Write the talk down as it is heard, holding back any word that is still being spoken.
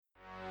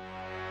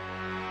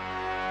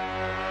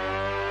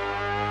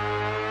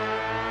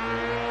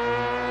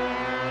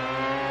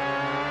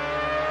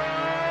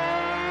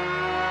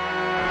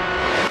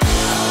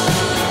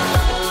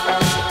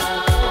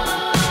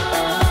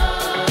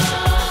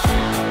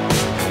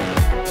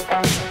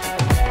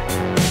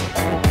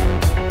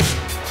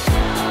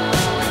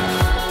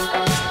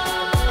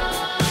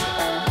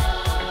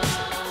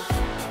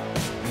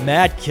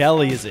Matt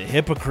Kelly is a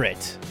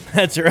hypocrite.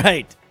 That's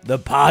right. The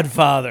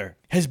Podfather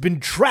has been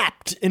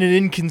trapped in an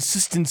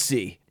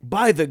inconsistency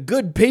by the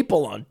good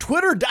people on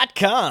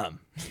Twitter.com.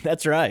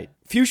 That's right.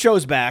 A few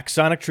shows back,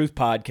 Sonic Truth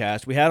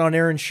Podcast, we had on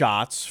Aaron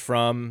Schatz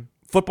from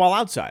Football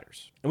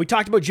Outsiders. And we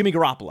talked about Jimmy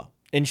Garoppolo.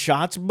 And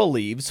Schatz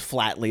believes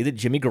flatly that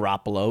Jimmy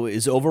Garoppolo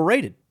is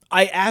overrated.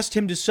 I asked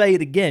him to say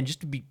it again,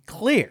 just to be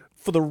clear.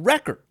 For the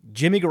record,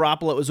 Jimmy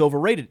Garoppolo is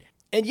overrated.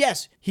 And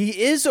yes,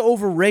 he is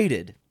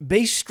overrated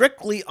based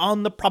strictly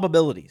on the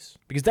probabilities,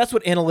 because that's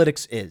what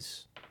analytics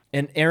is.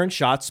 And Aaron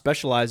Schatz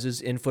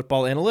specializes in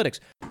football analytics,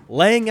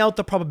 laying out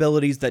the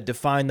probabilities that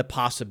define the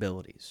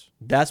possibilities.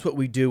 That's what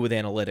we do with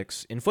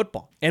analytics in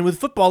football. And with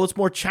football, it's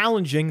more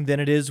challenging than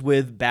it is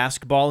with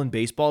basketball and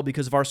baseball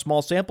because of our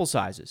small sample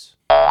sizes.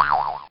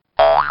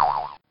 And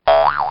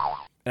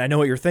I know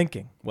what you're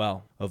thinking.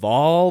 Well, of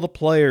all the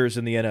players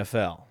in the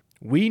NFL,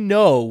 we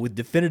know with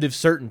definitive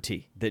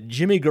certainty that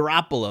Jimmy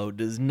Garoppolo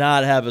does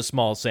not have a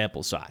small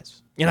sample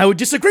size. And I would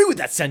disagree with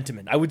that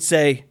sentiment. I would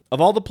say,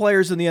 of all the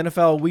players in the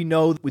NFL, we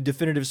know with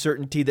definitive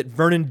certainty that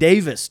Vernon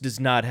Davis does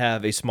not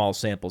have a small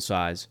sample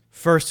size,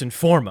 first and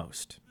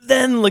foremost.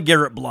 Then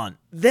LeGarrette Blount.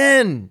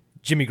 Then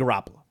Jimmy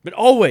Garoppolo. But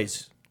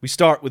always, we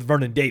start with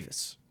Vernon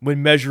Davis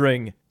when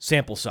measuring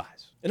sample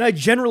size. And I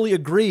generally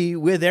agree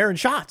with Aaron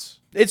Schatz.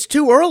 It's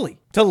too early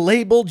to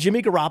label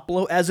Jimmy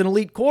Garoppolo as an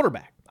elite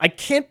quarterback. I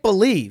can't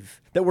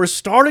believe that we're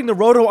starting the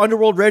Roto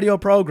Underworld radio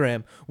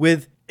program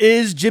with,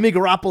 is Jimmy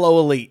Garoppolo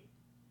elite?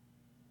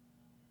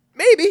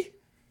 Maybe.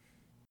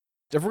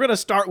 If we're going to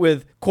start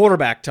with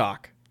quarterback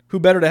talk, who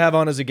better to have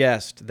on as a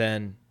guest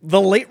than the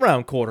late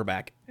round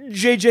quarterback?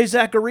 JJ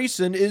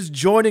Zachariason is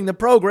joining the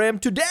program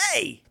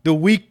today, the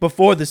week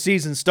before the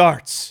season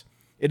starts.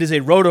 It is a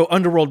Roto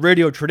Underworld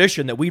radio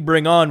tradition that we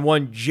bring on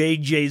one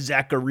JJ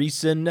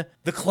Zachariason,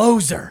 the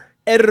closer,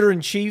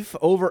 editor-in-chief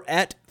over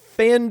at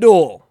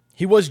FanDuel.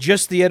 He was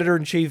just the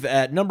editor-in-chief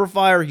at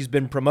Numberfire. He's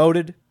been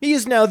promoted. He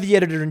is now the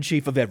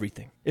editor-in-chief of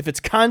everything. If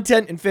it's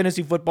content in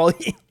fantasy football,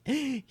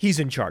 he's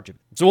in charge of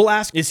it. So we'll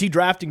ask, is he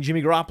drafting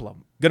Jimmy Garoppolo?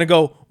 Gonna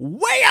go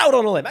way out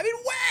on a limb.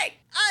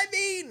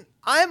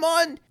 I'm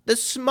on the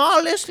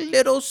smallest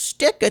little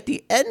stick at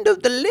the end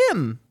of the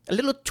limb. A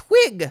little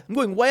twig. I'm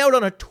going way out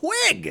on a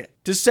twig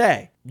to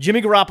say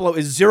Jimmy Garoppolo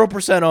is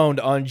 0%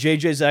 owned on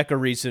JJ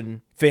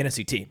Zachariason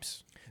fantasy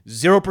teams.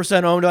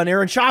 0% owned on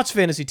Aaron Schatz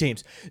fantasy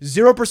teams.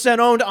 0%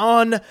 owned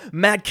on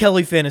Matt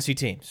Kelly fantasy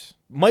teams.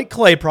 Mike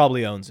Clay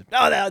probably owns him.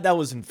 No, that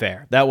wasn't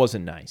fair. That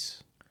wasn't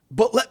nice.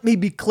 But let me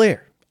be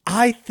clear.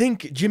 I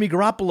think Jimmy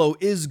Garoppolo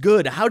is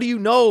good. How do you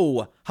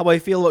know how I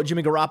feel about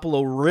Jimmy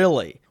Garoppolo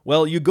really?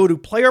 Well, you go to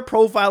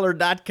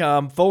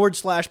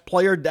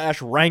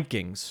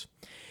playerprofiler.com/player-rankings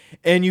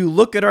and you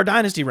look at our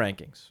dynasty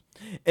rankings.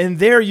 And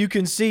there you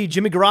can see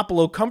Jimmy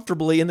Garoppolo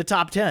comfortably in the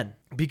top 10.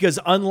 Because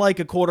unlike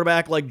a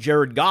quarterback like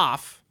Jared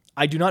Goff,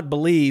 I do not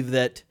believe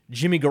that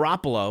Jimmy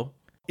Garoppolo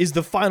is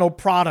the final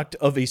product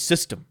of a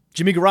system.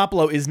 Jimmy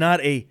Garoppolo is not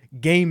a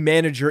game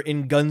manager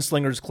in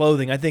gunslinger's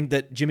clothing. I think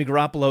that Jimmy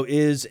Garoppolo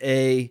is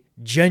a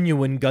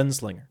genuine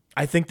gunslinger.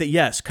 I think that,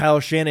 yes, Kyle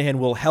Shanahan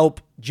will help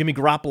Jimmy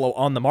Garoppolo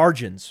on the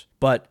margins,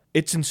 but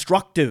it's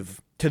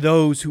instructive to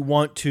those who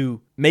want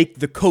to make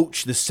the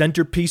coach the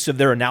centerpiece of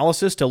their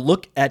analysis to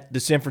look at the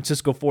San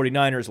Francisco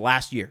 49ers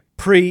last year,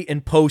 pre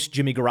and post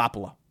Jimmy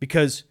Garoppolo,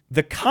 because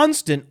the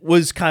constant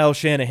was Kyle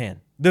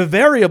Shanahan. The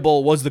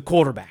variable was the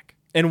quarterback.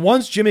 And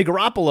once Jimmy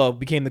Garoppolo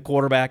became the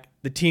quarterback,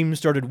 the team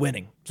started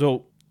winning.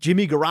 So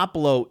Jimmy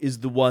Garoppolo is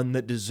the one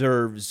that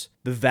deserves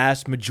the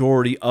vast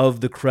majority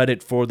of the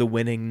credit for the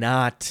winning,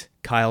 not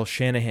Kyle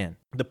Shanahan.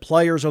 The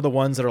players are the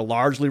ones that are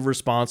largely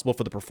responsible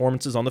for the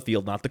performances on the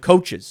field, not the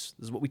coaches.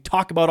 This is what we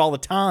talk about all the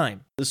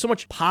time. There's so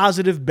much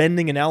positive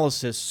bending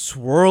analysis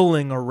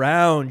swirling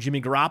around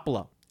Jimmy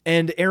Garoppolo.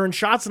 And Aaron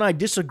Schatz and I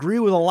disagree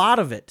with a lot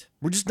of it.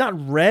 We're just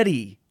not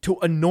ready to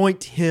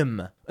anoint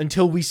him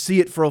until we see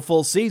it for a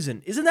full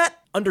season. Isn't that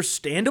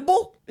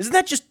understandable? Isn't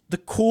that just the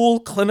cool,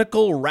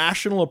 clinical,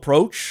 rational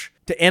approach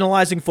to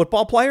analyzing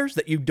football players,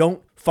 that you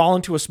don't fall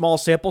into a small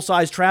sample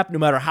size trap no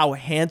matter how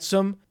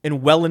handsome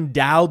and well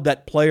endowed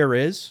that player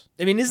is?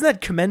 I mean, isn't that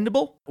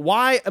commendable?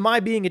 Why am I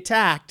being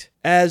attacked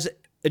as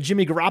a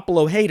Jimmy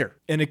Garoppolo hater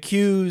and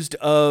accused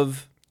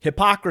of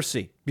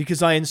hypocrisy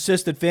because I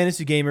insist that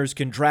fantasy gamers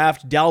can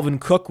draft Dalvin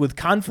Cook with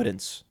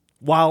confidence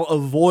while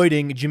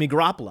avoiding Jimmy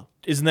Garoppolo?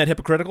 Isn't that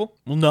hypocritical?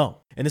 Well, no.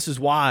 And this is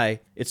why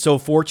it's so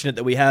fortunate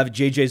that we have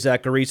JJ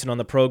Zachariason on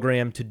the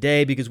program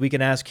today, because we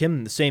can ask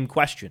him the same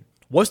question.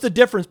 What's the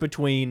difference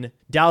between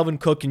Dalvin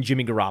Cook and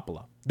Jimmy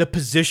Garoppolo? The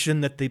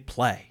position that they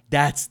play.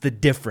 That's the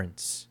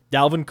difference.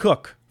 Dalvin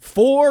Cook,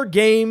 4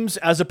 games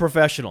as a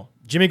professional.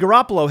 Jimmy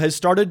Garoppolo has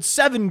started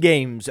 7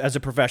 games as a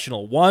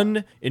professional,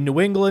 1 in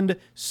New England,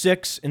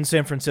 6 in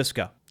San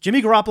Francisco.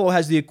 Jimmy Garoppolo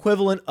has the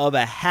equivalent of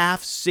a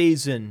half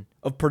season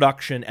of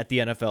production at the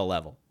NFL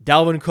level.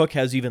 Dalvin Cook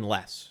has even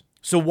less.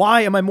 So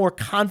why am I more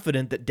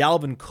confident that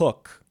Dalvin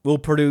Cook will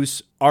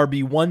produce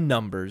RB1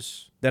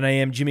 numbers than I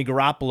am Jimmy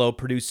Garoppolo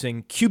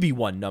producing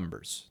QB1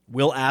 numbers?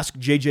 We'll ask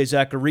JJ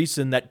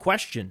Zachariason that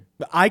question.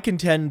 I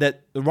contend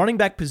that the running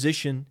back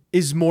position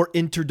is more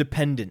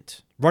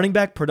interdependent. Running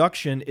back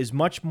production is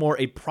much more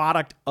a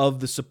product of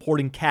the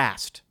supporting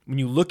cast. When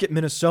you look at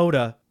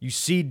Minnesota, you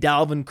see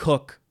Dalvin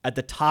Cook at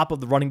the top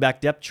of the running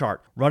back depth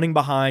chart, running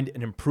behind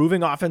an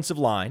improving offensive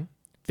line.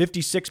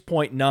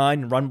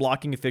 56.9 run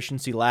blocking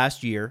efficiency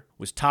last year,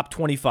 was top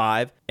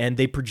 25, and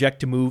they project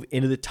to move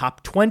into the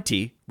top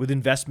 20 with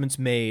investments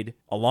made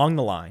along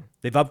the line.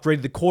 They've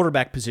upgraded the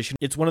quarterback position.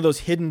 It's one of those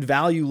hidden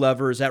value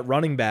levers at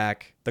running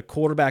back, the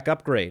quarterback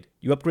upgrade.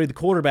 You upgrade the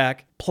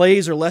quarterback,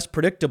 plays are less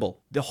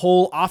predictable. The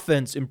whole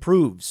offense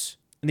improves,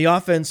 and the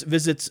offense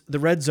visits the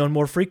red zone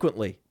more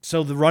frequently.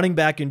 So the running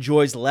back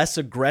enjoys less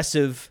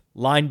aggressive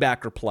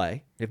linebacker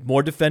play. They have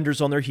more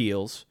defenders on their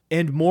heels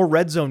and more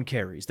red zone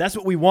carries. That's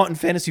what we want in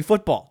fantasy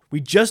football. We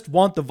just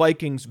want the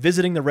Vikings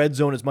visiting the red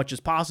zone as much as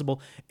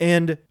possible.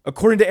 And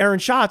according to Aaron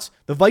Schatz,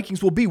 the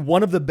Vikings will be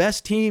one of the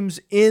best teams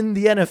in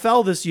the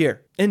NFL this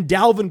year. And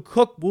Dalvin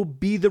Cook will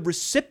be the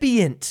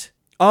recipient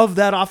of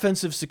that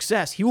offensive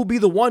success. He will be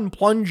the one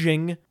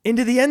plunging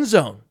into the end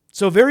zone.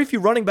 So very few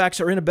running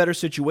backs are in a better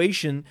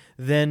situation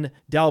than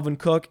Dalvin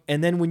Cook.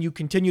 And then when you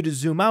continue to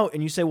zoom out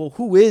and you say, well,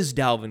 who is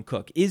Dalvin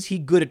Cook? Is he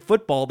good at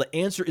football? The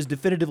answer is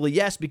definitively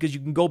yes, because you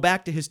can go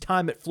back to his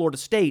time at Florida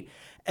State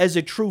as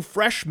a true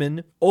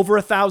freshman, over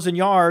 1,000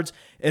 yards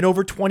and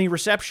over 20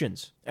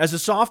 receptions. As a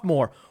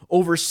sophomore,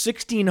 over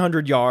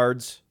 1,600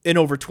 yards and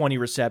over 20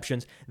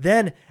 receptions.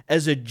 Then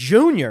as a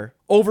junior,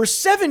 over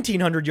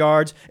 1,700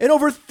 yards and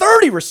over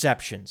 30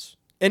 receptions.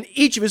 And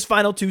each of his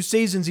final 2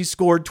 seasons, he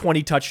scored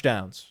 20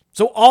 touchdowns.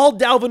 So all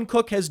Dalvin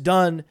Cook has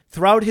done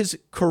throughout his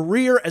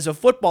career as a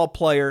football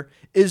player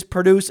is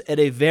produce at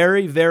a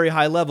very, very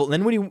high level.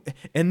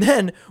 And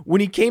then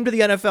when he came to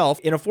the NFL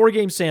in a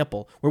 4-game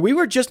sample, where we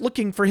were just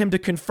looking for him to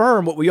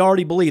confirm what we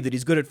already believe, that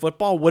he's good at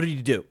football, what did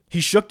he do?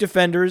 He shook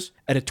defenders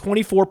at a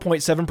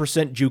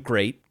 24.7% juke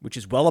rate, which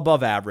is well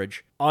above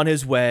average, on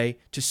his way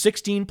to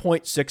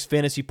 16.6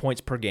 fantasy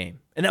points per game.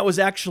 And that was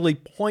actually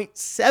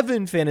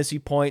 0.7 fantasy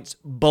points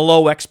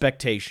below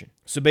expectation.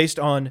 So based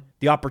on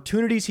the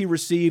opportunities he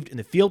received in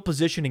the field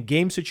position and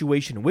game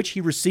situation in which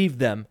he received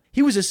them,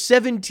 he was a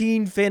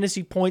 17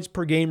 fantasy points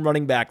per game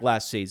running back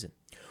last season,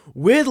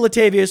 with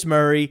Latavius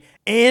Murray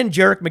and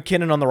Jerick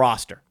McKinnon on the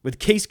roster, with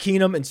Case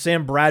Keenum and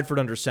Sam Bradford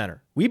under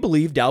center. We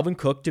believe Dalvin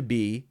Cook to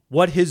be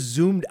what his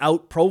zoomed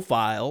out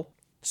profile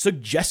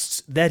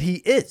suggests that he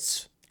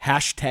is.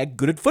 Hashtag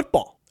good at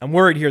football. I'm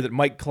worried here that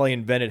Mike Clay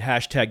invented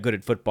hashtag good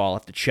at football. I'll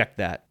have to check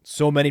that.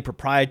 So many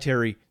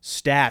proprietary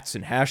stats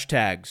and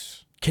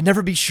hashtags. Can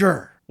never be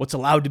sure what's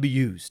allowed to be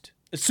used.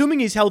 Assuming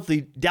he's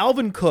healthy,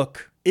 Dalvin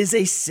Cook is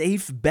a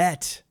safe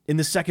bet in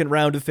the second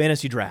round of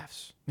fantasy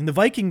drafts. And the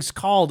Vikings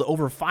called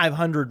over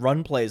 500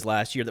 run plays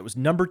last year. That was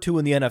number 2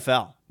 in the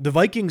NFL. The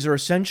Vikings are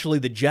essentially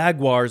the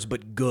Jaguars,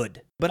 but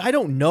good. But I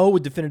don't know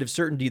with definitive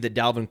certainty that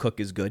Dalvin Cook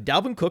is good.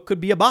 Dalvin Cook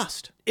could be a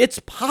bust. It's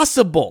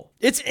possible.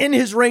 It's in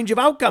his range of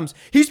outcomes.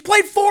 He's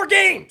played 4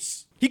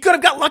 games. He could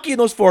have got lucky in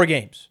those 4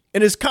 games.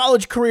 And his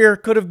college career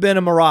could have been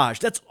a mirage.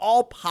 That's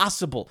all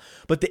possible.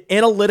 But the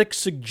analytics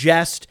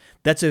suggest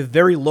that's a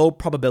very low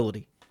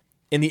probability.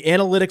 And the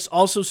analytics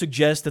also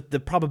suggest that the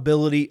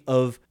probability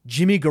of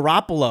Jimmy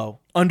Garoppolo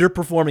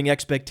underperforming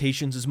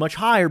expectations is much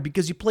higher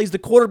because he plays the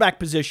quarterback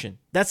position.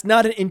 That's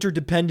not an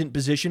interdependent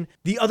position.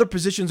 The other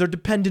positions are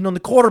dependent on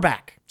the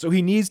quarterback. So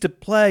he needs to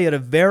play at a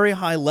very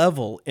high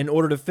level in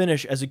order to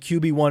finish as a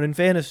QB1 in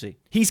fantasy.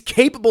 He's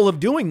capable of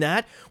doing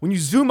that. When you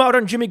zoom out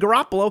on Jimmy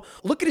Garoppolo,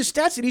 look at his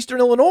stats at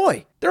Eastern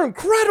Illinois. They're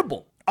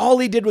incredible. All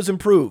he did was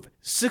improve.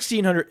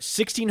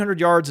 1,600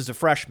 yards as a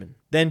freshman,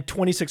 then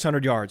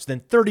 2,600 yards, then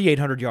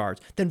 3,800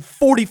 yards, then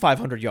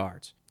 4,500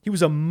 yards. He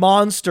was a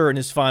monster in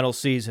his final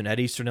season at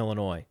Eastern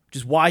Illinois, which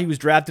is why he was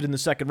drafted in the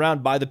second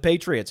round by the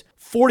Patriots.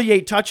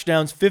 48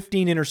 touchdowns,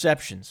 15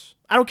 interceptions.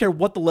 I don't care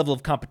what the level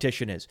of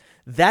competition is.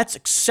 That's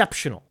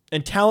exceptional.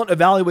 And talent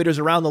evaluators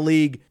around the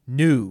league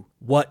knew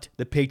what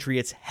the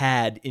Patriots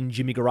had in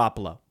Jimmy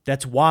Garoppolo.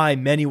 That's why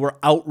many were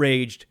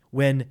outraged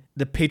when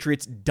the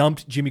Patriots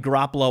dumped Jimmy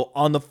Garoppolo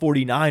on the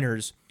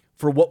 49ers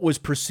for what was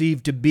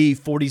perceived to be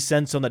 40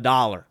 cents on the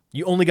dollar.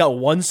 You only got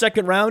 1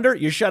 second rounder?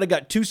 You should have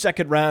got 2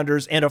 second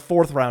rounders and a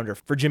 4th rounder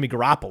for Jimmy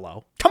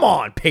Garoppolo. Come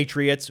on,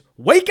 Patriots.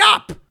 Wake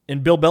up!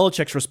 And Bill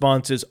Belichick's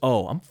response is,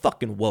 oh, I'm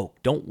fucking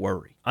woke. Don't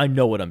worry. I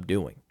know what I'm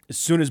doing. As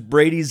soon as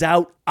Brady's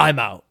out, I'm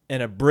out.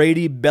 And a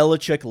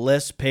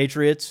Brady-Belichick-less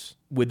Patriots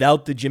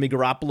without the Jimmy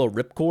Garoppolo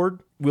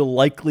ripcord will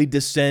likely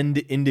descend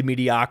into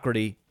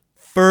mediocrity,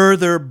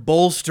 further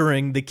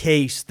bolstering the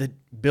case that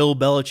Bill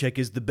Belichick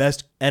is the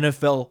best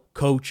NFL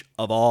coach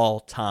of all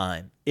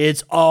time.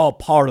 It's all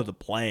part of the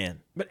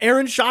plan. But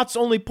Aaron Schatz's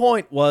only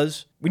point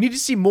was we need to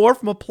see more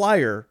from a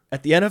player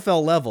at the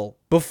NFL level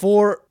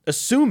before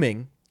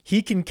assuming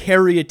he can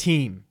carry a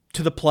team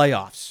to the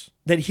playoffs,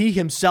 that he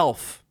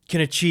himself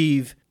can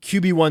achieve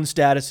QB1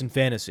 status in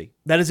fantasy.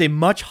 That is a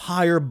much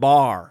higher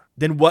bar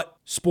than what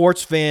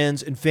sports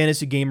fans and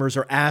fantasy gamers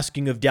are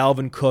asking of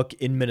Dalvin Cook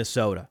in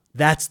Minnesota.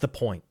 That's the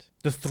point.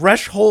 The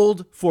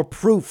threshold for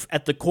proof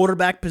at the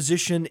quarterback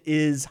position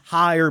is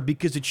higher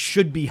because it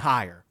should be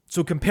higher.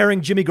 So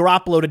comparing Jimmy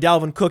Garoppolo to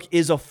Dalvin Cook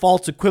is a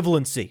false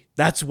equivalency.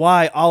 That's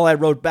why all I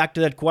wrote back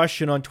to that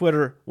question on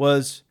Twitter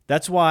was,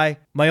 that's why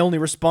my only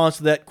response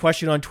to that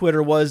question on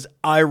Twitter was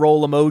eye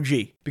roll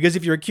emoji. Because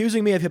if you're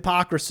accusing me of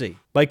hypocrisy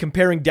by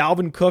comparing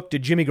Dalvin Cook to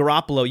Jimmy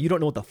Garoppolo, you don't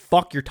know what the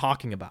fuck you're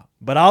talking about.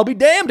 But I'll be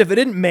damned if it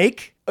didn't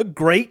make a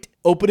great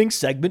opening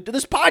segment to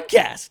this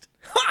podcast.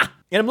 Ha!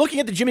 And I'm looking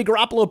at the Jimmy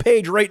Garoppolo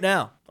page right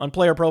now on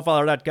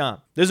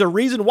playerprofiler.com. There's a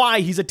reason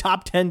why he's a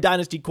top 10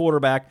 dynasty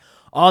quarterback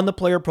on the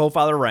Player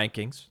Profiler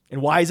rankings,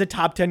 and why he's a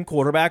top 10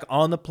 quarterback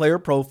on the Player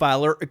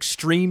Profiler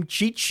Extreme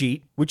Cheat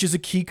Sheet, which is a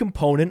key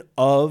component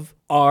of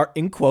our,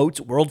 in quotes,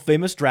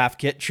 world-famous draft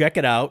kit. Check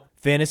it out,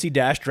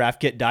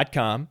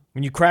 fantasy-draftkit.com.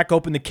 When you crack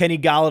open the Kenny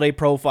Golladay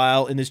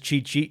profile in this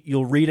cheat sheet,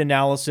 you'll read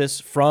analysis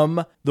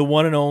from the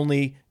one and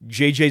only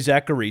J.J.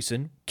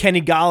 Zachariason.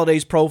 Kenny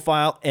Galladay's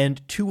profile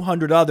and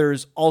 200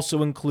 others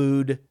also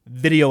include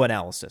video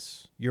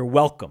analysis. You're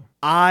welcome.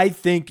 I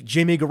think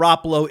Jimmy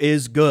Garoppolo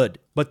is good,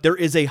 but there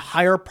is a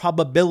higher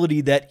probability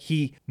that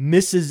he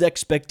misses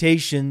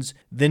expectations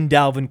than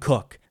Dalvin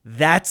Cook.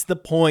 That's the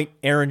point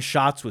Aaron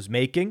Schatz was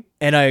making,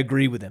 and I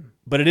agree with him.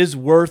 But it is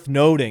worth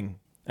noting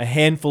a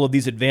handful of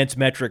these advanced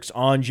metrics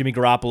on Jimmy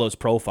Garoppolo's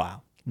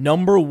profile.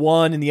 Number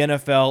 1 in the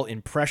NFL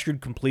in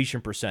pressured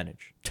completion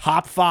percentage.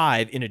 Top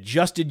 5 in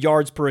adjusted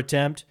yards per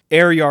attempt,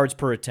 air yards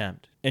per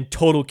attempt, and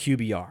total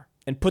QBR.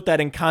 And put that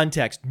in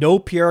context, no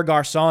Pierre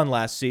Garçon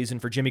last season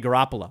for Jimmy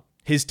Garoppolo.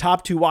 His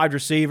top 2 wide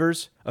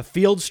receivers, a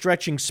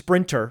field-stretching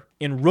sprinter,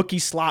 and rookie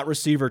slot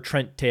receiver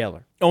Trent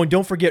Taylor. Oh, and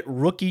don't forget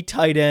rookie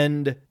tight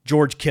end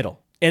George Kittle.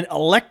 An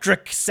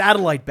electric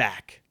satellite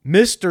back,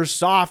 Mr.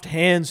 Soft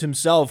Hands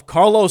himself,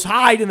 Carlos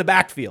Hyde in the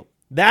backfield.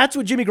 That's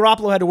what Jimmy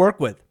Garoppolo had to work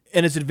with.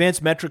 And his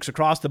advanced metrics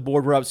across the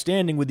board were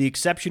outstanding with the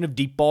exception of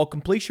deep ball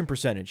completion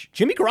percentage.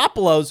 Jimmy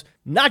Garoppolo's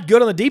not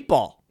good on the deep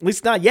ball, at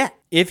least not yet.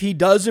 If he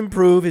does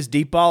improve his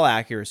deep ball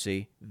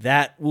accuracy,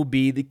 that will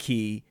be the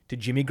key to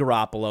Jimmy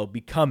Garoppolo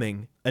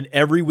becoming an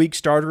every week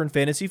starter in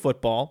fantasy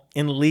football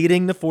and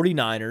leading the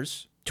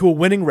 49ers to a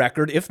winning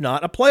record, if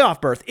not a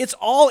playoff berth. It's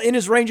all in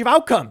his range of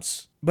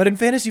outcomes. But in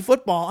fantasy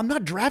football, I'm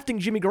not drafting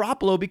Jimmy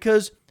Garoppolo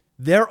because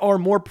there are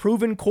more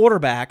proven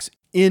quarterbacks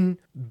in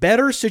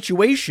better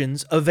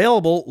situations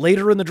available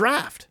later in the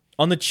draft.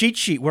 On the cheat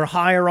sheet, we're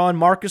higher on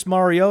Marcus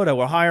Mariota,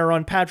 we're higher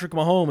on Patrick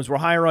Mahomes, we're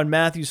higher on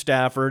Matthew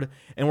Stafford,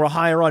 and we're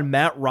higher on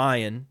Matt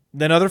Ryan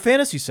than other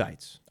fantasy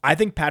sites. I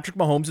think Patrick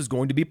Mahomes is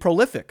going to be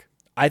prolific.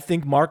 I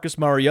think Marcus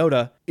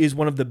Mariota is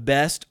one of the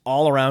best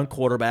all-around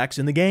quarterbacks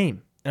in the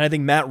game. And I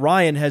think Matt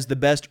Ryan has the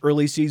best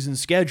early season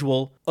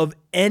schedule of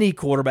any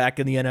quarterback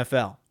in the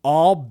NFL.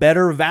 All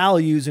better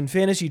values in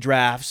fantasy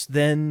drafts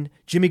than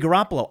Jimmy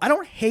Garoppolo. I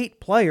don't hate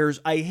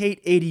players, I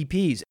hate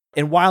ADPs.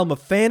 And while I'm a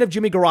fan of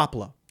Jimmy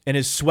Garoppolo and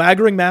his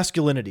swaggering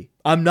masculinity,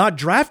 I'm not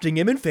drafting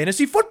him in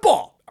fantasy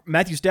football.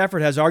 Matthew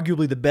Stafford has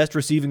arguably the best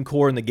receiving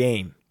core in the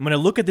game. When I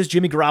look at this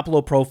Jimmy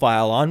Garoppolo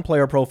profile on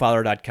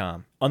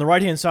playerprofiler.com, on the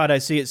right-hand side I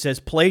see it says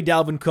play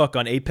Dalvin Cook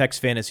on Apex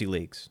Fantasy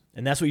Leagues.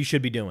 And that's what you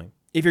should be doing.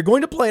 If you're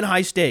going to play in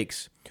high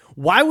stakes,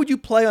 why would you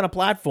play on a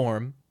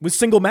platform with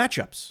single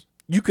matchups?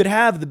 You could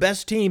have the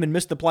best team and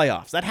miss the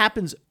playoffs. That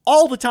happens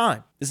all the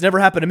time. It's never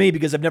happened to me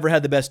because I've never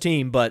had the best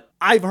team, but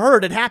I've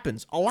heard it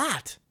happens a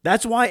lot.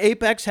 That's why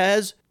Apex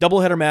has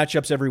doubleheader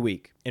matchups every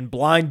week and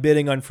blind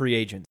bidding on free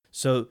agents.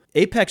 So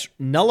Apex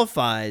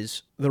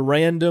nullifies the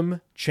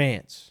random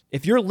chance.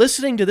 If you're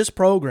listening to this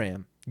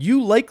program,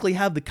 you likely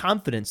have the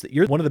confidence that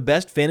you're one of the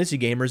best fantasy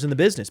gamers in the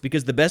business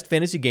because the best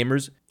fantasy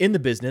gamers in the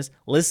business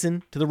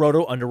listen to the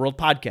Roto Underworld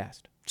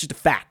podcast. It's just a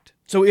fact.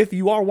 So if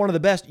you are one of the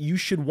best, you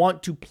should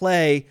want to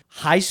play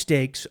high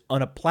stakes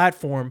on a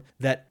platform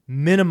that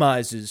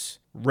minimizes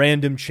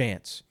random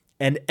chance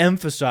and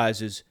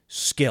emphasizes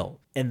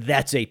skill. And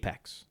that's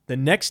Apex. The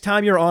next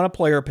time you're on a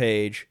player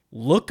page,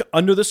 look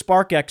under the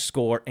SparkX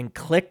score and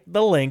click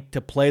the link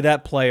to play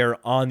that player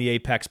on the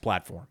Apex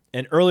platform.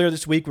 And earlier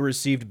this week, we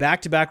received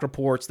back-to-back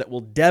reports that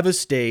will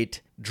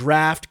devastate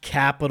draft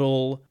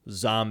capital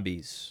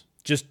zombies.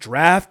 Just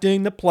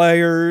drafting the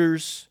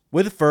players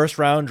with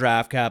first-round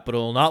draft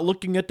capital, not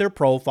looking at their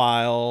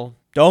profile.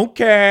 Don't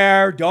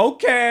care.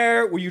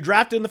 Were you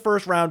drafted in the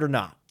first round or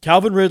not?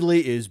 Calvin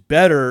Ridley is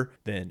better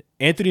than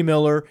Anthony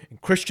Miller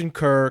and Christian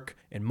Kirk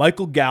and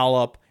Michael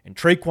Gallup and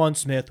Traquan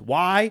Smith.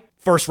 Why?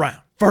 First round.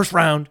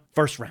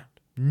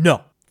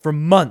 No. For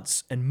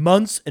months and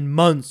months and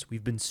months,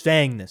 we've been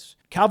saying this.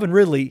 Calvin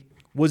Ridley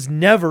was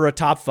never a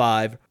top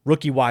 5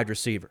 rookie wide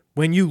receiver.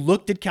 When you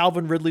looked at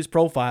Calvin Ridley's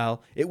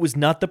profile, it was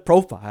not the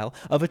profile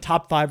of a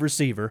top 5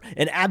 receiver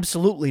and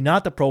absolutely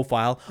not the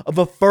profile of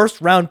a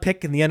first-round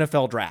pick in the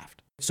NFL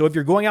draft. So if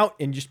you're going out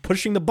and just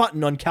pushing the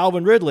button on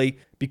Calvin Ridley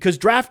because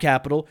draft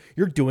capital,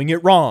 you're doing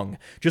it wrong.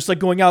 Just like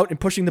going out and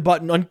pushing the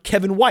button on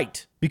Kevin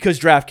White because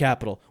draft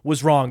capital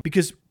was wrong.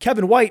 Because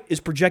Kevin White is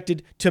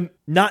projected to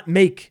not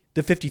make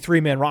the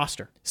 53-man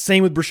roster.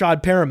 Same with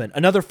Brashad Perriman,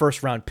 another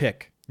first-round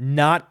pick,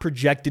 not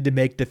projected to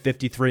make the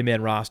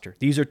 53-man roster.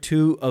 These are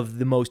two of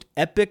the most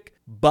epic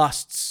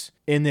busts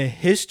in the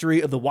history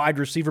of the wide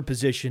receiver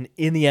position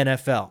in the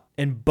NFL.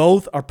 And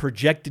both are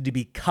projected to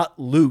be cut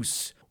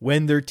loose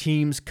when their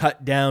teams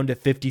cut down to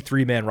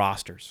 53-man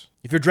rosters.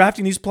 If you're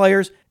drafting these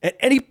players at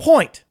any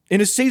point in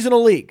a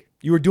seasonal league,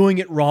 you are doing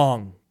it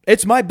wrong.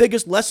 It's my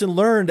biggest lesson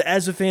learned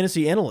as a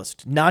fantasy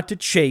analyst, not to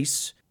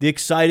chase the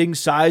exciting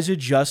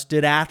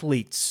size-adjusted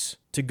athletes,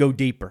 to go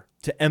deeper,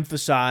 to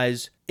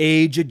emphasize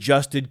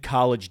age-adjusted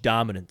college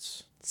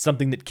dominance.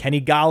 Something that Kenny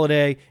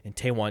Golladay and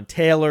Taywan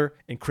Taylor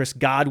and Chris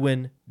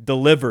Godwin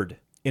delivered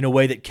in a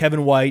way that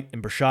Kevin White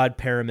and Brashad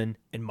Perriman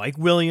and Mike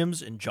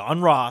Williams and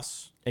John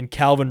Ross and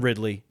Calvin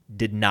Ridley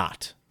did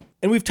not.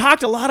 And we've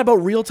talked a lot about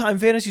real-time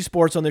fantasy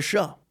sports on this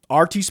show.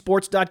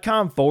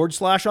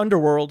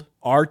 rtsports.com/underworld.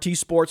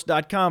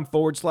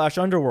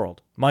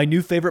 rtsports.com/underworld. My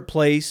new favorite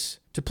place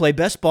to play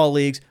best ball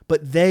leagues,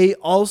 but they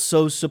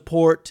also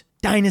support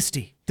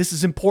Dynasty. This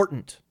is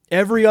important.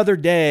 Every other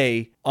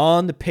day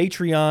on the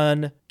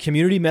Patreon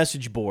community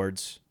message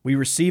boards, we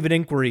receive an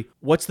inquiry,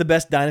 what's the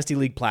best Dynasty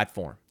League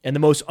platform? And the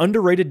most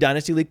underrated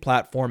Dynasty League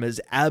platform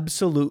is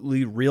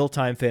absolutely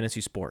real-time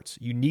fantasy sports.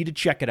 You need to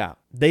check it out.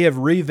 They have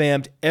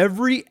revamped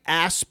every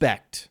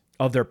aspect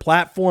of their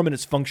platform and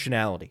its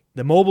functionality.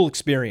 The mobile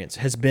experience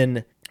has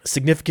been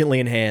significantly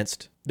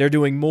enhanced. They're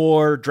doing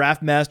more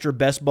DraftMaster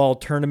best ball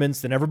tournaments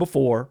than ever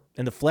before,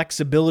 and the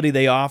flexibility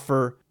they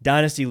offer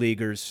Dynasty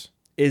Leaguers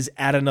is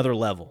at another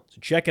level. So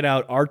check it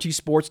out,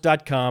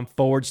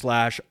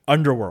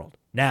 rtsports.com/underworld.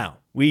 Now,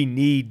 we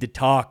need to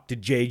talk to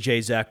JJ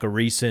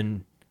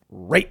Zachariason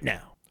right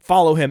now.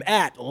 Follow him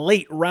at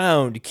Late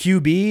Round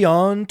QB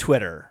on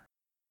Twitter.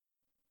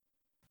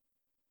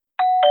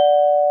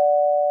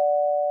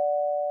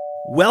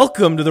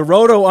 Welcome to the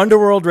Roto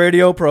Underworld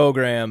radio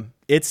program.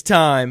 It's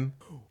time.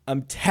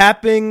 I'm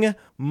tapping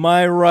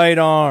my right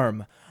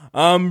arm.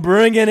 I'm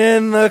bringing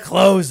in the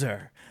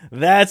closer.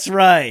 That's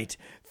right.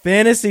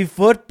 Fantasy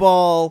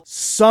football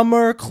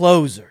summer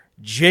closer.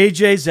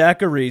 JJ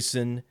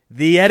Zachariason,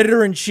 the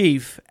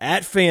editor-in-chief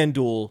at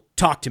FanDuel.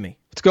 Talk to me.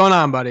 What's going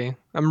on, buddy?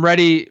 I'm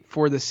ready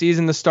for the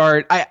season to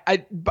start.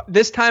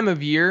 This time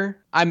of year,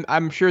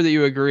 I'm sure that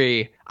you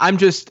agree. I'm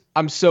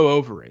so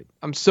over it.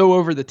 I'm so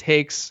over the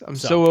takes. I'm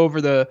so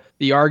over the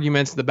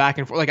arguments, the back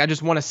and forth. Like, I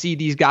just want to see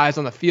these guys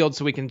on the field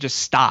so we can just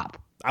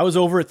stop. I was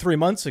over it 3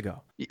 months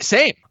ago.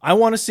 Same. I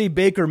want to see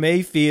Baker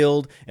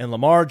Mayfield and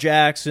Lamar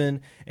Jackson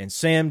and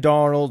Sam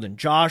Darnold and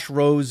Josh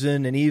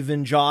Rosen and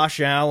even Josh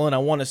Allen. I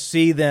want to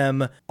see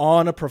them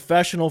on a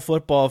professional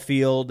football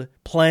field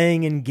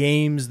playing in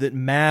games that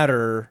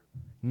matter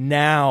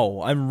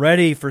now. I'm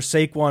ready for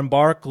Saquon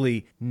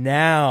Barkley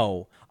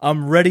now.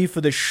 I'm ready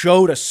for the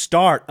show to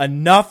start.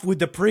 Enough with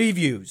the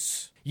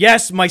previews.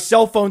 Yes, my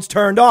cell phone's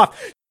turned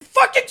off.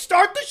 Fucking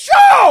start the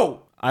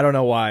show! I don't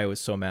know why I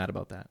was so mad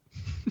about that.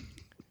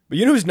 But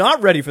you know who's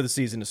not ready for the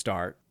season to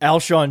start?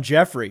 Alshon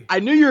Jeffrey.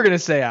 I knew you were going to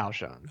say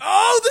Alshon.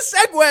 Oh,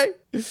 the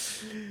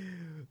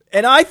segue!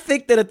 And I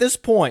think that at this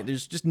point,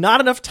 there's just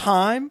not enough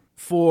time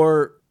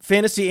for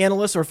fantasy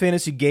analysts or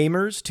fantasy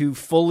gamers to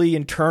fully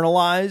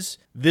internalize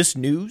this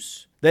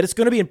news, that it's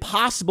going to be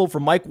impossible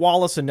for Mike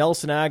Wallace and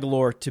Nelson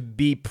Agholor to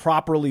be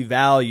properly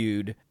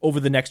valued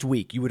over the next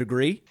week. You would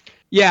agree?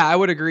 Yeah, I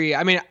would agree.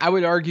 I mean, I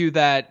would argue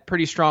that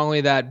pretty strongly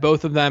that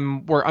both of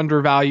them were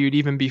undervalued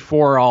even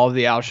before all of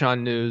the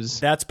Alshon news.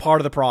 That's part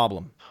of the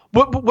problem.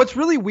 What's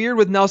really weird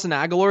with Nelson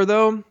Agholor,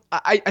 though,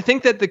 I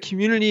think that the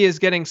community is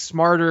getting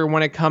smarter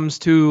when it comes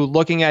to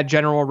looking at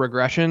general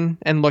regression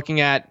and looking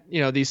at,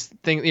 these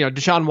things,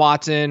 Deshaun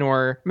Watson,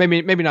 or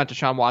maybe not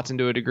Deshaun Watson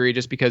to a degree,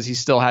 just because he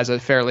still has a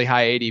fairly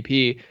high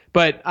ADP.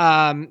 But,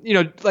 I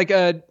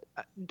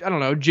don't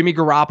know, Jimmy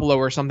Garoppolo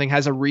or something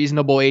has a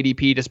reasonable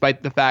ADP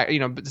despite the fact,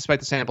 despite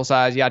the sample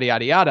size, yada,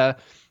 yada, yada.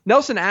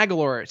 Nelson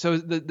Agholor. So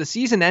the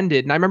season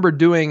ended, and I remember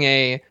doing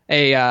a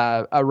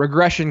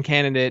regression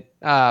candidate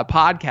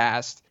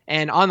podcast.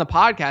 And on the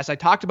podcast, I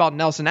talked about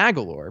Nelson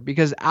Agholor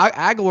because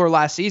Agholor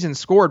last season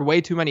scored way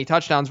too many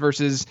touchdowns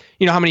versus,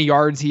 how many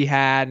yards he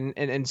had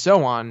and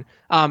so on.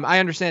 I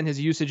understand his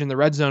usage in the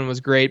red zone was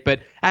great,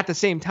 but at the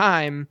same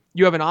time,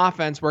 you have an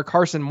offense where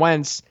Carson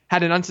Wentz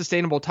had an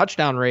unsustainable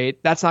touchdown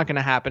rate. That's not going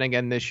to happen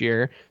again this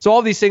year. So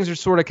all these things are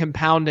sort of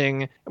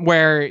compounding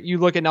where you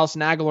look at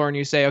Nelson Agholor and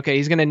you say, okay,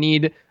 he's going to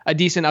need a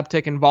decent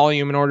uptick in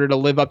volume in order to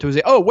live up to his,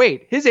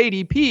 his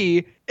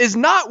ADP is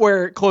not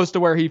close to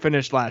where he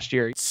finished last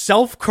year.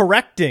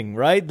 Self-correcting,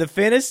 right? The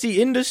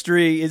fantasy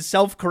industry is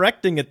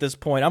self-correcting at this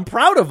point. I'm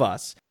proud of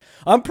us.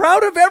 I'm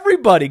proud of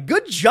everybody.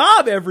 Good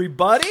job,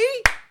 everybody.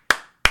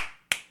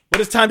 But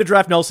it's time to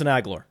draft Nelson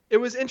Agholor. It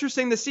was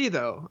interesting to see,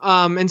 though.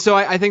 And so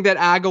I think that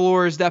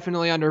Agholor is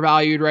definitely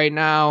undervalued right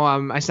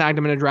now. I snagged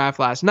him in a draft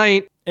last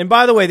night. And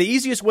by the way, the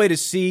easiest way to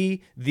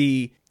see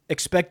the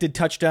expected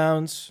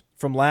touchdowns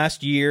from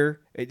last year,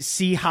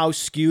 see how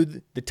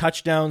skewed the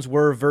touchdowns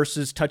were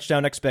versus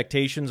touchdown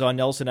expectations on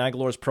Nelson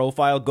Agholor's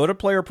profile, go to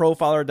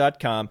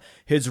playerprofiler.com.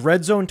 His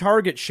red zone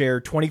target share,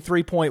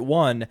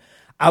 23.1,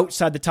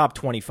 outside the top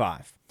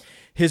 25.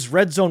 His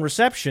red zone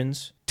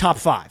receptions, top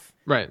 5.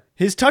 Right.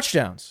 His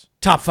touchdowns,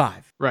 top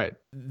 5. Right.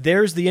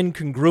 There's the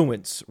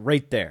incongruence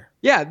right there.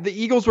 Yeah, the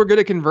Eagles were good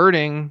at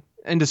converting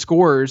into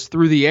scores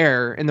through the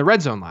air in the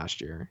red zone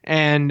last year.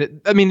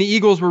 And I mean, the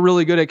Eagles were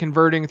really good at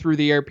converting through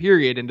the air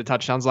period into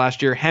touchdowns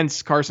last year.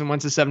 Hence Carson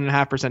Wentz's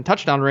 7.5%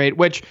 touchdown rate,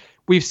 which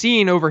we've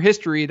seen over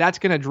history. That's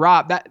going to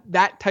drop.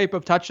 That type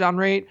of touchdown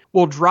rate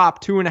will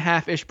drop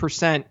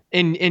 2.5%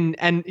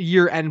 in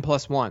year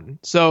N+1.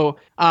 So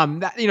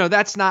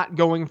that's not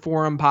going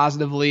for him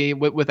positively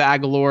with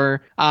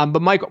Aguilar.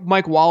 But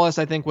Mike Wallace,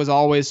 I think, was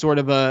always sort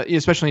of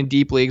especially in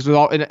deep leagues,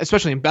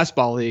 especially in best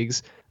ball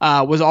leagues,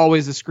 was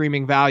always a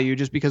screaming value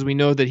just because we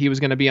know that he was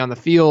going to be on the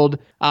field.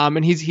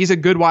 And he's a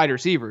good wide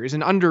receiver. He's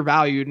an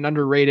undervalued and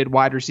underrated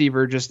wide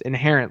receiver just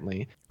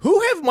inherently. Who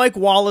have Mike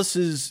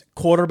Wallace's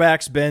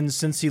quarterbacks been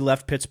since he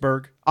left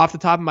Pittsburgh? Off the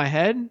top of my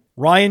head,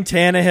 Ryan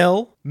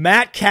Tannehill,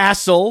 Matt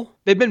Castle.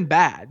 They've been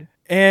bad.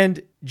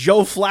 And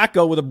Joe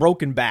Flacco with a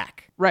broken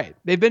back. Right.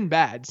 They've been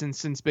bad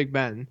since Big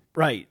Ben.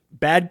 Right.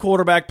 Bad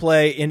quarterback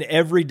play in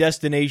every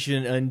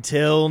destination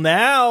until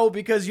now,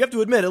 because you have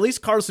to admit, at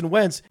least Carson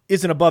Wentz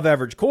is an above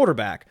average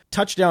quarterback,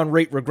 touchdown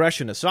rate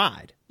regression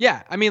aside.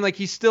 Yeah. I mean, like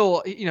he's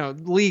still,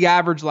 league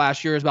average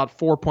last year is about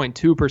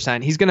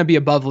 4.2%. He's going to be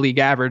above league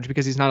average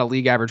because he's not a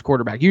league average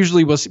quarterback.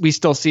 Usually we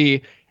still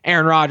see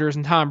Aaron Rodgers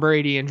and Tom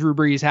Brady and Drew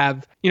Brees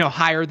have,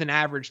 higher than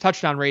average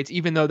touchdown rates,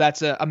 even though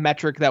that's a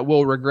metric that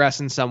will regress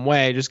in some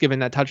way, just given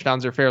that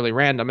touchdowns are fairly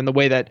random and the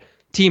way that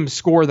teams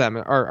score them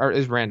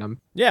is random.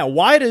 Yeah,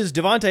 why does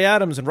Devontae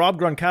Adams and Rob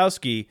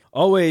Gronkowski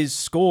always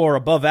score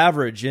above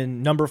average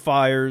in number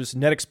fire's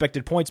net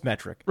expected points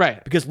metric?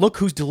 Right. Because look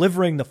who's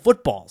delivering the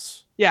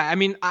footballs. Yeah, I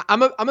mean,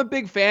 I'm a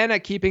big fan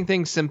at keeping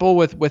things simple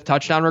with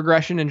touchdown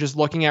regression and just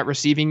looking at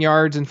receiving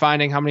yards and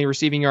finding how many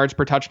receiving yards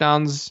per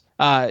touchdowns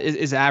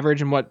is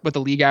average and what the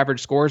league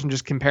average scores and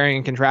just comparing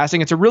and contrasting.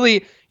 It's a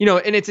really,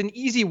 and it's an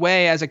easy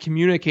way as a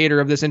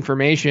communicator of this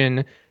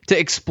information to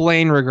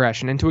explain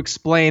regression and to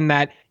explain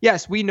that,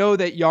 yes, we know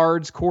that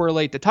yards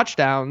correlate to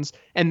touchdowns.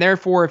 And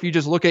therefore, if you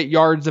just look at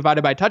yards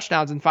divided by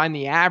touchdowns and find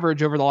the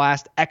average over the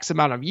last X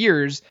amount of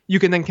years, you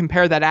can then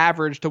compare that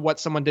average to what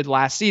someone did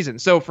last season.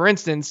 So for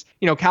instance,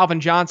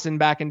 Calvin Johnson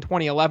back in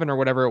 2011 or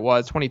whatever it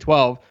was,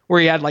 2012, where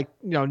he had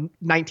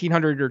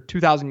 1,900 or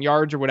 2,000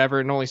 yards or whatever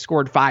and only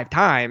scored 5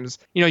 times,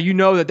 you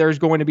know that there's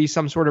going to be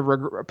some sort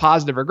of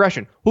positive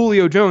regression.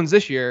 Julio Jones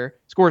this year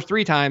scores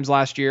 3 times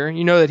last year.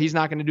 You know that he's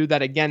not going to do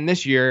that again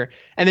this year.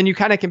 And then you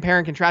kind of compare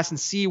and contrast and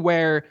see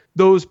where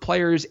those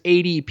players'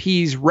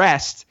 ADPs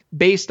rest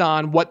based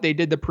on what they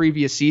did the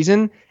previous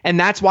season. And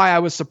that's why I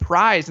was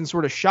surprised and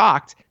sort of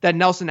shocked that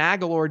Nelson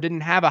Aguilar didn't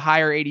have a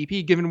higher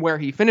ADP given where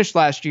he finished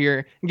last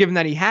year and given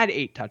that he had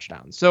 8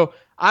 touchdowns. So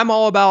I'm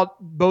all about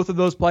both of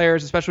those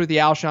players, especially with the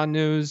Alshon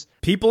news.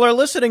 People are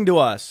listening to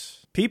us.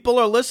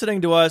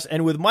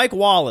 And with Mike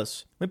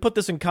Wallace, let me put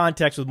this in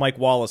context with Mike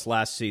Wallace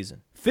last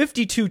season.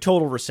 52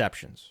 total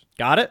receptions.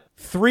 Got it?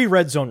 3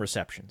 red zone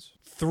receptions.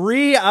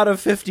 3 out of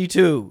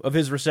 52 of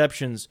his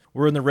receptions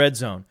were in the red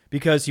zone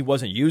because he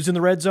wasn't used in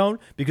the red zone,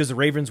 because the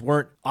Ravens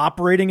weren't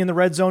operating in the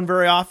red zone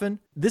very often.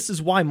 This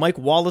is why Mike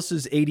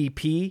Wallace's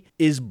ADP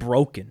is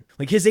broken.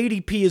 His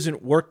ADP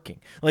isn't working.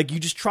 You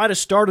just try to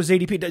start his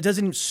ADP. It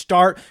doesn't even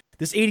start.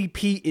 This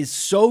ADP is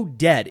so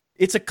dead.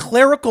 It's a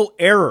clerical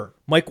error,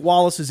 Mike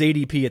Wallace's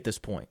ADP at this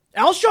point.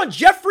 Alshon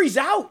Jeffrey's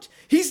out.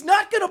 He's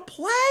not going to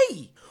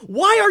play.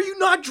 Why are you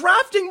not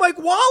drafting Mike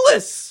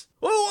Wallace?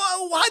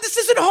 Why? This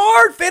isn't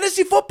hard.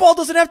 Fantasy football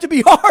doesn't have to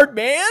be hard,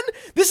 man.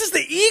 This is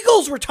the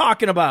Eagles we're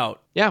talking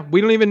about. Yeah, we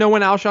don't even know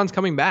when Alshon's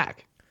coming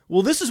back.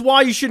 Well, this is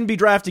why you shouldn't be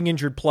drafting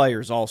injured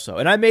players also.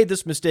 And I made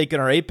this mistake in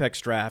our Apex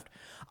draft.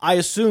 I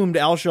assumed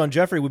Alshon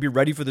Jeffrey would be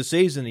ready for the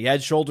season. He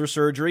had shoulder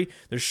surgery.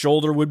 The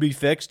shoulder would be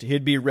fixed.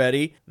 He'd be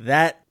ready.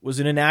 That was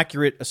an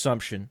inaccurate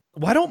assumption.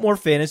 Why don't more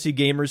fantasy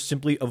gamers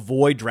simply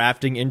avoid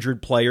drafting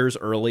injured players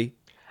early?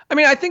 I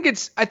mean, I think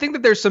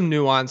that there's some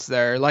nuance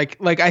there.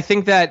 I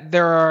think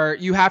that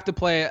you have to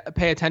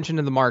pay attention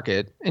to the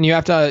market and you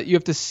have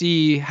to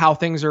see how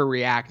things are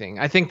reacting.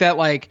 I think that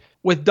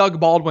with Doug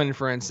Baldwin,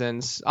 for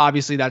instance,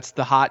 obviously that's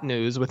the hot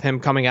news with him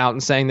coming out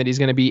and saying that he's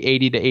going to be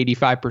 80 to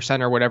 85%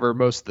 or whatever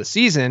most of the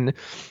season.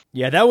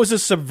 Yeah, that was a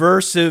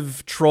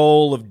subversive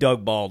troll of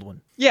Doug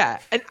Baldwin. Yeah,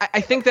 and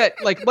I think that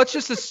let's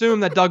just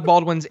assume that Doug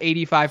Baldwin's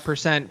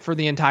 85% for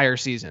the entire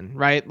season,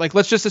 right?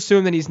 Let's just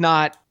assume that he's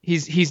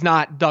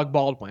not Doug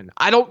Baldwin.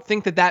 I don't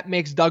think that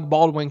makes Doug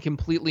Baldwin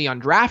completely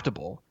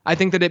undraftable. I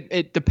think that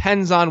it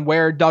depends on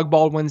where Doug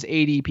Baldwin's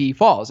ADP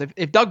falls.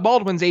 If Doug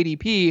Baldwin's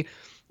ADP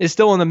is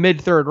still in the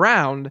mid-3rd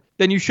round,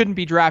 then you shouldn't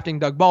be drafting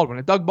Doug Baldwin.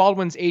 If Doug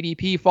Baldwin's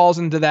ADP falls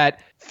into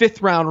that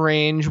 5th round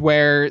range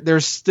where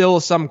there's still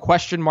some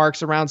question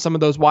marks around some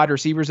of those wide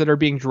receivers that are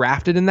being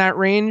drafted in that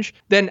range,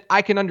 then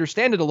I can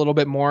understand it a little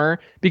bit more,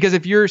 because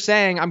if you're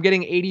saying I'm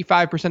getting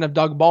 85% of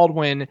Doug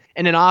Baldwin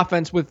in an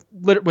offense with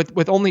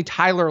only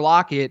Tyler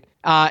Lockett,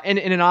 and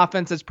in an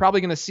offense that's probably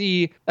going to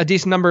see a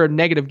decent number of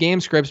negative game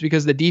scripts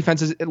because the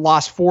defense has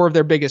lost 4 of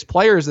their biggest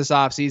players this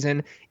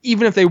offseason.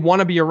 Even if they want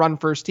to be a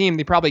run-first team,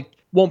 they probably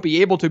won't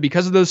be able to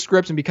because of those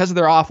scripts and because of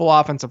their awful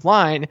offensive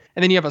line.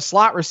 And then you have a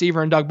slot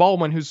receiver in Doug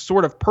Baldwin who's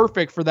sort of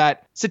perfect for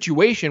that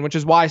situation, which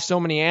is why so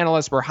many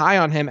analysts were high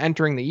on him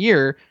entering the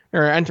year.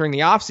 or entering the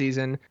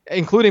offseason,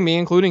 including me,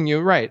 including you,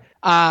 right?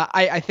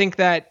 I think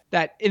that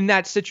in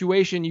that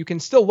situation, you can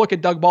still look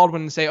at Doug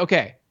Baldwin and say,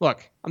 okay,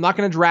 look, I'm not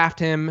going to draft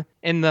him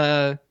in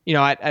the,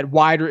 at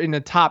wide, in the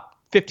top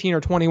 15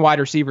 or 20 wide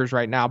receivers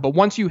right now. But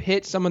once you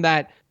hit some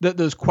of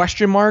those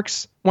question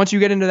marks, once you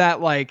get into that,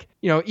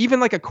 even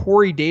like a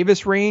Corey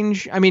Davis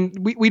range, I mean,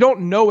 we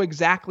don't know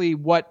exactly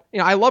what,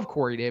 I love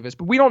Corey Davis,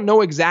 but we don't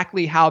know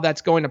exactly how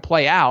that's going to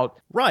play out.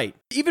 Right.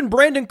 Even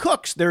Brandon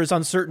Cooks, there's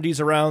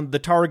uncertainties around the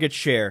target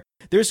share.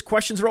 There's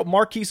questions about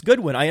Marquise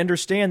Goodwin. I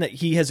understand that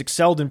he has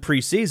excelled in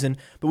preseason,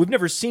 but we've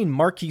never seen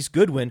Marquise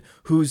Goodwin,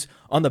 who's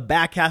on the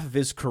back half of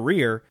his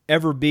career,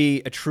 ever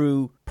be a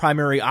true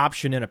primary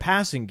option in a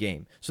passing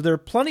game. So there are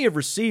plenty of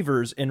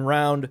receivers in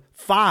round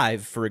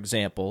 5, for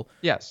example,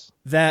 yes,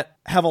 that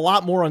have a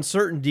lot more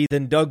uncertainty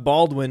than Doug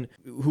Baldwin,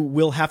 who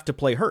will have to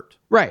play hurt.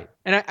 Right.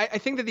 And I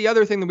think that the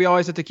other thing that we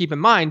always have to keep in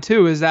mind,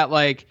 too, is that,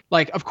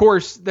 of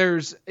course,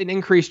 there's an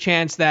increased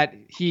chance that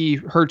he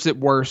hurts it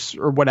worse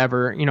or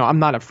whatever. I'm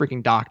not a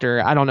freaking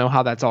doctor. I don't know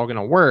how that's all going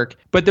to work.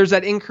 But there's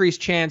that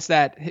increased chance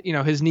that,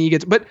 his knee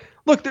gets... But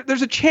look,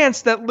 there's a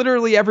chance that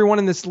literally everyone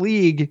in this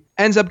league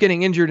ends up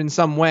getting injured in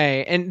some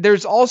way. And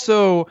there's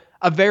also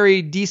a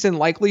very decent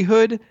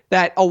likelihood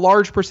that a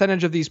large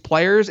percentage of these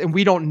players, and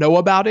we don't know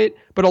about it,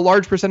 but a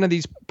large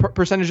percentage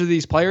of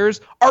these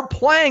players are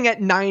playing at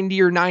 90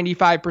 or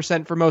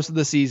 95% for most of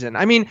the season.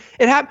 I mean,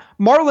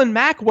 Marlon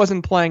Mack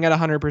wasn't playing at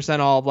 100%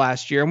 all of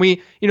last year.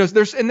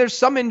 And there's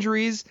some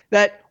injuries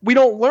that we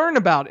don't learn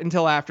about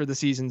until after the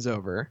season's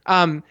over.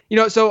 And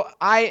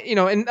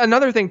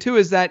another thing too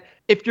is that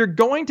if you're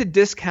going to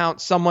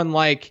discount someone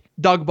like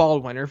Doug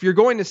Baldwin, or if you're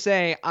going to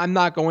say, I'm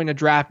not going to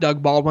draft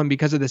Doug Baldwin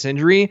because of this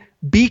injury,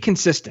 be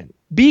consistent.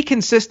 Be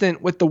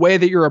consistent with the way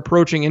that you're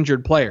approaching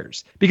injured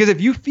players. Because if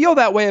you feel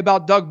that way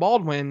about Doug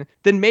Baldwin,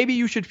 then maybe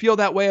you should feel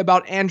that way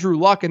about Andrew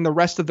Luck and the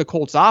rest of the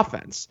Colts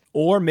offense.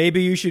 Or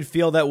maybe you should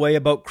feel that way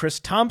about Chris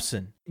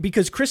Thompson.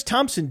 Because Chris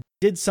Thompson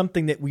did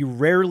something that we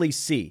rarely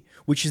see,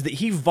 which is that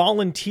he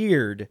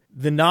volunteered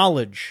the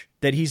knowledge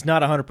that he's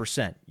not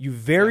 100%. You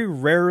very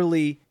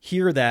rarely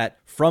hear that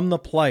from the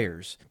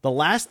players. The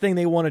last thing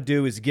they want to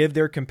do is give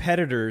their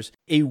competitors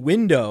a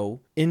window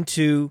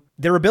into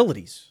their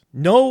abilities.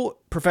 No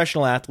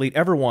professional athlete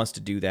ever wants to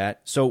do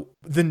that. So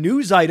the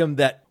news item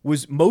that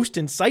was most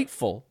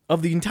insightful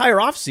of the entire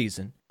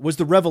offseason was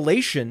the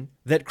revelation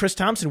that Chris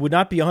Thompson would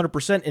not be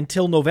 100%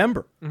 until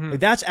November. Mm-hmm.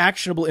 That's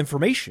actionable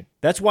information.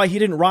 That's why he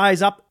didn't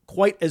rise up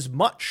quite as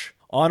much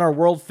on our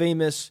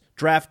world-famous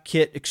Draft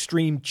Kit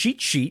Extreme cheat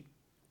sheet,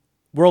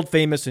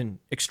 world-famous and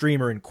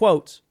extremer in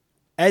quotes,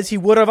 as he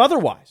would have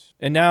otherwise.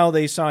 And now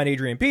they sign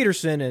Adrian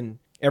Peterson, and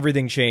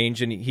everything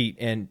changed,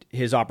 and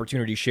his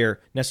opportunity share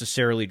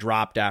necessarily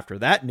dropped after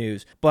that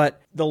news. But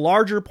the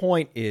larger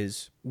point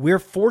is, we're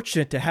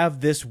fortunate to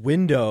have this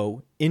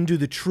window into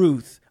the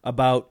truth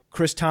about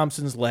Chris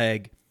Thompson's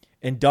leg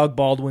and Doug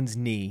Baldwin's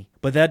knee,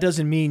 but that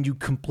doesn't mean you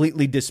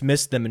completely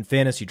dismiss them in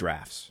fantasy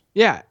drafts.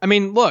 Yeah, I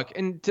mean, look,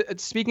 and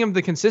speaking of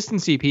the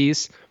consistency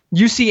piece,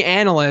 you see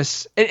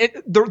analysts,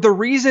 the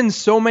reason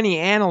so many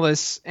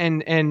analysts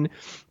and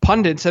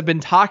pundits have been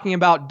talking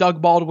about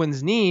Doug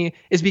Baldwin's knee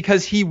is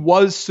because he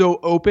was so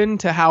open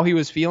to how he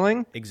was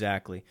feeling.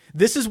 Exactly.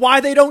 This is why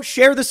they don't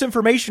share this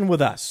information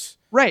with us.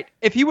 Right.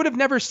 If he would have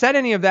never said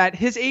any of that,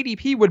 his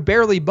ADP would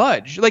barely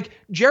budge. Like,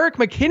 Jerick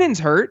McKinnon's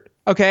hurt,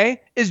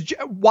 okay?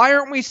 Why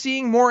aren't we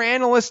seeing more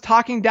analysts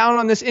talking down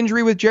on this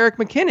injury with Jerick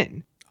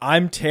McKinnon?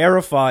 I'm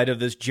terrified of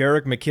this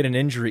Jerick McKinnon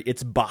injury.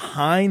 It's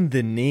behind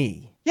the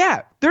knee.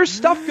 Yeah, there's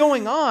stuff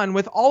going on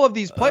with all of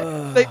these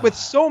players, with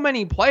so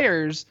many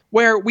players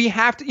where we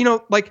have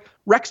to, like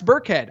Rex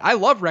Burkhead. I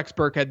love Rex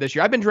Burkhead this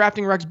year. I've been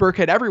drafting Rex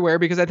Burkhead everywhere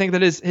because I think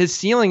that his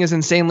ceiling is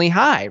insanely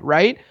high,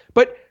 right?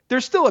 But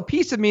there's still a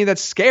piece of me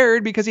that's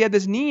scared because he had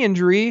this knee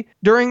injury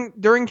during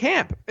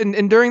camp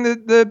and during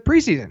the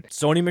preseason.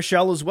 Sony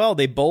Michel as well.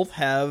 They both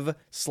have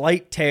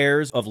slight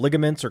tears of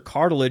ligaments or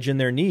cartilage in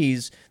their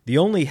knees. The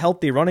only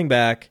healthy running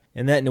back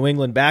in that New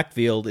England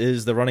backfield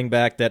is the running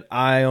back that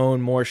I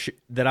own more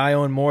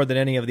than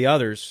any of the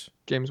others.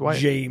 James White.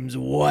 James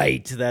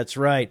White, that's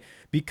right.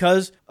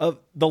 Because of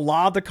the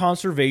law of the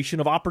conservation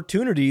of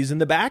opportunities in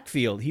the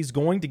backfield. He's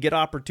going to get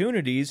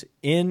opportunities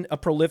in a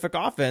prolific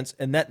offense,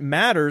 and that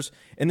matters.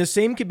 And the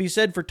same can be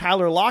said for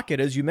Tyler Lockett,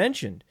 as you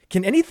mentioned.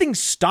 Can anything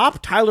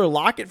stop Tyler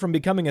Lockett from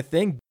becoming a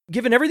thing,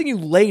 given everything you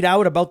laid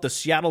out about the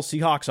Seattle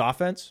Seahawks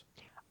offense?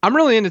 I'm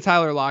really into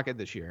Tyler Lockett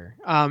this year.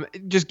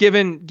 Just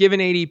given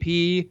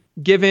ADP,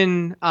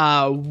 given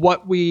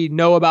what we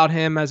know about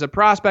him as a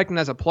prospect and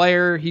as a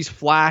player, he's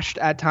flashed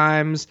at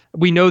times.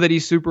 We know that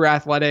he's super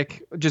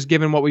athletic, just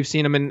given what we've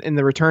seen him in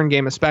the return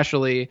game,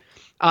 especially.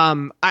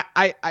 And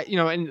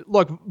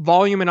look,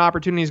 volume and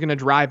opportunity is going to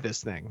drive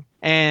this thing.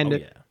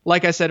 And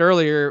like I said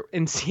earlier,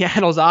 in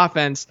Seattle's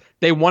offense,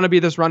 they want to be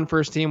this run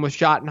first team with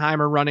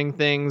Schottenheimer running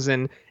things,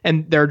 and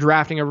they're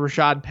drafting a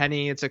Rashad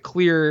Penny. It's a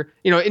clear,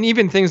 and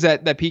even things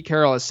that Pete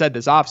Carroll has said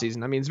this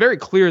offseason. I mean, it's very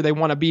clear they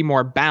want to be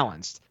more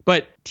balanced.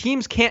 But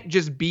teams can't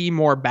just be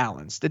more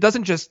balanced. It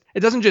doesn't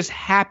just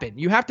happen.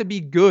 You have to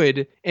be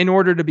good in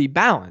order to be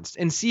balanced.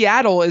 And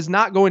Seattle is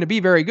not going to be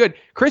very good.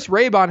 Chris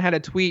Raybon had a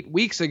tweet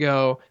weeks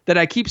ago that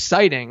I keep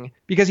citing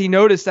because he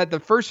noticed that the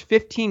first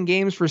 15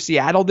 games for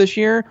Seattle this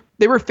year,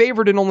 they were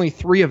favored in only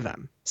 3 of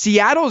them.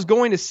 Seattle is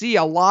going to see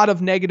a lot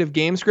of negative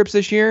game scripts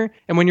this year.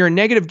 And when you're in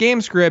negative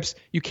game scripts,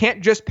 you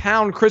can't just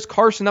pound Chris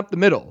Carson up the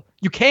middle.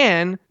 You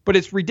can, but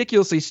it's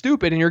ridiculously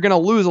stupid and you're going to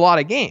lose a lot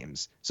of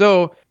games.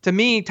 So to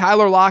me,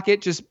 Tyler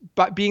Lockett just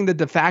being the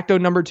de facto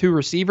number 2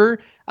 receiver,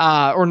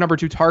 or number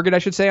 2 target, I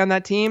should say, on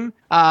that team,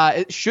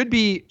 it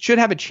should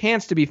have a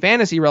chance to be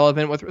fantasy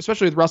relevant,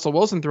 especially with Russell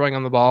Wilson throwing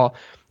on the ball.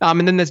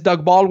 And then this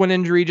Doug Baldwin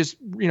injury just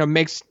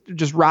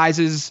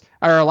rises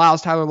or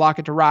allows Tyler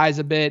Lockett to rise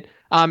a bit.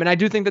 And I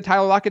do think that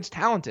Tyler Lockett's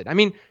talented. I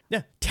mean,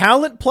 yeah,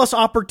 talent plus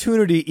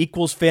opportunity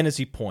equals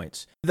fantasy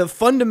points. The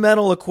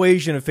fundamental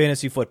equation of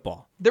fantasy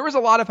football. There was a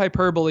lot of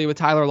hyperbole with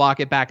Tyler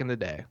Lockett back in the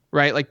day,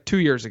 right? Like 2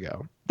 years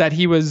ago, that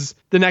he was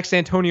the next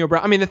Antonio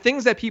Brown. I mean, the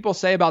things that people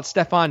say about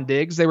Stephon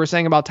Diggs, they were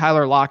saying about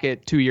Tyler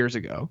Lockett 2 years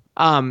ago,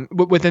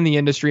 within the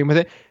industry and with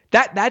it.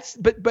 That's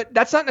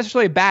not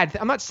necessarily a bad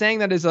thing. I'm not saying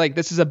that is like,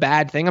 this is a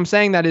bad thing. I'm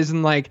saying that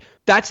isn't like,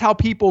 that's how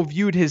people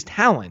viewed his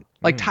talent.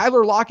 Like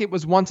Tyler Lockett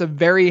was once a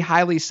very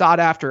highly sought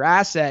after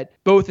asset,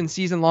 both in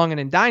season long and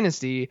in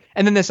dynasty.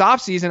 And then this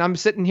offseason, I'm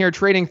sitting here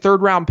trading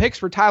 3rd round picks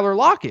for Tyler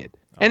Lockett.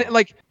 And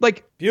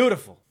like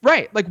beautiful.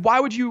 Right. Like,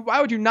 why would you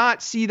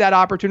not see that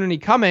opportunity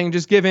coming,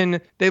 just given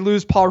they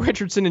lose Paul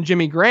Richardson and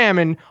Jimmy Graham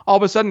and all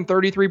of a sudden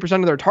 33%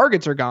 of their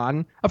targets are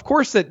gone? Of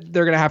course that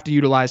they're going to have to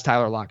utilize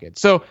Tyler Lockett.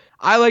 So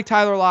I like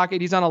Tyler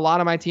Lockett. He's on a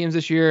lot of my teams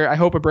this year. I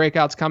hope a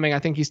breakout's coming. I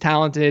think he's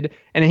talented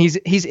and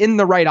he's in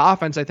the right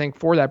offense, I think,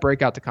 for that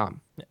breakout to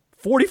come.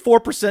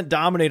 44%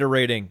 dominator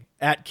rating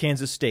at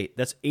Kansas State.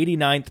 That's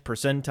 89th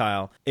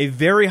percentile. A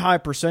very high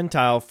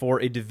percentile for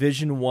a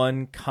Division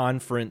I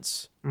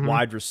conference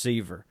wide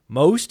receiver.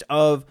 Most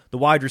of the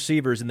wide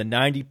receivers in the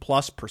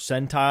 90-plus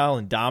percentile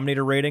in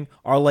dominator rating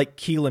are like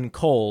Keelan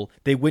Cole.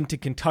 They went to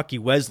Kentucky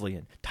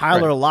Wesleyan.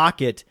 Tyler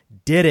Lockett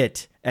did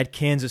it at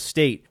Kansas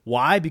State.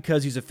 Why?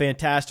 Because he's a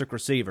fantastic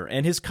receiver.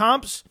 And his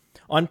comps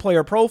on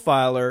Player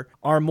Profiler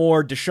are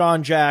more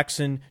Deshaun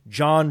Jackson,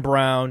 John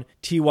Brown,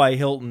 T.Y.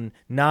 Hilton,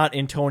 not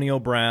Antonio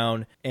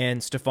Brown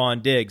and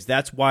Stephon Diggs.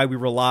 That's why we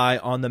rely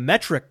on the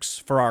metrics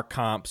for our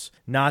comps,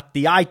 not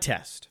the eye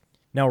test.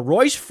 Now,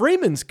 Royce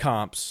Freeman's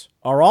comps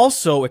are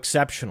also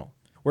exceptional.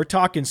 We're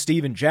talking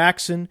Steven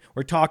Jackson.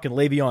 We're talking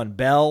Le'Veon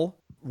Bell.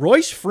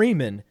 Royce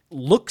Freeman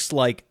looks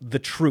like the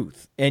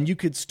truth, and you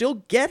could still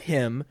get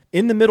him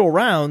in the middle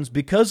rounds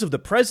because of the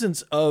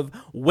presence of,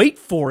 wait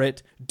for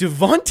it,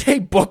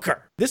 Devontae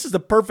Booker. This is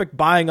the perfect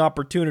buying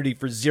opportunity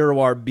for zero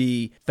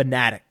RB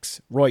fanatics,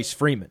 Royce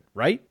Freeman,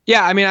 right?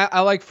 Yeah, I mean,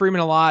 I like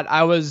Freeman a lot.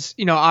 I was,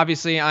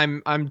 obviously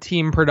I'm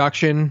team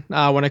production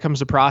when it comes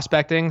to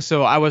prospecting,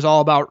 so I was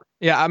all about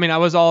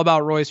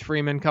Royce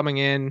Freeman coming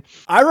in.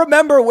 I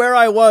remember where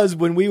I was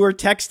when we were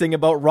texting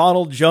about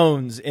Ronald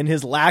Jones and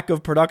his lack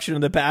of production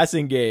in the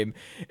passing game,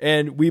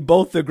 and we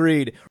both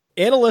agreed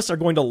analysts are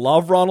going to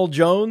love Ronald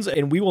Jones,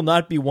 and we will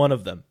not be one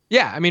of them.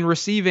 Yeah, I mean,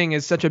 receiving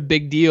is such a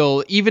big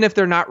deal. Even if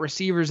they're not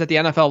receivers at the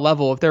NFL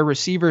level, if they're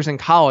receivers in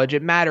college,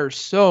 it matters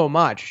so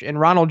much. And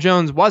Ronald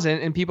Jones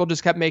wasn't, and people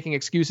just kept making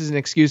excuses and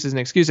excuses and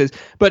excuses.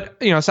 But,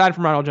 aside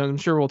from Ronald Jones, I'm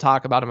sure we'll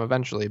talk about him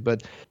eventually.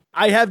 But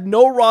I have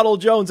no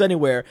Ronald Jones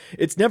anywhere.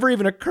 It's never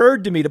even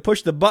occurred to me to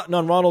push the button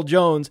on Ronald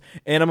Jones,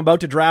 and I'm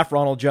about to draft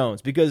Ronald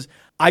Jones because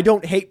I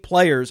don't hate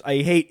players. I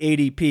hate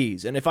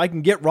ADPs. And if I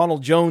can get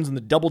Ronald Jones in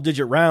the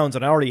double-digit rounds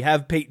and I already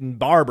have Peyton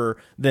Barber,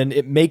 then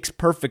it makes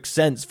perfect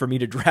sense for me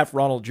to draft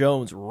Ronald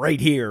Jones right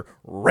here,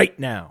 right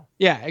now.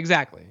 Yeah,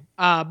 exactly.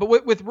 But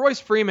with Royce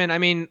Freeman, I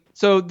mean,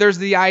 so there's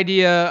the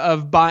idea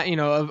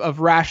of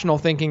rational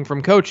thinking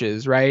from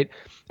coaches, right?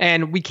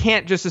 And we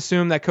can't just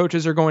assume that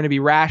coaches are going to be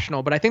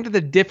rational. But I think that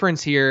the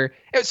difference here,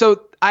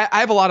 so I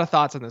have a lot of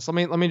thoughts on this.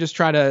 Let me just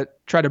try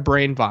to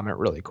brain vomit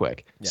really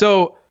quick. Yeah.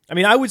 So I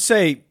mean, I would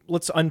say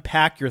let's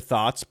unpack your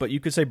thoughts, but you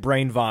could say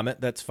brain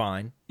vomit. That's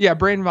fine. Yeah,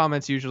 brain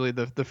vomit's usually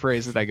the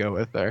phrase that I go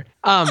with there.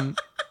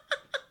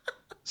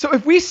 So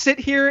if we sit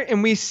here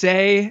and we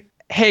say,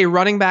 hey,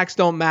 running backs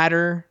don't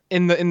matter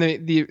in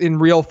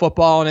real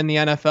football and in the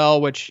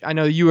NFL, which I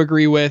know you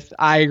agree with,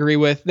 I agree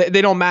with,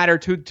 they don't matter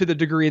to the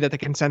degree that the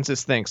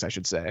consensus thinks, I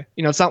should say.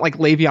 It's not like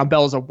Le'Veon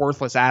Bell is a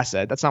worthless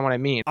asset. That's not what I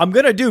mean. I'm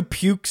going to do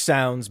puke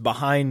sounds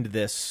behind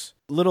this,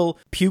 little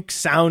puke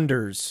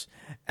sounders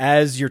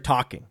as you're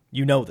talking.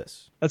 You know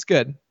this. That's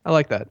good. I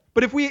like that.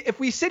 But if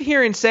we sit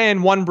here and say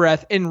in one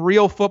breath, in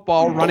real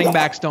football, running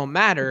backs don't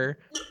matter,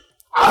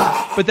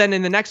 but then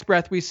in the next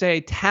breath we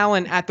say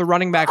talent at the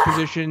running back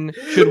position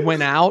should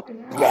win out,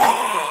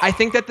 I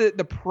think that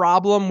the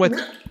problem with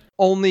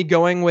only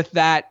going with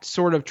that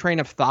sort of train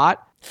of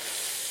thought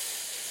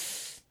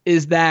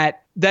is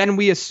that then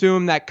we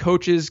assume that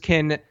coaches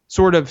can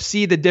sort of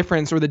see the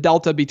difference or the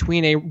delta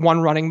between a one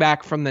running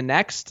back from the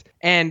next.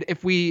 And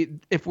if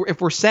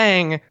we're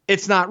saying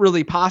it's not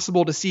really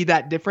possible to see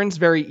that difference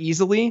very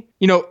easily,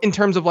 in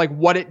terms of like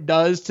what it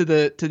does to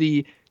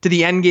the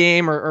end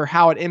game or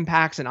how it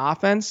impacts an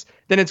offense,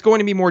 then it's going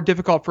to be more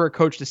difficult for a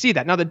coach to see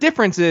that. Now, the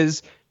difference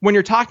is when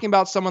you're talking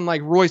about someone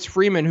like Royce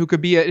Freeman, who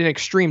could be an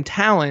extreme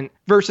talent,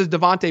 versus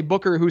Devontae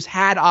Booker, who's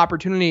had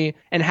opportunity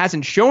and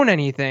hasn't shown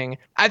anything.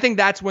 I think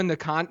that's when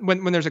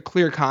when there's a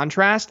clear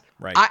contrast.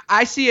 Right.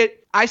 I see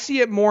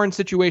it more in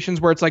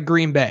situations where it's like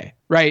Green Bay,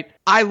 right?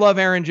 I love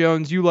Aaron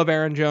Jones. You love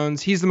Aaron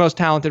Jones. He's the most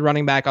talented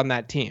running back on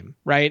that team,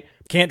 right?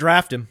 Can't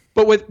draft him.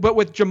 But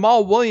with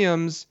Jamal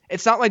Williams,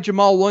 it's not like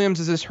Jamal Williams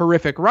is this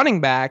horrific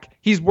running back.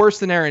 He's worse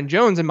than Aaron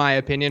Jones, in my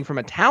opinion, from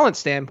a talent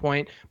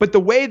standpoint. But the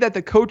way that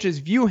the coaches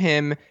view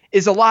him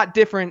is a lot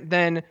different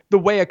than the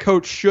way a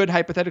coach should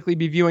hypothetically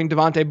be viewing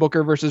Devontae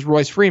Booker versus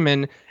Royce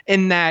Freeman,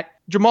 in that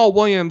Jamal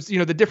Williams,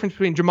 the difference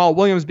between Jamal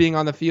Williams being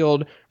on the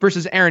field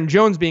versus Aaron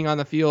Jones being on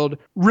the field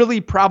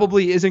really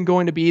probably isn't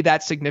going to be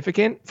that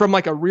significant from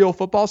like a real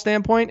football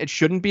standpoint. It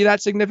shouldn't be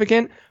that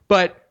significant.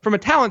 But from a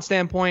talent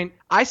standpoint,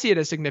 I see it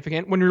as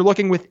significant when you're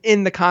looking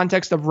within the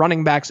context of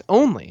running backs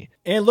only.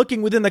 And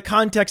looking within the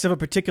context of a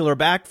particular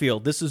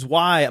backfield. This is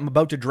why I'm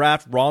about to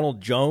draft Ronald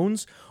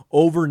Jones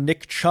over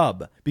Nick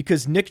Chubb,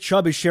 because Nick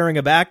Chubb is sharing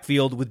a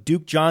backfield with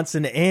Duke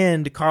Johnson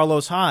and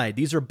Carlos Hyde.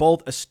 These are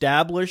both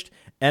established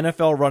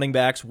NFL running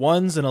backs.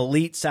 One's an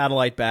elite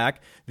satellite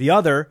back. The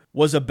other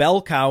was a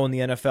bell cow in the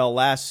NFL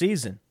last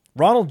season.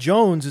 Ronald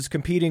Jones is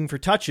competing for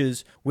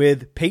touches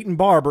with Peyton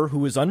Barber,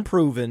 who is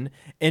unproven,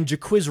 and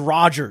Jacquizz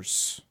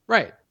Rodgers.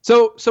 Right.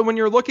 So when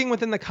you're looking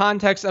within the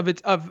context of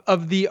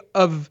the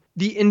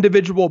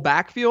individual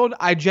backfield,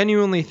 I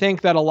genuinely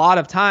think that a lot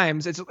of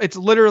times it's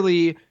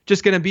literally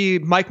just going to be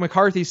Mike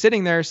McCarthy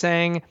sitting there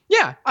saying,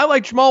 "Yeah, I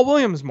like Jamal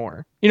Williams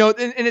more." And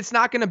it's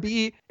not going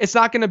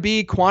to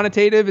be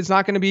quantitative. It's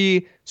not going to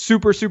be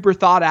super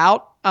thought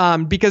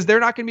out, because they're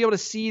not going to be able to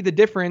see the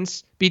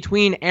difference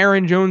between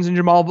Aaron Jones and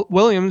Jamal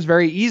Williams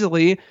very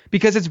easily,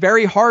 because it's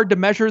very hard to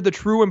measure the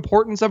true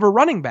importance of a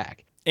running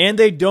back. And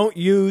they don't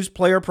use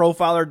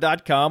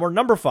playerprofiler.com or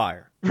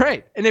NumberFire.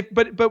 Right. And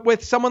but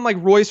with someone like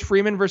Royce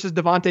Freeman versus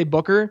Devontae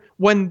Booker,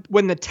 when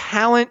the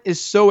talent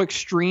is so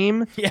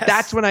extreme, yes,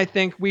 that's when I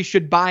think we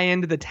should buy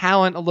into the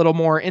talent a little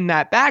more in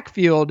that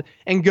backfield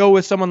and go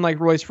with someone like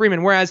Royce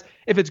Freeman. Whereas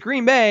if it's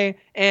Green Bay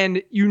and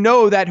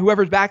that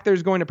whoever's back there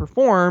is going to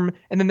perform,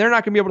 and then they're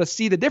not going to be able to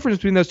see the difference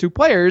between those two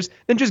players,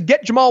 then just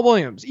get Jamal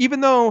Williams.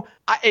 Even though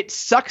it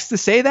sucks to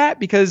say that,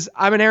 because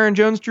I'm an Aaron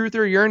Jones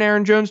truther, you're an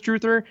Aaron Jones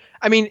truther.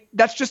 I mean,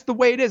 that's just the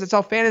way it is. It's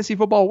how fantasy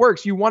football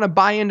works. You want to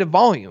buy into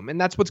volume, and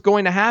that's what's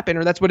going to happen,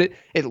 or that's what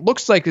it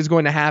looks like is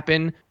going to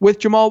happen with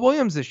Jamal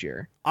Williams this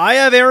year. I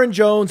have Aaron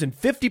Jones in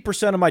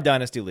 50% of my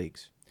dynasty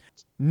leagues.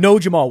 No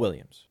Jamal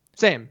Williams.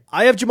 Same.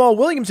 I have Jamal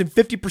Williams in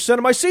 50%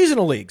 of my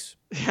seasonal leagues.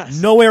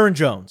 Yes. No Aaron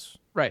Jones.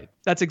 Right.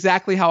 That's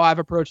exactly how I've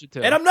approached it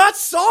too. And I'm not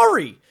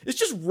sorry. It's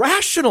just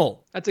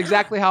rational. That's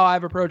exactly how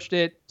I've approached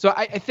it. So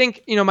I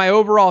think, my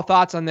overall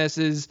thoughts on this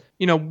is,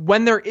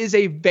 when there is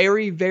a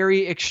very,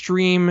 very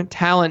extreme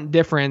talent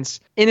difference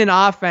in an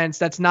offense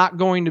that's not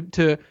going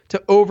to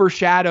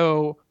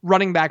overshadow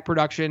running back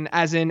production,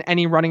 as in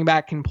any running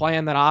back can play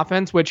in that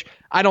offense, which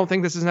I don't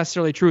think this is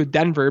necessarily true with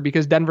Denver,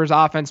 because Denver's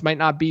offense might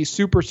not be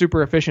super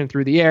efficient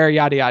through the air,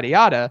 yada, yada,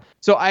 yada.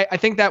 So I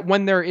think that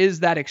when there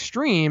is that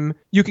extreme,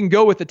 you can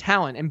go with the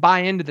talent and buy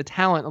into the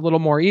talent a little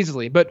more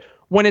easily. But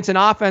when it's an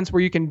offense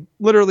where you can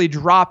literally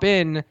drop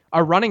in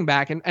a running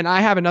back, and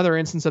I have another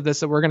instance of this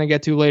that we're going to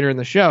get to later in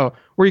the show,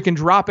 where you can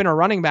drop in a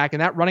running back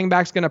and that running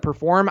back's going to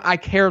perform, I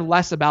care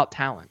less about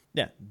talent.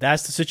 Yeah,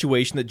 that's the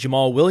situation that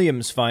Jamal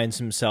Williams finds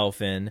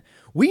himself in.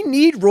 We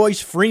need Royce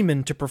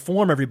Freeman to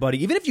perform,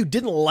 everybody. Even if you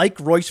didn't like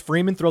Royce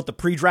Freeman throughout the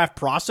pre-draft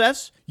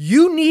process,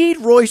 you need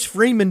Royce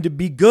Freeman to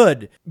be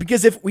good.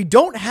 Because if we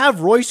don't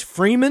have Royce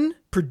Freeman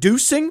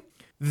producing,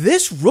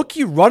 this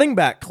rookie running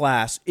back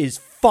class is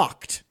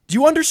fucked. Do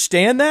you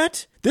understand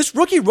that? This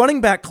rookie running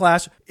back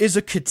class is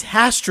a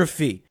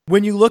catastrophe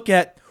when you look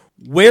at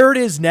where it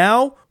is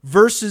now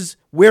versus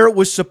where it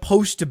was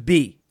supposed to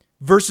be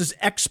versus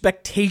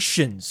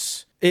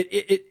expectations.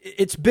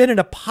 It's been an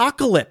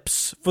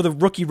apocalypse for the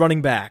rookie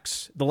running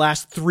backs the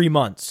last 3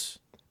 months.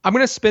 I'm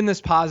going to spin this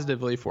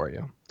positively for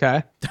you,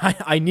 okay?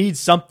 I need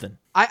something.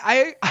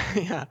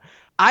 Yeah.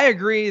 I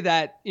agree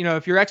that,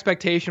 if your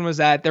expectation was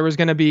that there was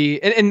going to be,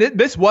 and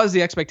this was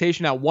the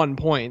expectation at one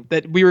point,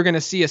 that we were going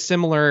to see a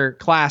similar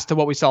class to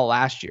what we saw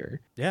last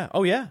year. Yeah.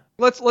 Oh, yeah.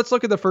 Let's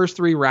look at the first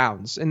 3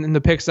 rounds and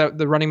the picks that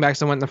the running backs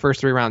that went in the first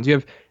 3 rounds. You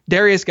have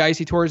Darius Geis.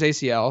 He tore his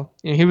ACL.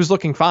 He was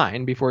looking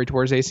fine before he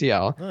tore his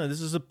ACL.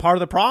 This is a part of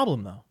the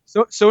problem, though.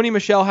 So Sony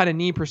Michel had a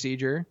knee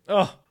procedure.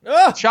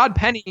 Rashad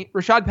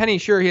Penny,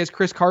 sure, he has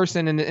Chris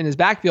Carson in his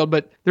backfield,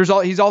 but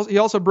he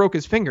also broke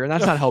his finger, and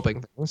that's not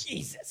helping things.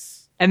 Jesus.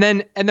 And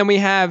then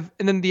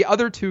the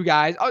other 2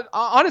 guys,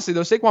 honestly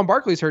though, Saquon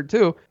Barkley's hurt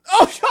too.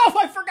 Oh,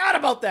 I forgot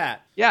about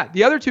that. Yeah,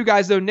 the other 2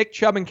 guys though, Nick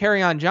Chubb and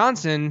Kerryon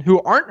Johnson,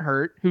 who aren't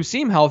hurt, who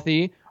seem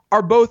healthy,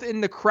 are both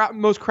in the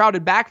most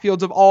crowded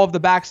backfields of all of the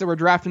backs that were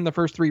drafted in the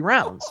first 3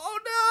 rounds. Oh,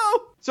 no.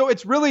 So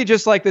it's really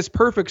just like this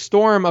perfect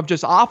storm of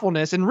just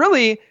awfulness. And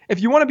really, if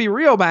you want to be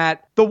real,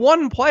 Matt, the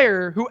one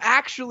player who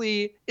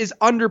actually is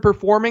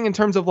underperforming in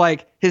terms of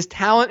like his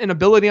talent and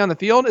ability on the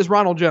field is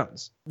Ronald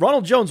Jones.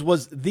 Ronald Jones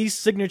was the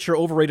signature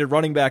overrated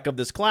running back of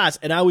this class,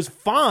 and I was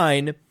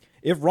fine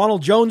if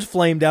Ronald Jones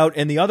flamed out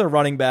and the other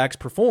running backs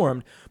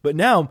performed. But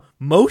now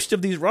most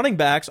of these running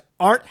backs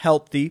aren't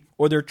healthy,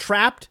 or they're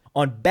trapped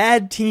on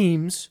bad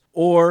teams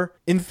or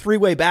in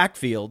 3-way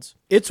backfields.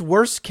 It's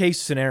worst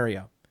case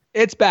scenario.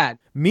 It's bad.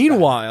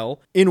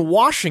 Meanwhile, in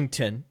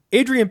Washington,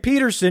 Adrian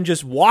Peterson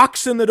just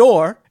walks in the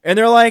door and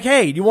they're like,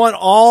 hey, do you want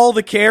all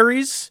the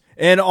carries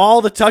and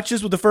all the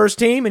touches with the first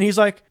team? And he's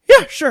like,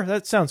 yeah, sure,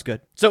 that sounds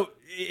good. So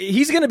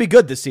he's going to be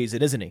good this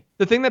season, isn't he?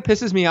 The thing that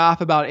pisses me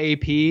off about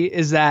AP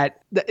is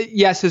that,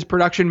 yes, his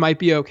production might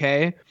be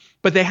okay,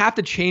 but they have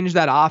to change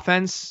that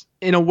offense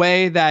in a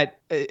way that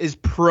is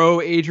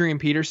pro Adrian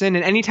Peterson.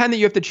 And anytime that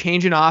you have to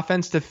change an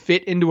offense to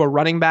fit into a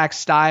running back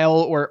style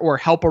or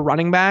help a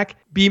running back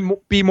be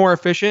more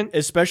efficient,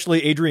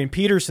 especially Adrian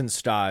Peterson's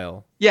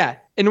style. Yeah,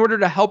 in order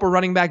to help a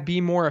running back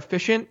be more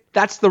efficient,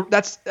 that's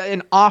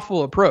an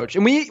awful approach.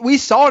 And we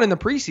saw it in the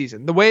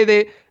preseason. The way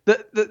the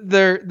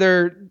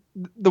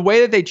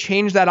way that they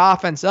changed that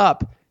offense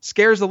up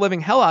scares the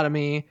living hell out of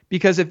me,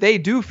 because if they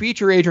do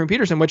feature Adrian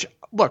Peterson, which,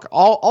 look,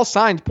 all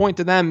signs point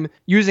to them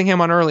using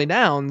him on early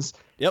downs,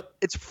 yep,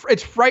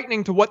 it's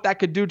frightening to what that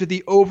could do to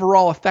the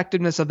overall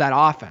effectiveness of that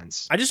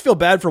offense. I just feel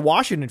bad for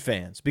Washington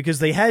fans because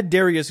they had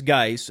Darius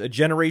Geis, a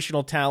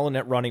generational talent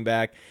at running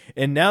back,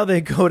 and now they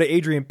go to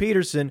Adrian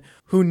Peterson,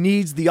 who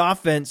needs the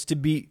offense to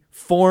be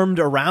formed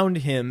around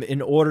him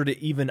in order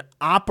to even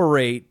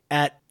operate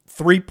at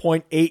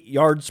 3.8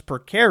 yards per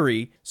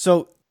carry.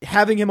 So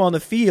having him on the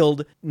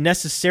field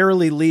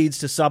necessarily leads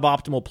to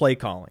suboptimal play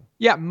calling.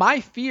 Yeah,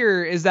 my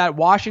fear is that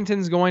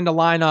Washington's going to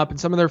line up and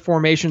some of their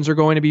formations are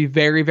going to be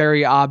very,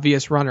 very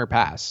obvious runner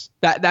pass.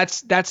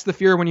 That's the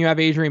fear when you have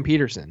Adrian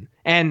Peterson.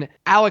 And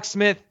Alex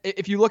Smith,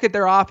 if you look at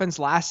their offense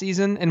last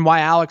season and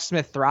why Alex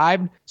Smith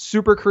thrived,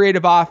 super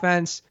creative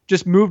offense,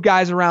 just move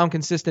guys around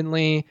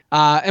consistently,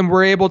 and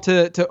we're able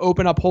to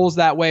open up holes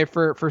that way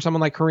for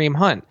someone like Kareem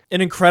Hunt. An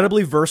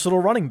incredibly versatile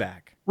running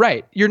back.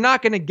 Right. You're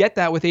not going to get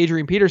that with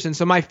Adrian Peterson.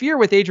 So my fear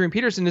with Adrian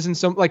Peterson isn't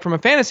so, like, from a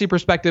fantasy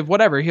perspective,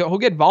 whatever. He'll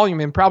get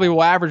volume and probably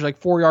will average like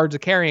 4 yards a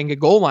carry and get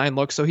goal line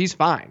looks. So he's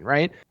fine.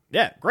 Right.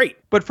 Yeah, great.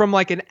 But from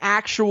like an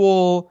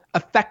actual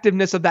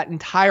effectiveness of that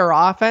entire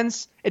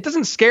offense, it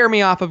doesn't scare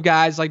me off of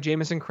guys like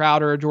Jamison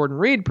Crowder or Jordan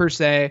Reed per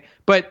se,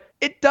 but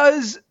it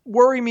does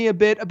worry me a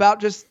bit about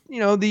just,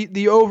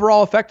 the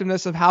overall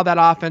effectiveness of how that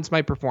offense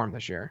might perform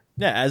this year.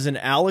 Yeah, as an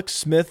Alex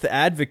Smith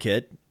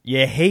advocate,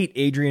 you hate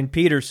Adrian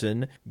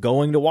Peterson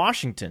going to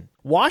Washington.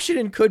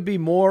 Washington could be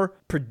more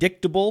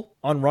predictable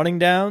on running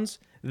downs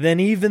than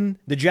even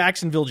the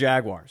Jacksonville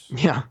Jaguars.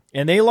 Yeah.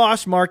 And they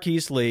lost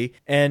Marquise Lee,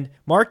 and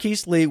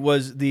Marquise Lee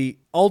was the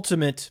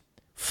ultimate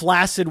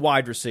flaccid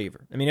wide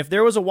receiver. I mean, if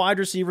there was a wide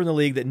receiver in the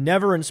league that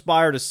never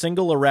inspired a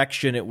single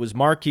erection, it was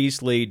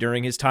Marquise Lee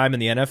during his time in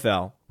the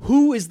NFL.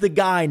 Who is the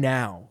guy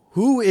now?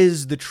 Who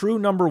is the true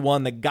number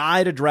one, the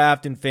guy to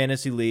draft in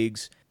fantasy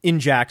leagues in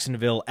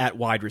Jacksonville at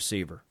wide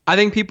receiver? I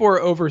think people are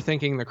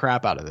overthinking the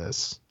crap out of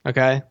this.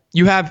 Okay.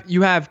 You have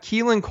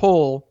Keelan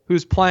Cole,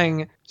 who's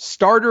playing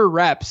starter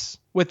reps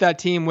with that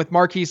team with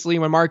Marquise Lee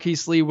when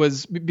Marquise Lee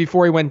was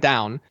before he went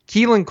down.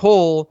 Keelan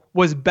Cole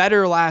was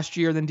better last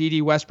year than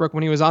D.D. Westbrook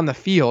when he was on the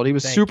field. He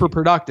was super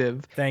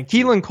productive.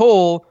 Keelan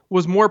Cole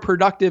was more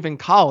productive in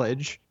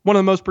college. One of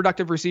the most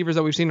productive receivers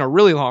that we've seen in a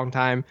really long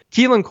time.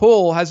 Keelan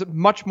Cole has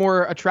much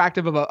more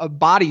attractive of a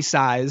body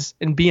size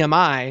and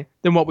BMI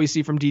than what we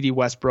see from D.D.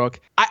 Westbrook.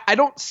 I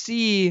don't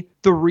see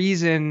the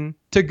reason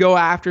to go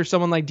after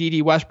someone like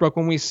D.D. Westbrook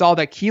when we saw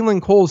that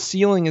Keelan Cole's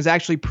ceiling is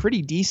actually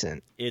pretty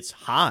decent. It's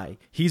high.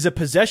 He's a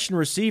possession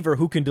receiver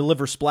who can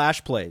deliver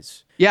splash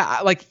plays.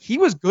 Yeah, like he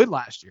was good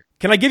last year.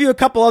 Can I give you a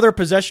couple other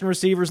possession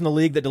receivers in the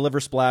league that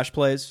deliver splash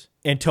plays?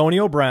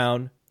 Antonio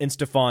Brown and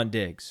Stephon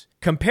Diggs.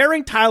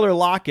 Comparing Tyler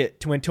Lockett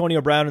to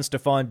Antonio Brown and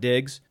Stephon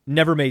Diggs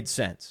never made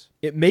sense.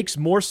 It makes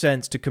more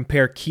sense to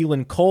compare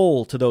Keelan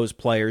Cole to those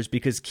players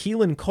because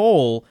Keelan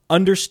Cole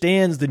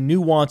understands the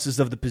nuances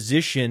of the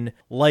position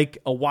like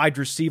a wide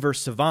receiver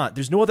savant.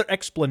 There's no other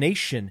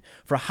explanation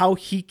for how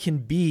he can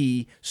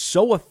be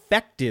so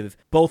effective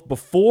both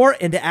before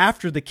and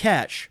after the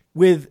catch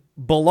with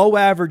below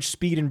average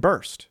speed and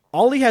burst.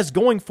 All he has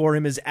going for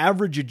him is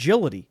average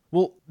agility.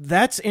 Well,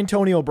 that's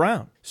Antonio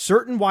Brown.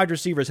 Certain wide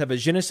receivers have a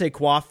je ne sais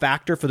quoi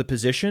factor for the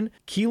position.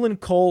 Keelan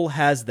Cole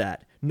has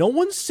that. No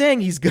one's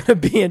saying he's going to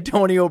be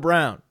Antonio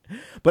Brown,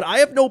 but I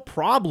have no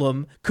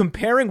problem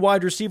comparing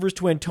wide receivers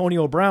to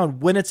Antonio Brown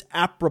when it's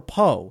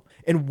apropos,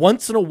 and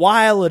once in a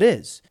while it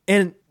is.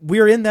 And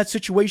we're in that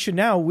situation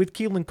now with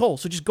Keelan Cole.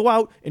 So just go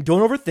out and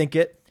don't overthink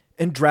it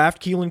and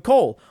draft Keelan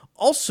Cole.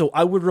 Also,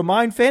 I would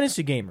remind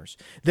fantasy gamers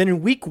that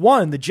in week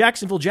 1, the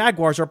Jacksonville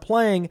Jaguars are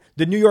playing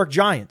the New York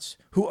Giants,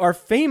 who are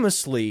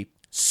famously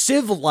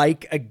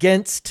sieve-like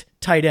against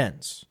tight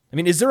ends. I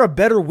mean, is there a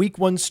better week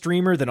 1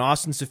 streamer than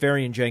Austin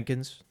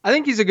Seferian-Jenkins? I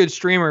think he's a good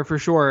streamer for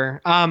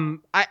sure.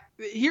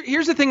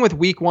 Here's the thing with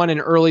week 1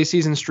 and early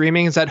season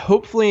streaming is that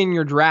hopefully in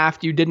your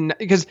draft you didn't,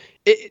 because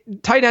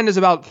tight end is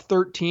about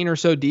 13 or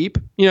so deep.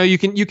 You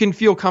can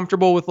feel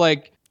comfortable with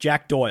like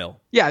Jack Doyle.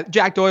 Yeah,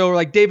 Jack Doyle, or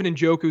like David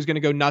Njoku is going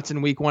to go nuts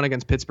in week 1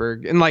 against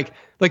Pittsburgh. And like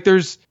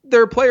there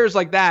are players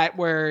like that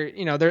where,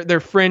 they're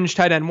fringe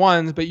tight end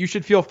ones, but you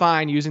should feel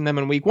fine using them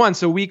in week 1.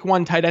 So week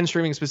 1 tight end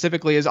streaming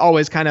specifically is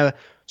always kind of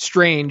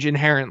strange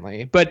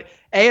inherently. But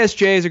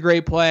ASJ is a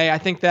great play. I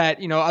think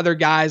that, other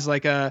guys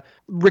like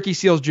Ricky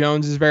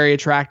Seals-Jones is very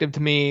attractive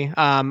to me.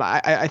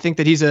 I think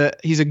that he's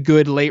a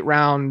good late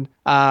round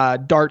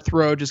dart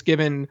throw, just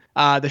given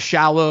the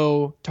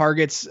shallow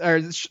targets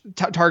or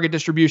target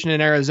distribution in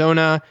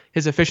Arizona,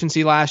 his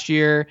efficiency last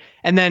year.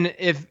 And then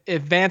if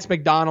Vance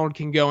McDonald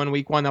can go in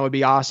week 1, that would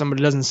be awesome, but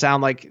it doesn't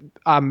sound like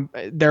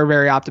they're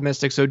very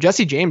optimistic. So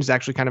Jesse James is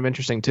actually kind of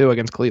interesting too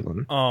against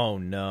Cleveland. Oh,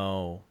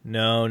 no.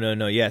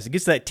 Yes, it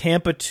gets that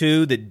Tampa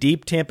 2, the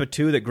deep Tampa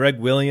 2 that Greg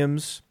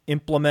Williams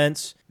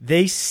implements.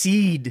 They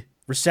seed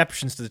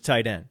receptions to the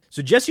tight end.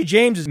 So Jesse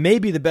James is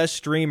maybe the best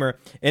streamer,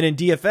 and in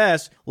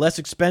DFS, less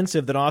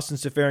expensive than Austin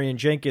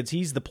Seferian-Jenkins.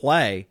 He's the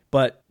play,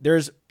 but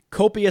there's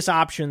copious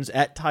options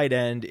at tight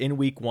end in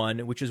week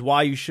 1, which is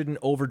why you shouldn't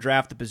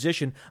overdraft the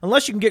position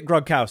unless you can get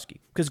Gronkowski,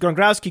 because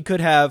Gronkowski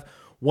could have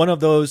one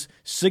of those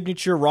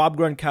signature Rob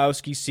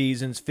Gronkowski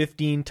seasons,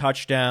 15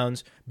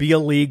 touchdowns, be a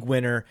league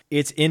winner.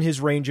 It's in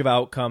his range of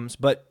outcomes.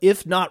 But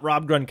if not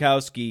Rob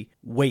Gronkowski,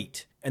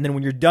 wait. And then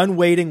when you're done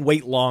waiting,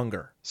 wait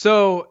longer.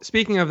 So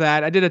speaking of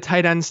that, I did a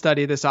tight end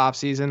study this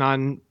offseason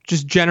on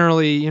just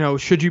generally,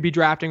 should you be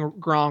drafting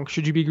Gronk?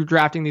 Should you be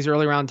drafting these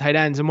early round tight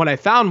ends? And what I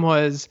found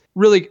was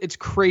really, it's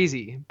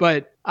crazy.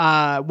 But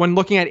when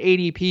looking at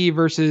ADP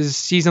versus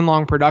season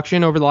long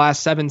production over the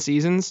last 7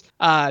 seasons,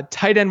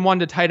 tight end 1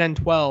 to tight end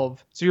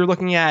 12. So you're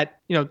looking at,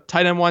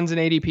 tight end 1's an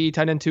ADP,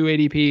 tight end 2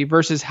 ADP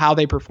versus how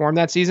they performed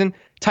that season.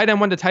 Tight end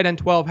 1 to tight end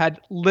 12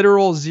 had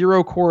literal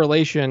 0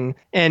 correlation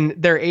in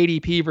their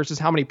ADP versus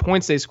how many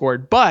points they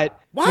scored. But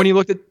when you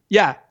looked at,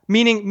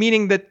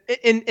 meaning that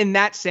in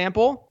that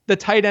sample, the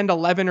tight end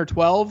 11 or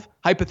 12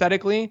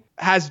 hypothetically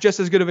has just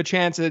as good of a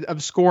chance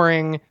of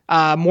scoring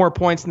more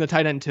points than the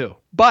tight end 2.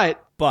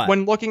 But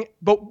when looking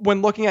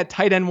at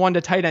tight end 1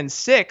 to tight end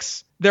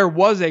 6, there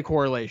was a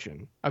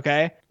correlation,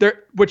 okay?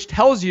 Which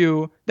tells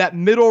you that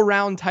middle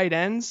round tight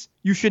ends,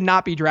 you should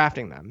not be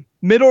drafting them.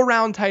 Middle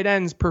round tight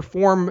ends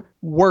perform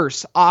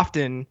worse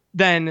often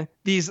than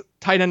these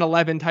tight end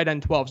 11, tight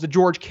end 12s, the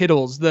George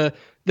Kittles, the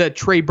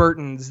Trey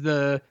Burtons,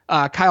 the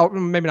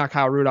maybe not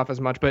Kyle Rudolph as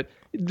much, but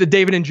the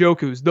David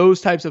Njokus, those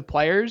types of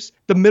players.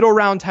 The middle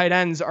round tight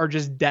ends are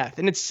just death.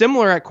 And it's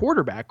similar at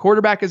quarterback.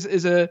 Quarterback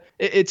is a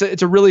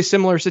really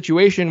similar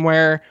situation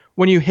where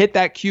when you hit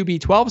that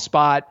QB 12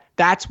 spot,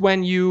 that's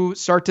when you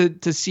start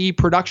to see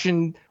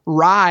production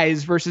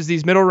rise versus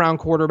these middle round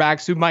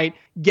quarterbacks who might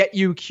get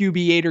you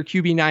QB 8 or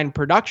QB 9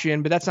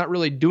 production, but that's not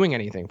really doing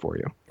anything for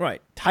you.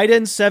 Right. Tight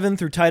end 7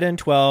 through tight end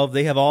 12,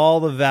 they have all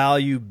the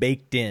value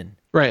baked in.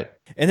 Right.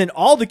 And then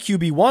all the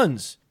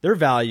QB1s, their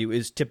value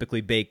is typically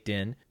baked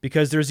in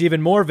because there's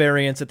even more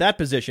variance at that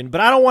position.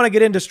 But I don't want to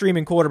get into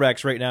streaming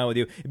quarterbacks right now with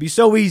you. It'd be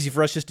so easy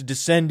for us just to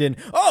descend in,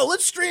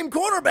 let's stream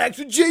quarterbacks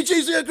with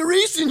JJ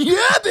Zachariason.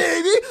 Yeah,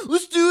 baby.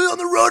 Let's do it on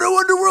the Roto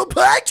Underworld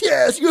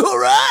podcast. You're all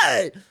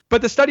right.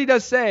 But the study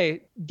does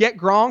say get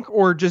Gronk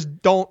or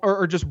just don't,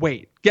 or just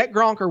wait. Get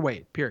Gronk or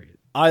wait, period.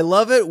 I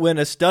love it when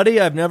a study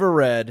I've never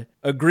read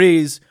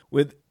agrees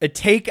with a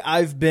take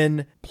I've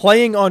been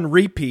playing on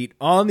repeat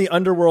on the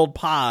Underworld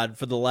pod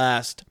for the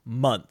last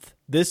month.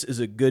 This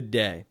is a good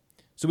day.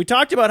 So we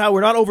talked about how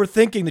we're not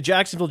overthinking the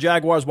Jacksonville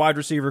Jaguars wide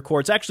receiver core.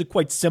 It's actually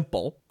quite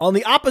simple. On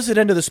the opposite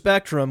end of the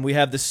spectrum, we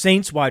have the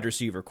Saints wide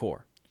receiver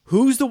core.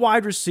 Who's the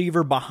wide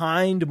receiver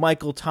behind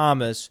Michael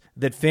Thomas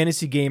that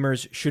fantasy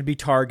gamers should be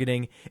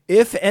targeting,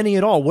 if any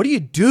at all? What do you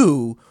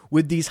do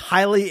with these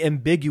highly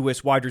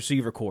ambiguous wide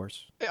receiver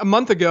cores? A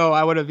month ago,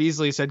 I would have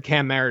easily said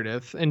Cam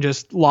Meredith and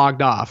just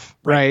logged off,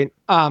 right?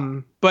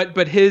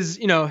 But his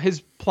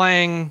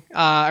playing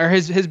or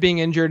his being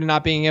injured and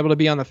not being able to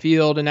be on the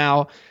field, and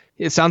now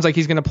it sounds like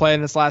he's going to play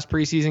in this last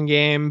preseason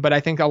game, but I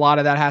think a lot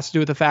of that has to do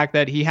with the fact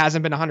that he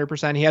hasn't been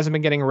 100%. He hasn't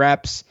been getting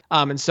reps,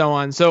 and so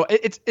on. So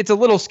it's a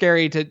little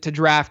scary to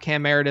draft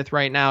Cam Meredith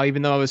right now,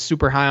 even though I was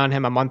super high on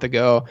him a month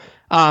ago.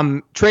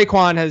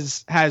 Traquan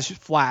has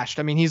flashed.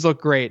 I mean, he's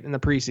looked great in the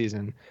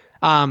preseason.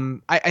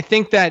 I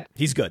think that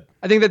he's good.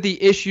 I think that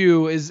the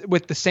issue is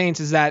with the Saints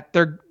is that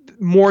they're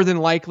more than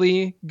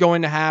likely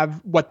going to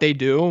have what they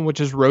do, which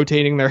is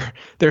rotating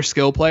their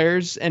skill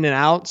players in and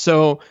out.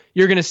 So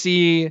you're going to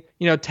see,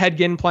 Ted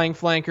Ginn playing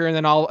flanker,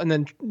 and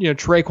then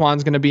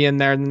Traquan's going to be in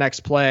there in the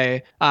next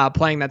play,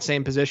 playing that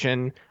same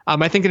position.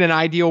 I think in an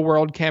ideal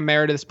world, Cam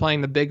Meredith is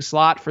playing the big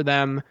slot for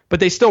them,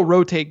 but they still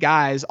rotate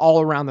guys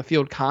all around the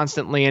field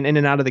constantly and in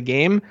and out of the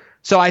game.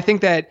 So I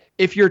think that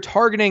if you're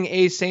targeting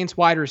a Saints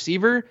wide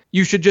receiver,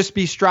 you should just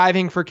be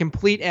striving for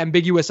complete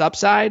ambiguous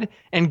upside.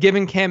 And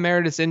given Cam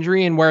Meredith's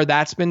injury and where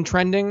that's been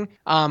trending,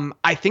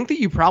 I think that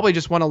you probably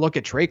just want to look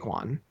at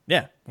Traquan.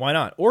 Yeah, why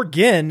not? Or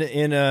Ginn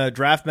in a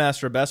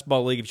Draftmaster Best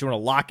Ball League if you want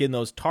to lock in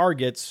those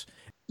targets.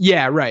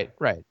 Yeah, right.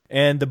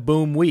 And the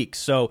boom weeks.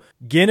 So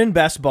Ginn in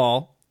Best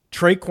Ball,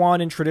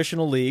 Traquan in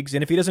traditional leagues,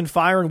 and if he doesn't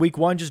fire in week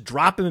 1, just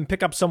drop him and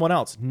pick up someone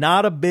else.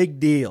 Not a big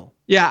deal.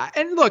 Yeah,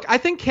 and look, I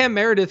think Cam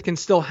Meredith can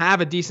still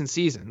have a decent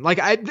season. Like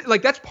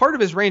that's part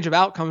of his range of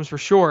outcomes for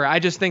sure. I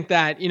just think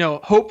that,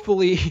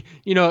 hopefully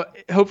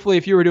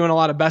if you were doing a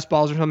lot of best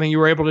balls or something, you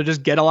were able to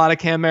just get a lot of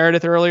Cam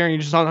Meredith earlier and you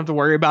just don't have to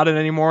worry about it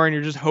anymore, and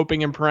you're just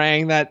hoping and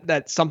praying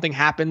that something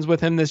happens with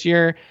him this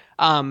year.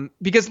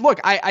 Because look,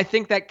 I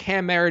think that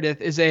Cam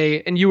Meredith is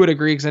and you would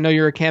agree because I know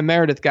you're a Cam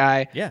Meredith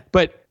guy. Yeah.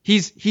 But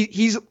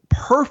he's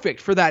perfect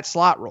for that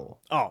slot role.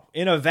 Oh,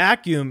 in a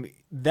vacuum,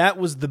 that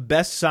was the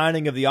best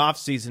signing of the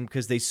offseason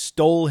because they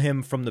stole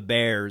him from the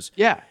Bears.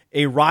 Yeah.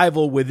 A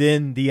rival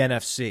within the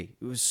NFC.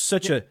 It was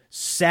such a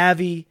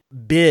savvy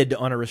bid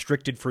on a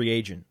restricted free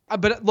agent.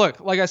 But look,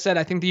 like I said,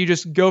 I think that you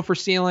just go for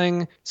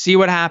ceiling, see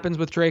what happens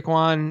with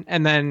Traquan,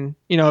 and then,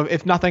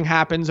 if nothing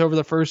happens over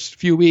the first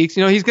few weeks,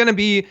 he's going to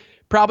be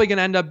probably going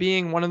to end up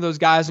being one of those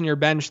guys on your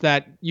bench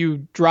that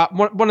you drop,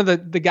 one of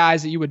the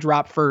guys that you would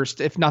drop first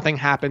if nothing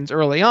happens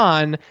early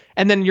on.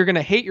 And then you're going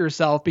to hate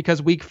yourself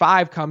because week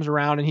 5 comes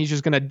around and he's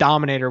just going to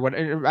dominate, or what,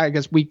 I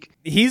guess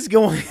he's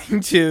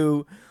going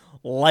to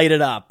light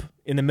it up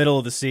in the middle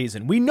of the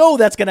season. We know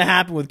that's going to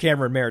happen with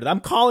Cameron Meredith. I'm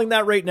calling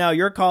that right now.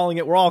 You're calling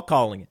it. We're all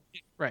calling it.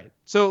 Right.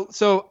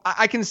 So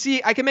I can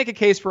make a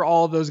case for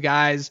all of those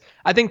guys.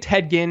 I think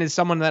Ted Ginn is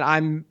someone that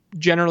I'm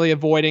generally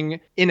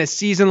avoiding in a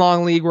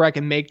season-long league where I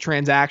can make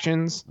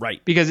transactions.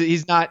 Right. Because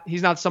he's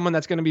not someone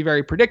that's going to be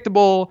very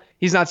predictable.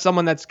 He's not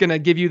someone that's going to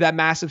give you that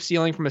massive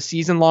ceiling from a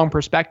season-long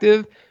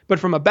perspective. But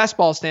from a best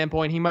ball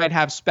standpoint, he might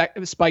have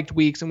spiked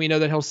weeks, and we know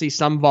that he'll see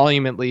some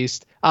volume at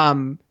least.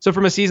 So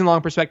from a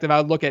season-long perspective, I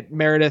would look at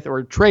Meredith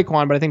or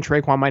Traquan, but I think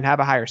Traquan might have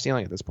a higher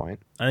ceiling at this point.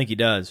 I think he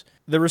does.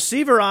 The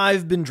receiver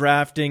I've been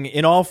drafting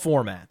in all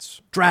formats,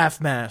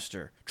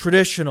 Draftmaster,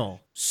 traditional,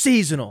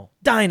 seasonal,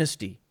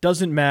 dynasty,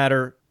 doesn't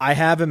matter. I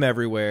have him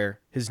everywhere.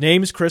 His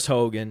name is Chris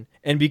Hogan.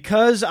 And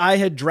because I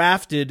had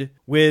drafted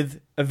with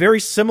a very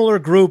similar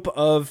group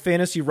of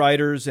fantasy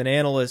writers and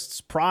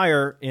analysts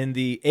prior in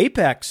the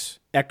Apex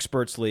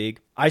Experts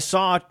League, I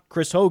saw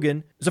Chris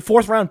Hogan as a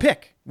 4th-round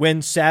pick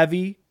when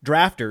savvy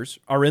drafters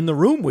are in the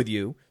room with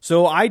you.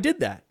 So I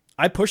did that.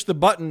 I pushed the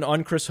button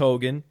on Chris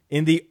Hogan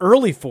in the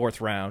early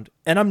 4th round,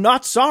 and I'm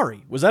not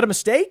sorry. Was that a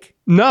mistake?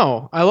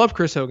 No, I love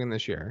Chris Hogan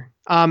this year.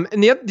 And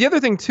the other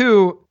thing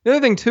too,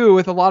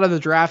 with a lot of the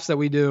drafts that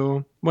we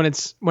do when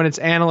it's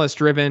analyst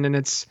driven and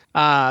it's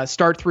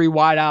start 3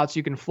 wideouts,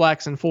 you can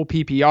flex and full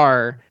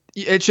PPR.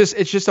 It's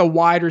just a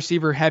wide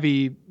receiver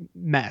heavy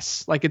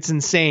mess. Like, it's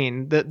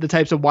insane the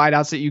types of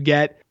wideouts that you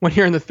get when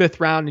you're in the 5th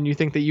round and you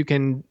think that you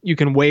can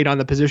wait on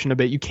the position a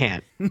bit. You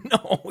can't.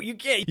 No, you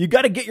can't. You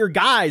got to get your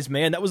guys,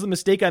 man. That was the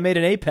mistake I made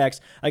in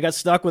Apex. I got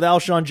stuck with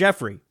Alshon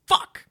Jeffrey.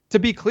 Fuck. To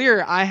be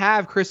clear, I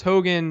have Chris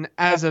Hogan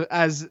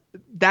as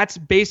that's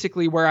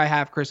basically where I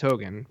have Chris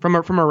Hogan from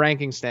a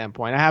ranking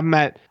standpoint. I have him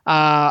at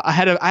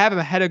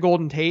ahead of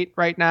Golden Tate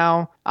right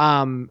now.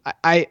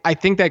 I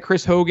think that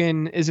Chris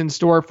Hogan is in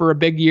store for a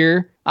big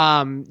year.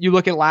 You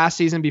look at last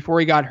season before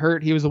he got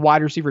hurt, he was a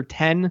wide receiver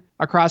 10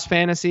 across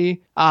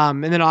fantasy.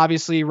 And then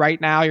obviously right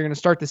now you're going to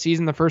start the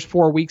season the first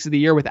 4 weeks of the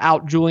year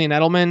without Julian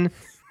Edelman.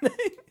 I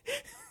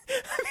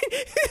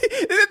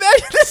mean,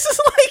 imagine this is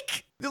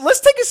like,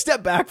 let's take a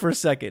step back for a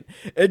second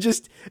and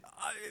just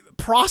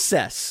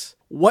process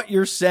what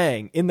you're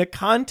saying in the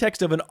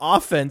context of an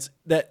offense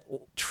that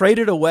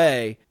traded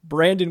away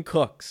Brandon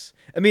Cooks.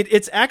 I mean,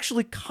 it's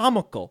actually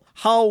comical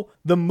how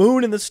the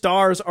moon and the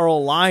stars are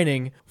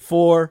aligning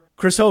for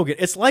Chris Hogan.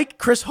 It's like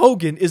Chris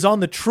Hogan is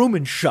on the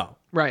Truman Show.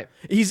 Right.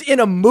 He's in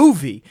a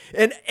movie,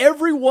 and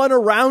everyone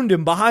around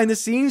him behind the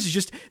scenes is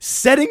just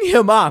setting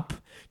him up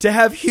to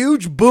have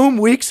huge boom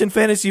weeks in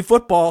fantasy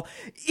football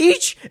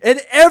each and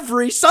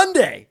every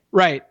Sunday.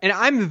 Right. And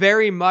I'm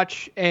very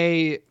much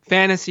a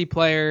fantasy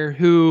player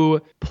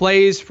who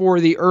plays for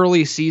the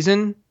early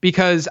season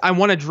because I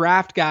want to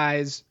draft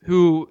guys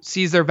who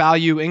sees their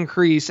value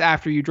increase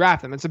after you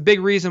draft them. It's a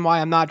big reason why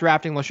I'm not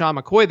drafting LeSean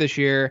McCoy this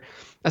year.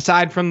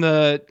 Aside from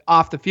the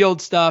off the field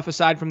stuff,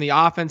 aside from the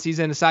offense he's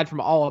in, aside from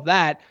all of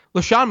that,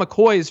 LeSean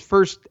McCoy's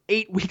first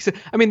 8 weeks.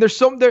 I mean,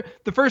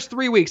 the first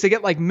 3 weeks they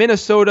get like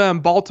Minnesota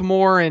and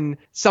Baltimore and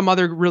some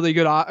other really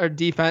good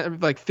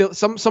defense, like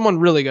someone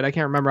really good. I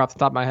can't remember off the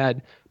top of my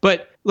head,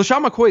 but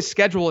LeSean McCoy's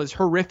schedule is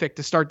horrific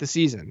to start the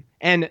season.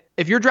 And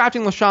if you're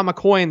drafting LeSean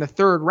McCoy in the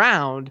 3rd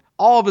round,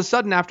 all of a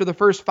sudden after the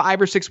first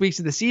 5 or 6 weeks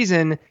of the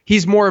season,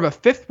 he's more of a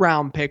 5th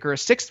round pick or a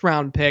 6th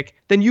round pick.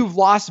 Then you've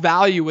lost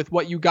value with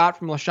what you got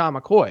from LeSean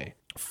McCoy.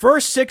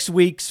 First 6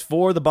 weeks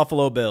for the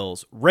Buffalo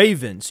Bills: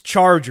 Ravens,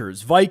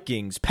 Chargers,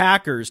 Vikings,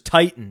 Packers,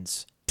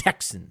 Titans.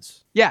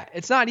 Texans. Yeah,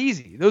 it's not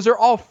easy. Those are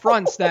all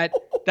fronts that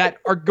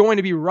are going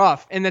to be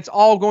rough, and that's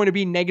all going to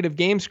be negative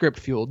game script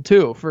fueled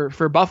too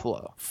for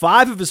Buffalo.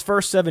 5 of his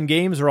first 7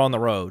 games are on the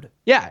road.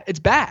 Yeah, it's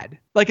bad.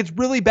 Like, it's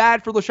really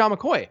bad for LeSean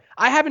McCoy.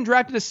 I haven't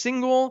drafted a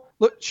single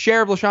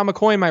share of LeSean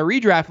McCoy in my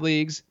redraft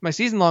leagues, my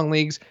season-long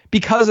leagues,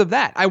 because of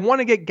that. I want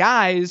to get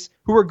guys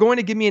who are going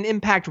to give me an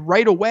impact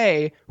right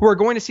away, who are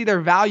going to see their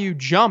value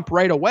jump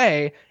right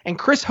away, and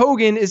Chris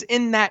Hogan is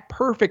in that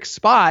perfect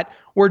spot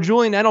where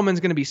Julian Edelman's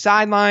going to be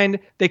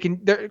sidelined.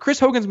 Chris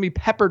Hogan's going to be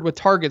peppered with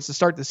targets to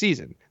start the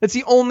season. That's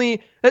the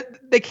only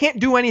they can't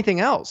do anything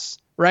else,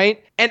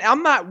 right? And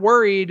I'm not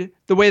worried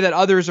the way that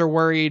others are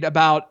worried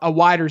about a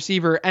wide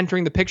receiver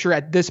entering the picture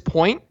at this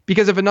point,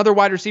 because if another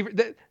wide receiver,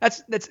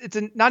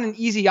 not an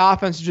easy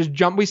offense to just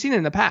jump. We've seen it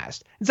in the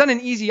past. It's not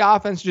an easy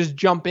offense to just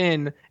jump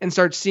in and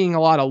start seeing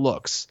a lot of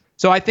looks.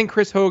 So I think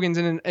Chris Hogan's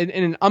in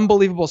an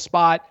unbelievable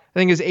spot. I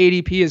think his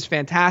ADP is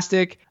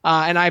fantastic,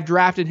 and I've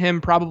drafted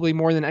him probably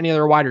more than any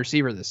other wide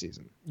receiver this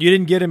season. You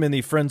didn't get him in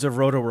the Friends of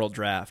Roto World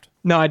draft.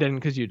 No, I didn't,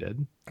 because you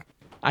did.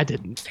 I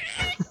didn't.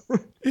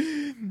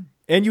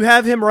 And you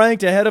have him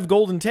ranked ahead of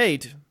Golden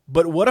Tate.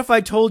 But what if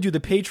I told you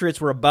the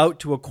Patriots were about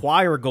to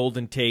acquire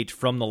Golden Tate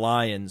from the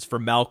Lions for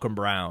Malcolm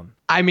Brown?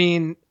 I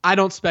mean, I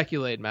don't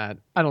speculate, Matt.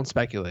 I don't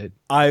speculate.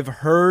 I've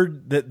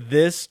heard that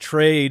this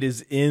trade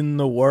is in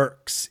the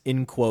works,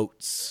 in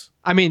quotes.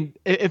 I mean,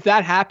 if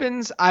that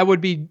happens,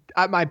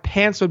 my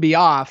pants would be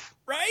off.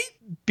 Right?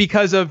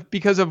 Because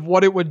of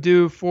what it would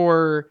do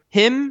for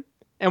him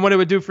and what it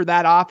would do for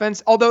that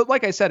offense. Although,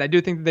 like I said, I do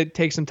think that it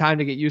takes some time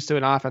to get used to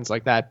an offense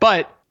like that.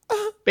 But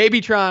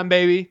Babytron,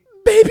 baby.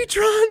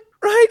 Babytron,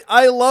 right?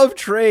 I love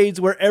trades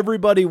where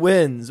everybody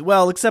wins.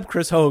 Well, except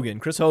Chris Hogan.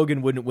 Chris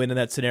Hogan wouldn't win in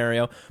that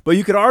scenario. But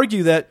you could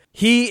argue that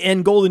he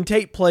and Golden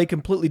Tate play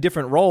completely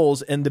different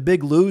roles, and the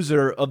big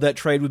loser of that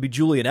trade would be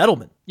Julian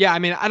Edelman. Yeah, I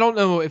mean, I don't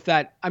know if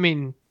that. I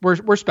mean,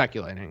 we're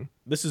speculating.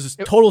 This is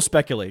total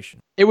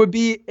speculation. It would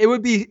be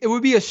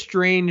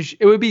strange,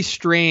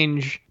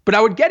 but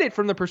I would get it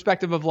from the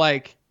perspective of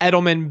like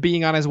Edelman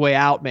being on his way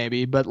out,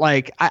 maybe. But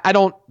like, I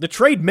don't. The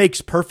trade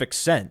makes perfect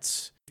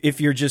sense if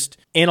you're just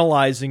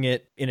analyzing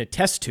it in a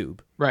test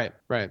tube. Right.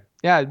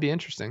 Yeah, it'd be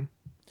interesting.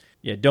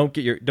 Yeah, don't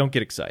get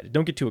excited.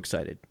 Don't get too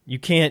excited. You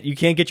can't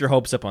get your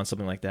hopes up on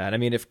something like that. I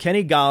mean, if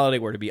Kenny Golladay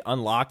were to be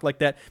unlocked like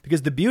that,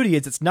 because the beauty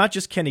is it's not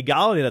just Kenny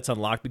Golladay that's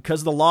unlocked.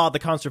 Because of the law of the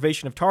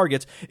conservation of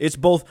targets, it's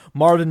both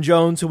Marvin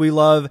Jones, who we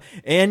love,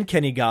 and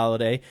Kenny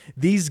Golladay.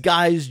 These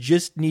guys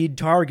just need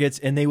targets,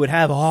 and they would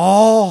have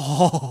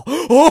all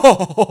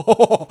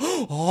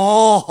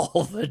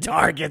the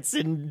targets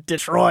in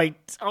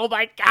Detroit. Oh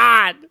my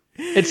God.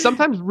 It's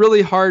sometimes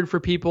really hard for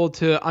people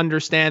to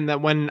understand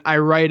that when I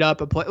write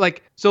up a play,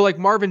 like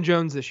Marvin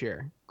Jones this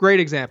year, great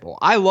example.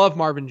 I love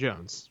Marvin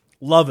Jones.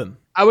 Love him.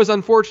 I was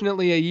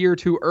unfortunately a year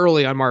too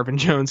early on Marvin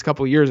Jones a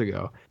couple years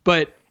ago,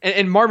 but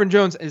Marvin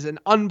Jones is an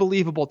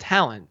unbelievable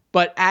talent.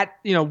 But at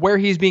where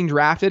he's being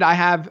drafted, I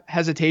have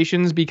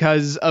hesitations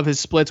because of his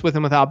splits with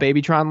and without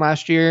Babytron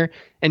last year,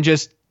 and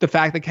just the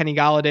fact that Kenny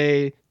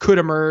Golladay could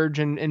emerge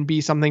and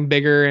be something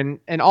bigger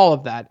and all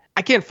of that.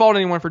 I can't fault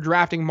anyone for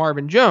drafting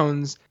Marvin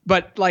Jones,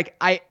 but like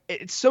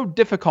it's so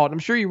difficult. I'm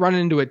sure you run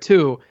into it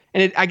too.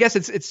 And I guess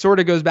it sort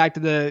of goes back to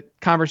the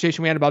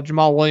conversation we had about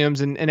Jamal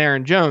Williams and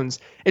Aaron Jones.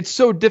 It's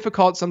so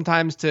difficult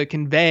sometimes to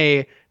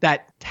convey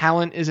that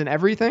talent isn't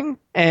everything.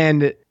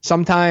 And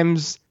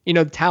sometimes,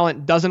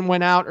 talent doesn't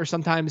win out, or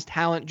sometimes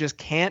talent just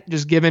can't,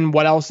 just given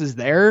what else is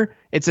there.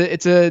 It's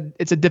a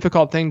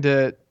difficult thing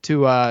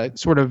to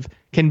sort of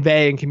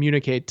convey and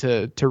communicate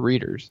to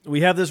readers.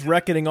 We have this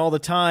reckoning all the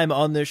time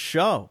on this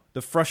show.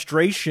 The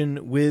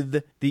frustration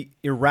with the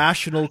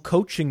irrational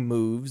coaching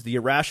moves, the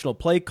irrational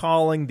play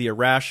calling, the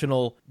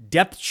irrational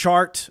depth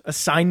chart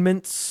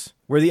assignments,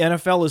 where the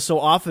NFL is so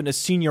often a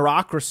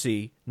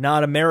seniorocracy,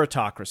 not a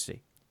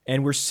meritocracy.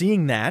 And we're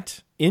seeing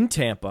that in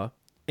Tampa.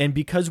 And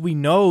because we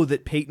know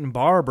that Peyton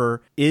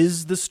Barber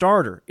is the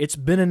starter, it's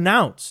been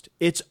announced.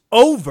 It's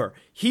over.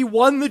 He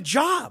won the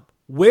job.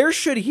 Where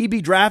should he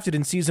be drafted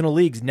in seasonal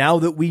leagues now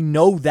that we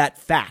know that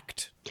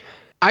fact?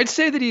 I'd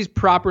say that he's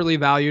properly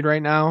valued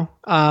right now.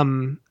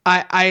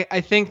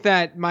 I think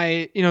that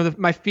my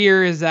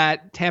fear is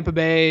that Tampa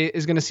Bay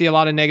is going to see a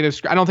lot of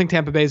negative. I don't think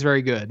Tampa Bay is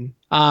very good.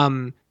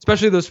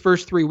 Especially those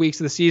first 3 weeks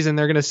of the season,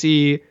 they're going to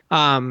see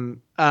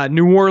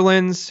New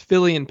Orleans,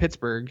 Philly, and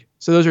Pittsburgh.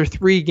 So those are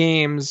 3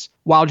 games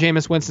while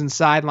Jameis Winston's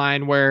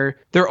sideline where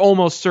they're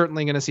almost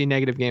certainly going to see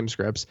negative game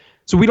scripts.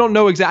 So we don't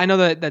know exactly. I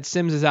know that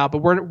Sims is out, but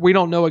we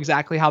don't know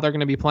exactly how they're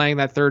going to be playing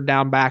that third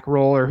down back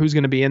role, or who's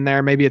going to be in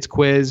there. Maybe it's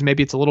Quiz,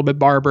 maybe it's a little bit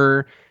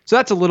Barber. So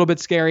that's a little bit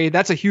scary.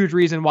 That's a huge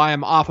reason why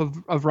I'm off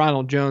of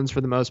Ronald Jones for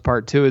the most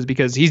part too, is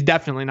because he's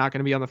definitely not going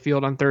to be on the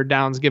field on third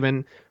downs,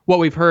 given what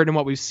we've heard and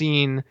what we've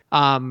seen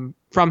from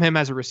him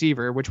as a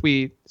receiver, which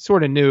we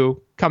sort of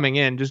knew coming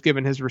in, just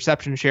given his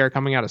reception share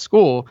coming out of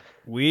school.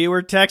 We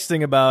were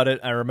texting about it.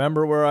 I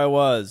remember where I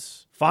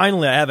was.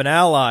 Finally, I have an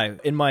ally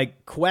in my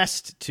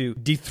quest to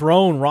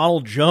dethrone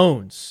Ronald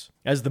Jones.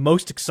 as the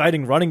most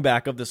exciting running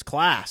back of this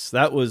class.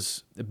 That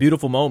was a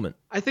beautiful moment.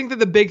 I think that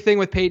the big thing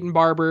with Peyton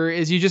Barber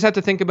is you just have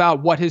to think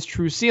about what his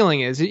true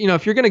ceiling is. You know,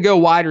 if you're going to go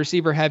wide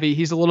receiver heavy,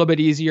 he's a little bit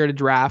easier to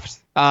draft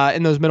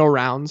in those middle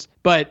rounds.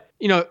 But,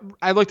 you know,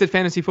 I looked at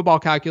Fantasy Football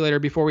Calculator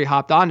before we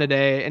hopped on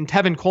today, and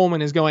Tevin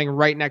Coleman is going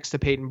right next to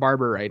Peyton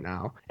Barber right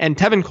now. And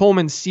Tevin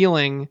Coleman's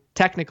ceiling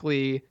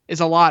technically is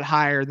a lot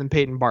higher than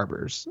Peyton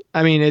Barber's.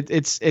 I mean,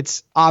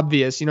 it's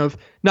obvious. You know, if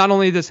not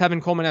only does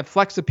Tevin Coleman have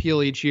flex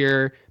appeal each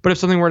year, but if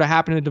something were to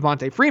happen to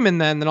Devontae Freeman,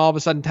 then all of a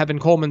sudden Tevin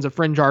Coleman's a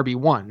fringe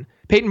RB1.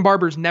 Peyton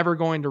Barber's never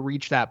going to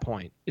reach that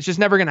point. It's just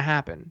never going to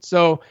happen.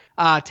 So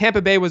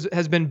Tampa Bay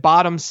has been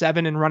bottom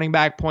 7 in running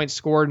back points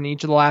scored in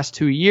each of the last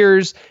 2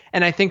 years.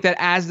 And I think that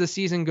as the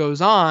season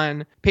goes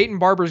on, Peyton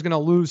Barber's going to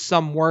lose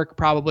some work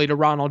probably to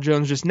Ronald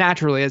Jones just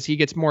naturally as he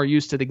gets more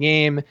used to the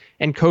game,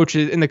 and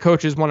the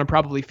coaches want to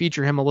probably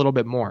feature him a little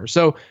bit more.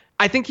 So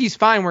I think he's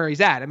fine where he's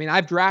at. I mean,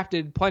 I've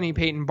drafted plenty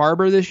Peyton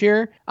Barber this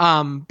year,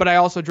 but I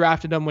also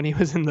drafted him when he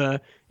was in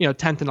the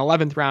 10th and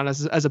 11th round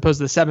as opposed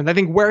to the 7th. I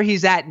think where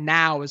he's at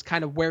now is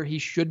kind of where he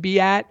should be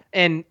at.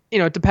 And,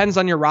 it depends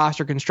on your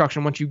roster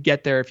construction once you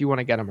get there if you want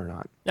to get him or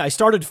not. Yeah, I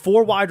started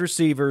 4 wide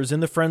receivers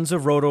in the Friends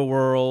of Roto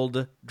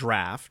World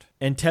draft,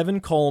 and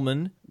Tevin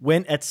Coleman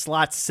went at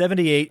slot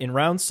 78 in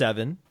round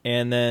 7,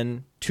 and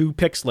then 2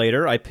 picks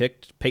later, I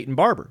picked Peyton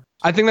Barber.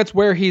 I think that's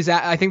where he's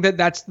at. I think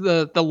that's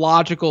the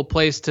logical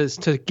place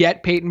to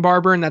get Peyton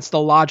Barber, and that's the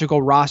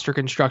logical roster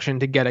construction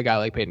to get a guy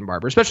like Peyton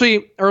Barber.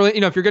 Especially early,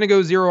 if you're going to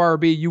go 0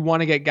 RB, you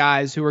want to get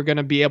guys who are going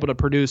to be able to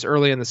produce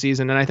early in the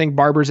season, and I think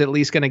Barber's at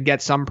least going to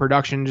get some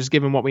production just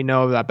given what we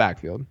know of that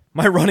backfield.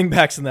 My running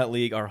backs in that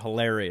league are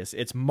hilarious.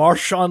 It's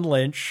Marshawn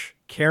Lynch,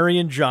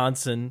 Kerryon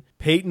Johnson,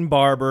 Peyton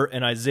Barber,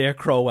 and Isaiah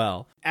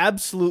Crowell.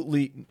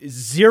 Absolutely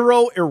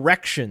 0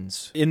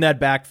 erections in that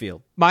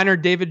backfield. Mine are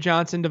David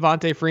Johnson,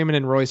 Devontae Freeman,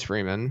 and Royce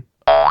Freeman.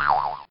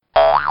 Well,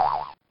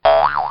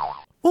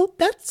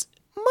 that's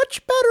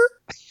much better.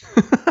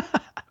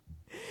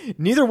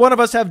 Neither one of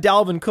us have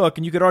Dalvin Cook,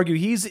 and you could argue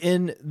he's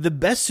in the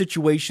best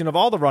situation of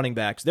all the running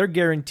backs. They're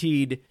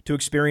guaranteed to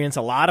experience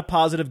a lot of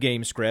positive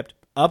game script,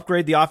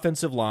 upgrade the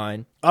offensive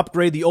line,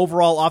 upgrade the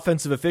overall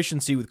offensive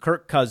efficiency with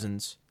Kirk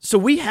Cousins. So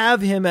we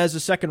have him as a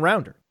second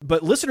rounder.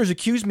 But listeners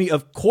accuse me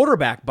of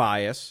quarterback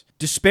bias,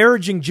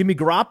 disparaging Jimmy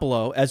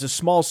Garoppolo as a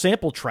small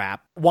sample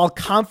trap while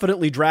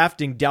confidently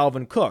drafting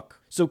Dalvin Cook.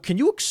 So can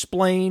you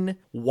explain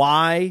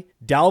why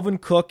Dalvin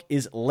Cook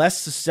is less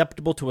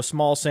susceptible to a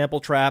small sample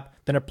trap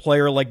than a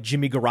player like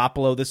Jimmy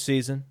Garoppolo this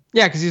season?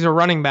 Yeah, because he's a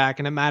running back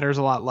and it matters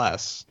a lot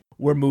less.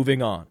 We're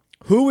moving on.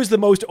 Who is the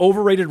most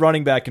overrated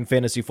running back in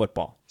fantasy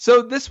football?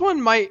 So this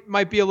one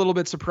might be a little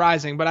bit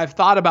surprising, but I've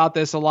thought about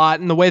this a lot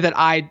in the way that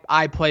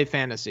I play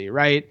fantasy,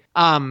 right?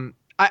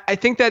 I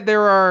think that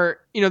there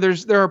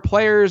are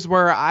players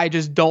where I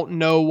just don't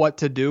know what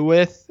to do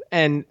with,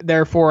 and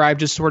therefore I've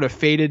just sort of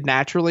faded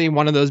naturally.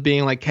 One of those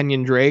being like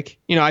Kenyon Drake.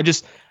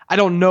 I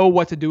don't know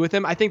what to do with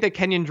him. I think that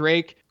Kenyon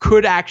Drake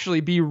could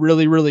actually be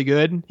really, really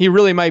good. He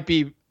really might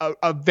be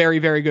a very,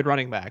 very good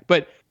running back.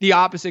 But the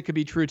opposite could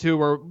be true too,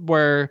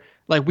 where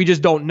like we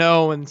just don't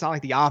know, and it's not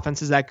like the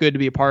offense is that good to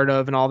be a part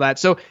of and all that.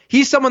 So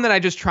he's someone that I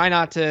just try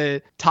not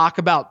to talk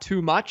about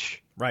too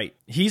much. Right.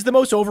 He's the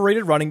most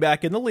overrated running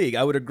back in the league.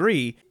 I would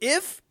agree.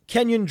 If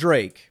Kenyon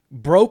Drake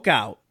broke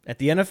out at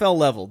the NFL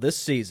level this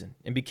season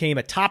and became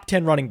a top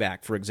 10 running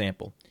back, for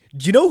example,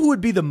 do you know who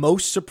would be the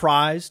most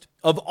surprised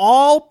of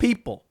all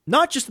people,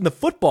 not just in the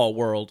football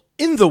world,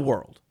 in the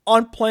world,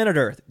 on planet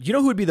Earth? Do you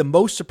know who would be the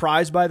most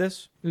surprised by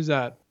this? Who's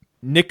that?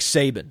 Nick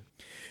Saban.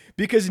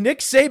 Because Nick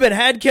Saban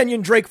had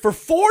Kenyon Drake for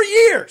 4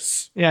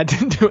 years. Yeah, it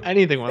didn't do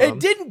anything with him. It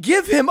didn't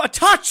give him a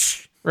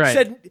touch. Right.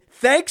 Said,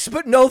 thanks,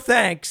 but no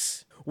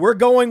thanks. We're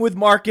going with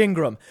Mark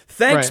Ingram.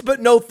 Thanks, right.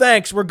 But no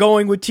thanks. We're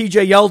going with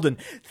TJ Yeldon.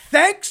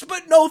 Thanks,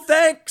 but no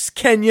thanks,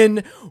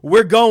 Kenyon.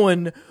 We're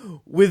going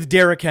with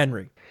Derrick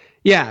Henry.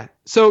 Yeah.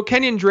 So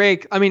Kenyon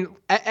Drake, I mean,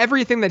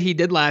 everything that he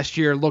did last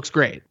year looks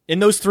great. In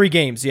those 3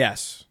 games,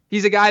 yes.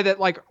 He's a guy that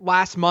like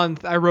last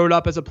month I wrote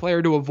up as a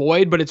player to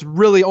avoid, but it's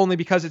really only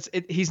because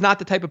he's not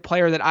the type of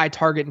player that I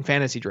target in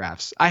fantasy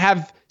drafts. I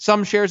have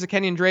some shares of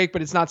Kenyon Drake,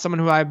 but it's not someone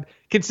who I've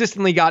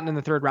consistently gotten in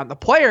the 3rd round. The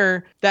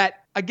player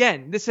that,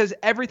 again, this has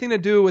everything to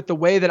do with the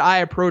way that I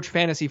approach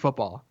fantasy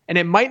football. And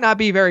it might not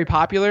be very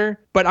popular,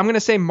 but I'm going to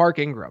say Mark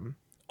Ingram.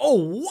 Oh,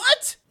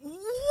 what?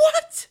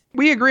 What?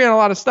 We agree on a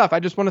lot of stuff.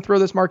 I just want to throw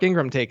this Mark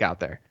Ingram take out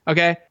there.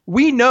 Okay.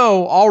 We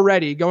know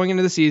already going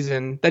into the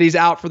season that he's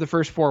out for the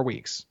first 4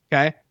 weeks.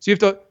 Okay. So you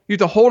have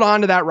to hold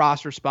on to that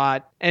roster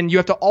spot, and you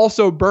have to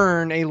also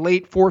burn a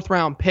late 4th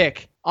round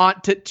pick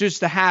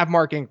to have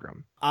Mark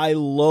Ingram. I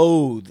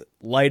loathe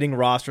lighting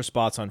roster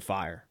spots on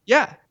fire.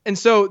 Yeah. And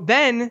so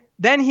then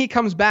he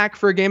comes back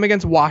for a game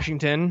against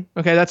Washington.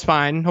 Okay, that's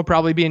fine. He'll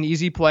probably be an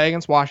easy play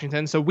against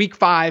Washington. So week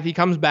 5, he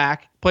comes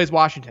back, plays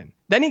Washington.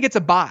 Then he gets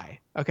a bye.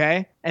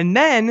 Okay. And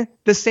then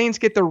the Saints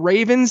get the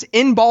Ravens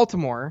in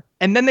Baltimore,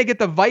 and then they get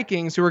the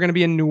Vikings, who are going to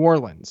be in New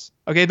Orleans.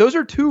 Okay. Those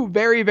are two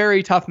very,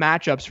 very tough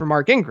matchups for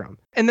Mark Ingram.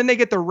 And then they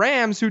get the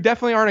Rams, who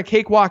definitely aren't a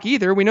cakewalk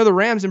either. We know the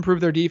Rams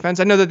improved their defense.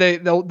 I know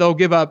that they'll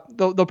give up,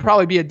 they'll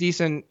probably be a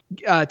decent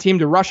team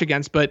to rush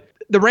against, but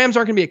the Rams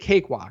aren't going to be a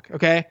cakewalk.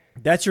 Okay.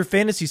 That's your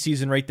fantasy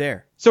season right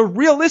there. So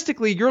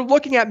realistically, you're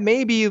looking at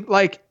maybe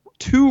like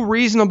 2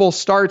 reasonable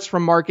starts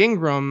from Mark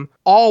Ingram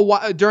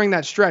during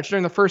that stretch,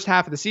 during the first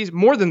half of the season,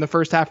 more than the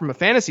first half from a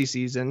fantasy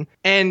season.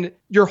 And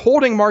you're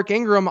holding Mark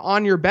Ingram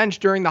on your bench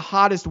during the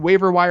hottest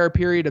waiver wire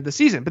period of the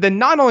season. But then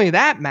not only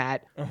that,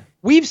 Matt,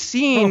 we've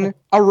seen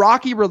a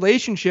rocky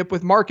relationship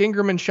with Mark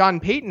Ingram and Sean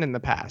Payton in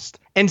the past.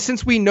 And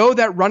since we know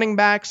that running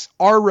backs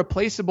are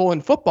replaceable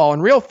in football,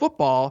 in real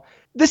football,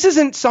 this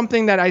isn't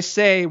something that I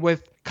say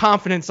with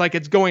confidence like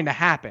it's going to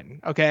happen.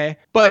 Okay.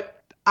 But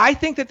I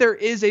think that there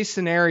is a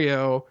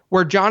scenario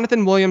where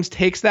Jonathan Williams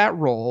takes that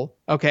role,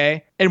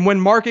 okay? And when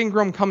Mark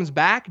Ingram comes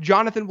back,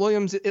 Jonathan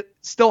Williams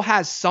still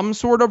has some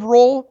sort of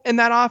role in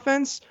that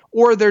offense,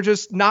 or they're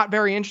just not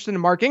very interested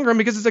in Mark Ingram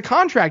because it's a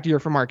contract year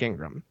for Mark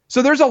Ingram.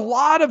 So there's a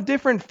lot of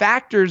different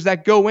factors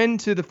that go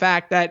into the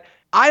fact that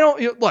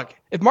look,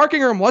 if Mark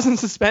Ingram wasn't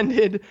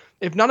suspended,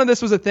 if none of this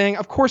was a thing,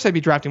 of course I'd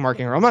be drafting Mark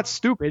Ingram. I'm not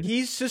stupid.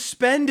 He's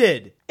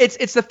suspended.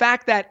 It's the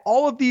fact that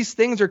all of these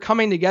things are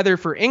coming together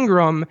for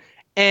Ingram.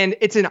 And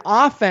it's an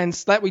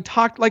offense that we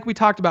talked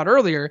about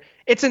earlier.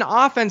 It's an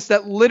offense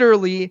that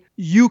literally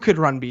you could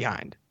run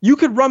behind. You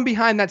could run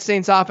behind that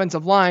Saints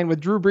offensive line with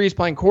Drew Brees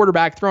playing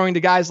quarterback, throwing to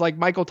guys like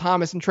Michael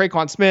Thomas and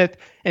Traquan Smith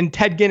and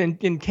Ted Ginn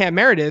and Cam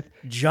Meredith.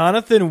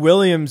 Jonathan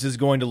Williams is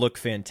going to look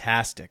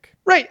fantastic.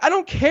 Right. I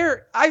don't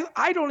care.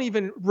 I don't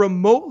even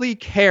remotely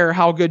care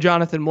how good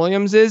Jonathan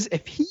Williams is.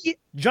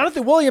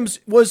 Jonathan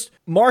Williams was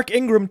Mark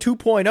Ingram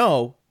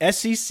 2.0,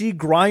 SEC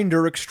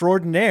grinder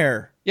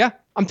extraordinaire. Yeah,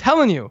 I'm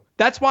telling you.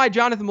 That's why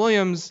Jonathan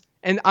Williams,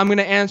 and I'm going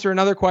to answer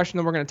another question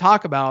that we're going to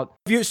talk about.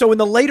 So in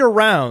the later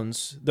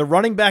rounds, the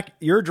running back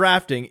you're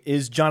drafting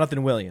is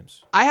Jonathan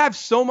Williams. I have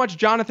so much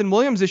Jonathan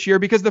Williams this year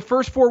because the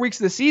first 4 weeks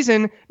of the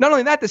season, not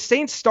only that, the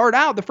Saints start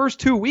out the first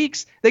 2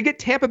 weeks, they get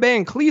Tampa Bay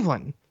and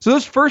Cleveland. So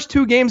those first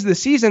 2 games of the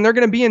season, they're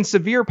going to be in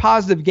severe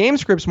positive game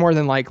scripts more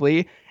than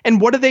likely. And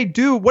what did they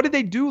do? What did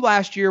they do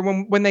last year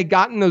when they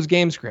got in those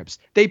game scripts?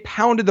 They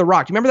pounded the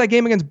rock. Do you remember that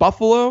game against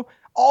Buffalo?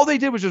 All they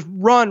did was just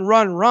run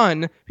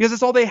because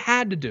that's all they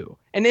had to do.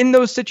 And in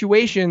those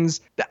situations,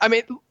 I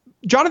mean,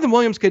 Jonathan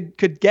Williams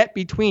could get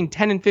between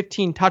 10 and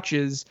 15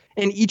 touches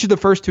in each of the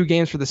first 2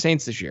 games for the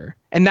Saints this year.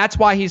 And that's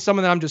why he's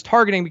someone that I'm just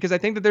targeting, because I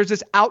think that there's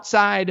this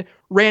outside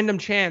random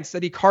chance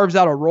that he carves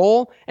out a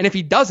role. And if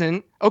he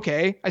doesn't,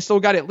 okay, I still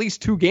got at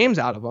least 2 games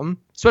out of him,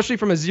 especially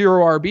from a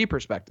 0 RB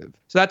perspective.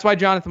 So that's why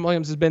Jonathan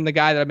Williams has been the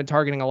guy that I've been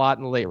targeting a lot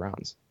in the late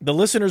rounds. The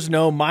listeners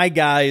know my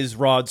guy is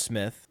Rod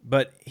Smith,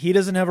 but he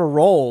doesn't have a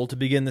role to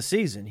begin the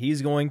season.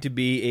 He's going to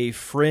be a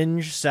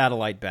fringe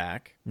satellite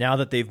back now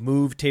that they've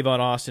moved Tavon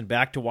Austin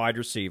back to wide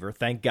receiver.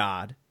 Thank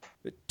God.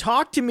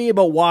 Talk to me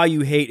about why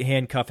you hate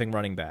handcuffing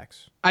running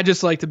backs. I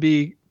just like to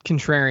be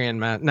contrarian,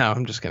 Matt. No,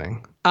 I'm just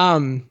kidding.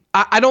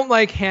 I don't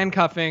like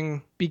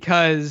handcuffing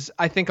because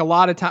I think a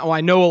lot of time, I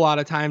know a lot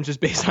of times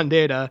just based on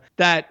data,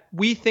 that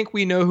we think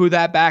we know who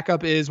that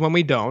backup is when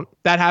we don't.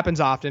 That happens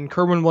often.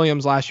 Kerwin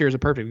Williams last year is a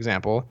perfect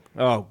example.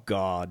 Oh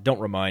God,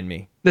 don't remind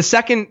me. The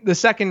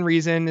second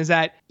reason is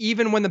that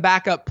even when the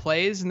backup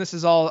plays, and this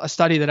is all a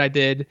study that I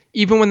did,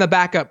 even when the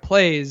backup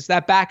plays,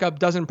 that backup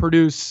doesn't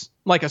produce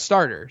like a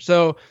starter.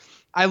 So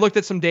I looked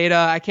at some data.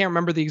 I can't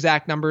remember the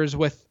exact numbers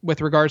with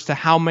regards to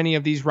how many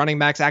of these running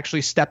backs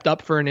actually stepped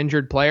up for an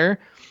injured player.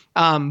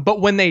 But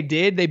when they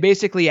did, they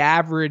basically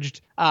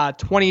averaged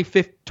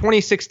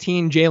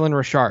 2016 Jalen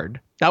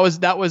Richard. That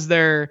was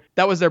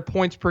their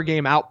points per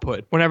game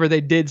output whenever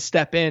they did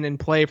step in and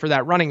play for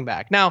that running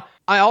back. Now,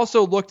 I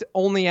also looked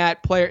only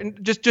at player,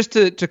 just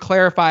to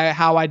clarify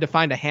how I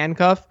defined a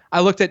handcuff.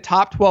 I looked at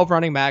top 12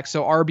 running backs,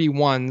 so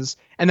RB1s,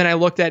 and then I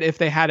looked at if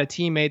they had a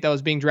teammate that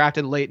was being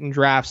drafted late in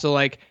draft. So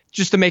like,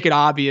 just to make it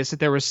obvious that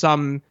there was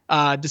some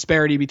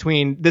disparity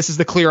between this is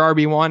the clear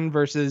RB1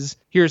 versus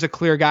here's a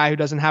clear guy who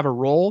doesn't have a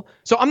role.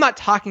 So I'm not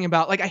talking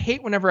about, like, I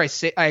hate whenever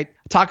I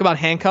talk about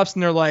handcuffs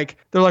and they're like,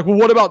 well,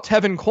 what about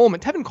Tevin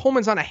Coleman? Tevin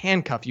Coleman's not a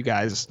handcuff, you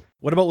guys.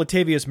 What about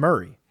Latavius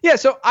Murray? Yeah,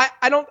 so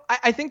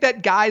I think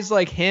that guys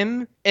like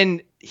him,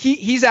 and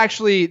he's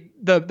actually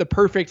the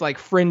perfect like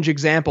fringe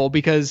example,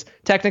 because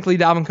technically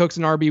Dalvin Cook's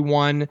an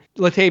RB1,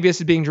 Latavius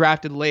is being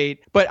drafted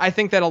late, but I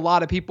think that a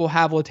lot of people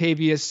have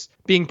Latavius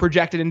being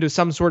projected into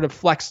some sort of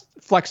flex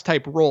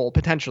type role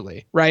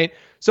potentially, right?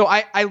 So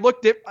I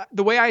looked at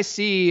the way I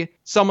see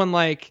someone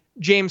like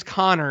James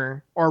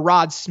Conner or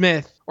Rod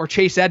Smith or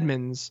Chase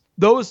Edmonds.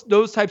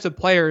 Those types of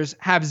players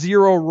have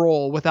zero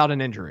role without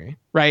an injury,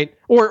 right?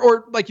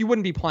 Or like you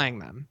wouldn't be playing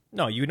them.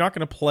 No, you're not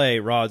going to play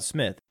Rod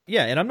Smith.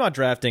 Yeah, and I'm not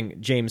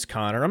drafting James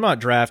Conner. I'm not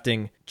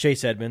drafting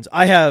Chase Edmonds.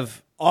 I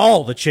have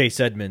all the Chase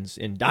Edmonds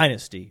in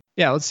Dynasty.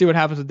 Yeah, let's see what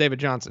happens with David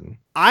Johnson.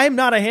 I'm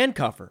not a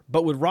handcuffer,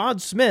 but with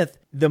Rod Smith,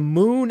 the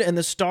moon and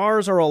the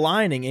stars are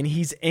aligning, and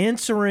he's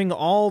answering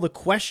all the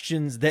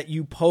questions that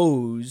you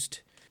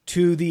posed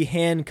to the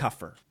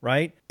handcuffer,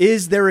 right?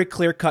 Is there a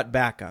clear-cut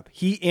backup?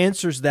 He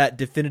answers that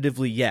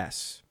definitively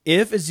yes.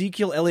 If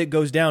Ezekiel Elliott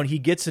goes down, he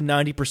gets a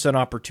 90%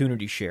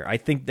 opportunity share. I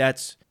think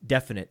that's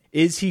definite.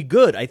 Is he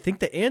good? I think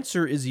the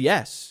answer is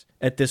yes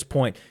at this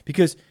point,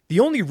 because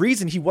the only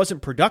reason he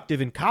wasn't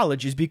productive in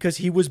college is because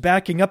he was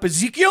backing up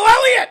Ezekiel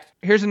Elliott.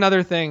 Here's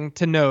another thing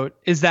to note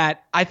is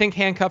that I think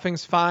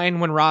handcuffing's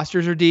fine when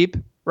rosters are deep,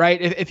 right?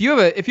 If you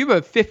have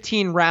a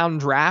 15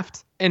 round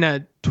draft in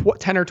a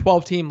 10 or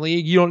 12 team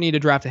league, you don't need to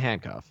draft a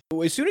handcuff.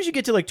 As soon as you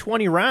get to like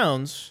 20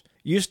 rounds,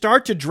 you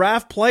start to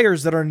draft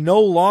players that are no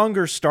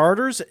longer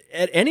starters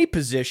at any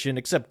position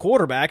except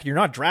quarterback. You're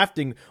not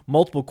drafting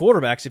multiple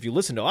quarterbacks if you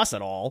listen to us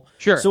at all.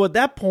 Sure. So at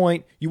that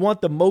point, you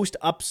want the most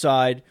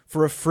upside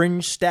for a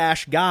fringe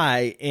stash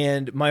guy.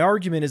 And my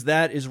argument is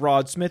that is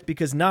Rod Smith,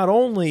 because not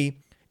only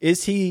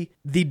is he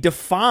the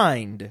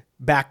defined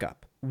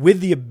backup with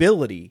the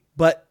ability,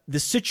 but the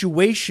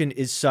situation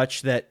is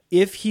such that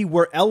if he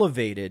were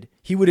elevated,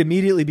 he would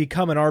immediately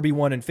become an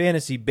RB1 in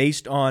fantasy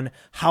based on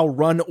how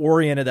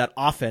run-oriented that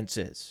offense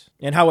is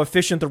and how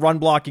efficient the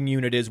run-blocking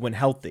unit is when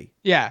healthy.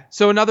 Yeah.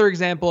 So another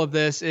example of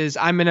this is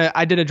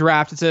I did a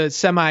draft. It's a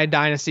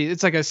semi-dynasty.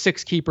 It's like a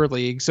 6-keeper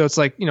league. So it's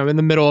like, in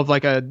the middle of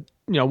like a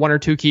 1 or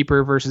 2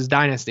 keeper versus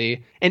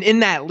dynasty. And in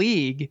that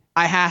league,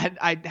 I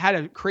had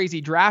a crazy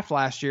draft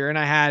last year, and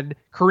I had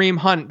Kareem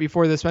Hunt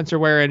before the Spencer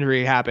Ware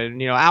injury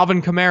happened,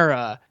 Alvin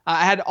Kamara.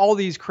 I had all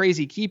these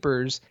crazy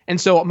keepers. And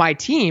so my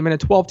team in a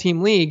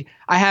 12-team league,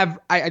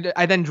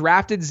 I then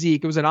drafted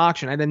Zeke. It was an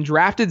auction. I then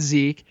drafted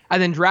Zeke. I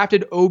then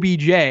drafted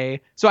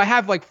OBJ. So I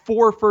have like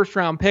 4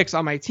 first-round picks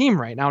on my team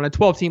right now in a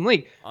 12-team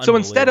league. So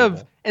instead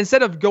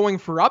of going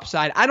for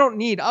upside, I don't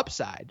need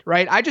upside,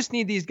 right? I just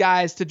need these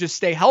guys to just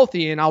stay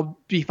healthy and I'll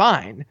be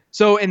fine.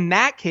 So in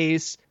that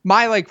case,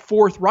 my like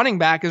 4th running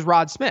back is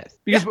Rod Smith,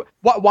 because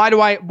why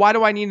do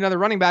I need another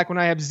running back when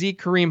I have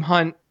Zeke, Kareem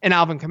Hunt, and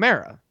Alvin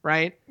Kamara,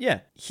 right? Yeah,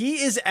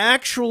 he is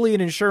actually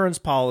an insurance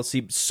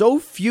policy. So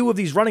few of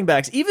these running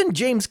backs, even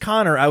James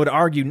Conner, I would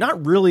argue,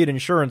 not really an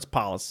insurance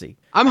policy.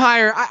 I'm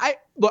higher.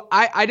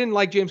 I didn't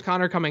like James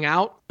Conner coming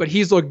out, but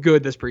he's looked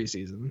good this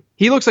preseason.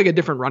 He looks like a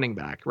different running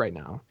back right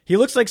now. He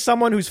looks like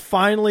someone who's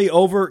finally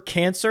over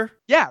cancer.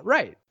 Yeah,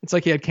 right. It's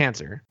like he had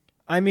cancer.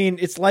 I mean,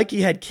 it's like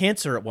he had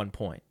cancer at one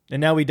point,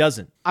 and now he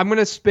doesn't. I'm going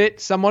to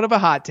spit somewhat of a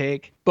hot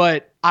take,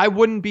 but I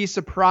wouldn't be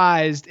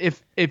surprised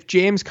if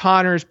James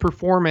Conner's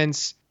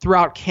performance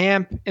throughout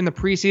camp in the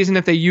preseason,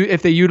 if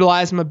they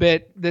utilize him a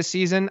bit this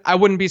season, I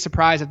wouldn't be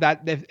surprised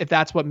if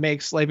that's what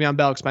makes Le'Veon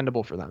Bell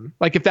expendable for them.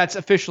 Like if that's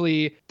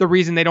officially the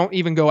reason they don't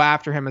even go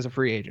after him as a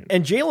free agent.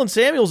 And Jalen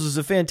Samuels is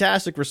a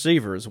fantastic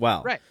receiver as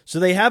well. Right. So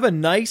they have a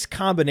nice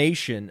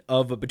combination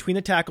of between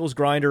the tackles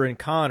grinder and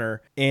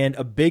Conner and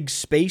a big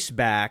space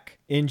back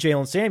in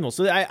Jalen Samuels.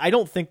 So I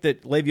don't think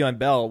that Le'Veon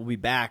Bell will be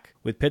back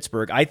with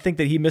Pittsburgh. I think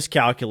that he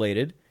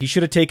miscalculated. He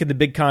should have taken the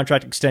big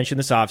contract extension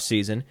this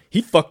offseason.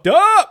 He fucked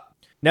up.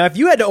 Now, if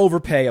you had to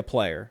overpay a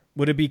player,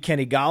 would it be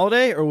Kenny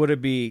Golladay or would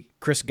it be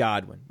Chris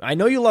Godwin? I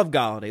know you love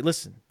Golladay.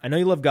 Listen, I know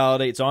you love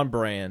Golladay. It's on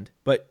brand.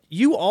 But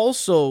you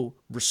also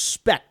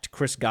respect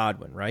Chris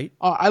Godwin, right?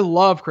 Oh, I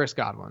love Chris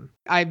Godwin.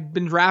 I've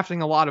been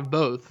drafting a lot of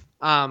both.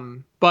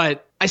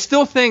 But I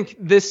still think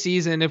this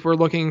season, if we're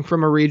looking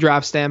from a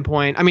redraft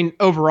standpoint, I mean,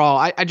 overall,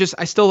 I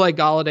still like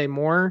Golladay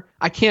more.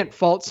 I can't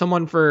fault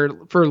someone for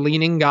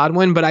leaning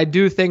Godwin, but I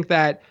do think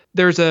that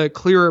there's a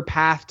clearer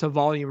path to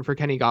volume for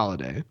Kenny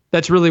Golladay.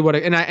 That's really what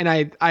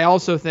I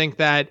also think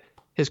that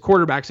his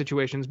quarterback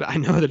situation's, but I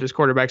know that his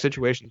quarterback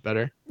situation's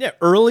better. Yeah,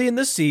 early in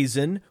the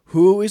season,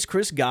 who is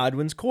Chris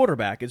Godwin's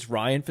quarterback? It's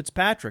Ryan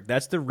Fitzpatrick.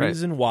 That's the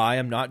reason why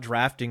I'm not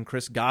drafting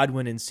Chris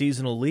Godwin in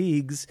seasonal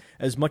leagues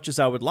as much as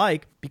I would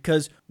like,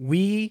 because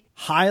we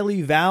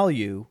highly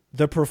value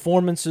the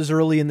performances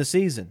early in the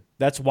season.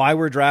 That's why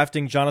we're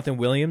drafting Jonathan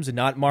Williams and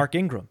not Mark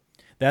Ingram.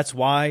 That's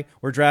why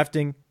we're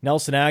drafting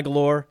Nelson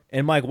Aguilar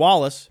and Mike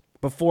Wallace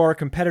before our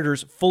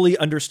competitors fully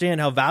understand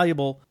how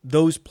valuable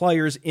those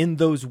players in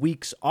those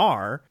weeks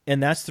are.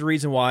 And that's the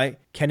reason why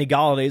Kenny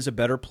Golladay is a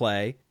better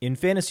play in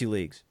fantasy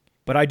leagues.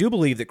 But I do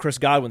believe that Chris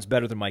Godwin's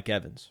better than Mike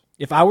Evans.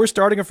 If I were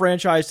starting a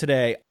franchise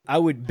today, I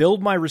would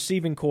build my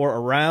receiving core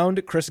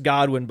around Chris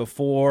Godwin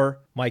before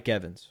Mike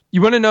Evans.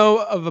 You want to know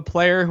of a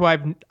player who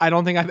I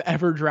don't think I've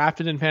ever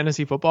drafted in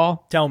fantasy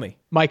football? Tell me.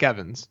 Mike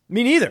Evans.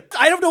 Me neither.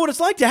 I don't know what it's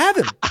like to have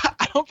him.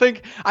 I don't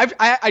think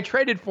I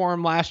traded for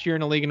him last year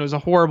in a league, and it was a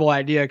horrible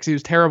idea because he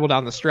was terrible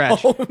down the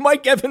stretch. Oh,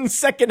 Mike Evans'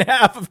 second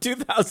half of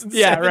 2017.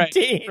 Yeah,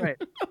 right.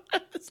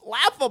 It's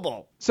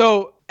laughable.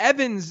 So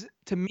Evans,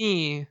 to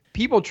me,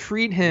 people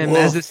treat him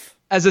as this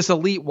as this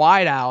elite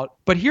wideout.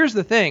 But here's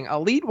the thing.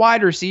 Elite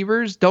wide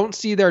receivers don't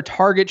see their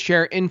target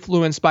share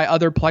influenced by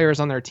other players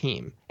on their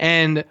team.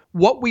 And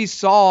what we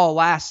saw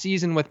last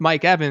season with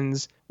Mike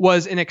Evans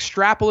was an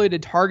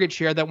extrapolated target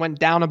share that went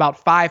down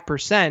about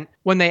 5%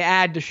 when they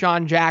add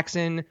Deshaun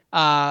Jackson,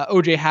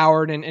 OJ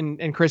Howard,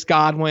 and Chris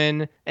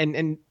Godwin.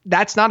 And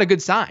that's not a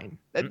good sign.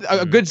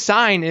 A good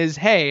sign is,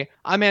 hey,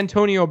 I'm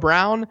Antonio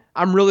Brown.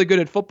 I'm really good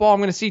at football. I'm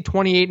going to see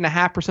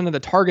 28.5% of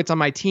the targets on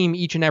my team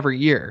each and every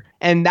year.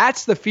 And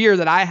that's the fear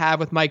that I have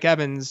with Mike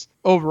Evans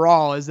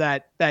overall, is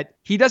that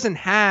he doesn't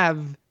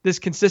have this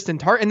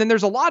consistent target. And then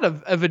there's a lot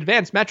of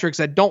advanced metrics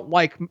that don't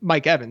like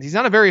Mike Evans. He's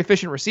not a very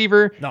efficient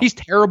receiver. No. He's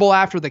terrible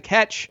after the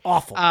catch.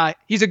 Awful.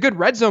 He's a good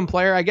red zone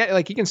player. I get,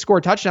 like, he can score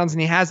touchdowns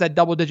and he has that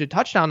double-digit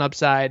touchdown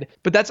upside.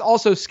 But that's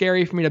also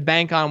scary for me to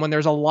bank on when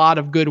there's a lot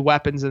of good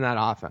weapons in that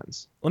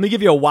offense. Let me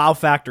give you a wow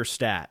factor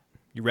stat.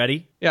 You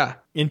ready? Yeah.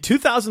 In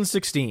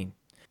 2016,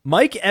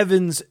 Mike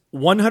Evans'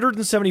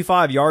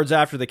 175 yards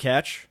after the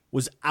catch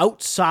was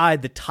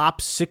outside the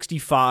top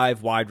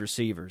 65 wide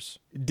receivers,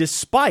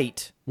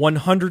 despite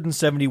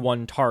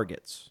 171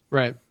 targets.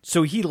 Right.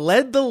 So he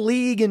led the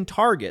league in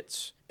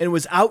targets and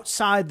was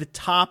outside the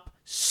top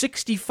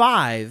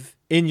 65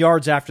 in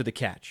yards after the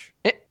catch.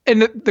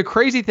 And the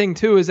crazy thing,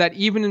 too, is that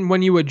even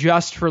when you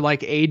adjust for,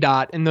 like,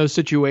 ADOT in those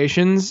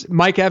situations,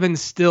 Mike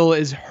Evans still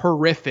is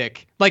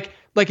horrific. Like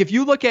if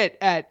you look at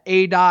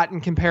ADOT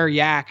and compare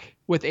Yak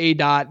with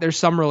ADOT, there's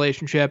some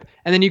relationship.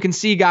 And then you can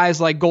see guys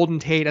like Golden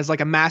Tate as,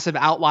 like, a massive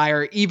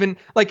outlier. Even,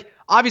 like,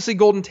 obviously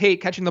Golden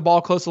Tate catching the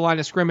ball close to the line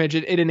of scrimmage,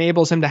 it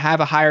enables him to have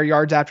a higher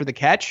yards after the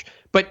catch.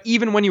 But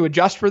even when you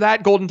adjust for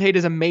that, Golden Tate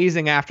is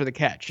amazing after the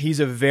catch. He's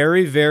a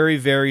very, very,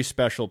 very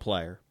special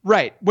player.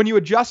 Right. When you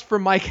adjust for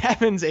Mike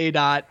Evans'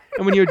 ADOT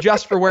and when you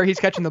adjust for where he's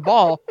catching the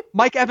ball,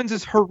 Mike Evans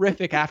is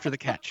horrific after the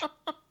catch.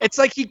 It's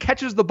like he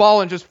catches the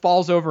ball and just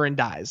falls over and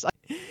dies.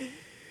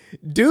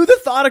 Do the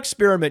thought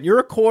experiment. You're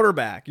a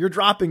quarterback. You're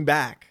dropping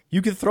back.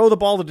 You could throw the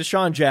ball to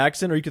Deshaun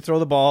Jackson, or you could throw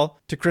the ball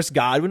to Chris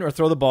Godwin, or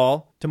throw the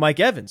ball to Mike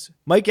Evans.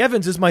 Mike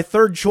Evans is my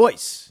third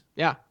choice.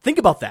 Yeah. Think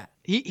about that.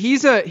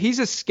 He's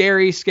a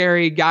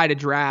scary guy to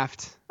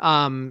draft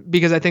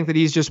because I think that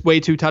he's just way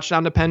too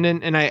touchdown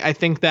dependent. And I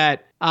think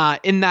that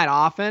in that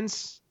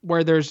offense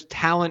where there's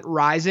talent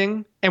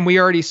rising and we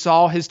already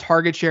saw his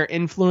target share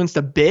influenced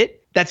a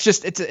bit, that's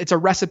just it's a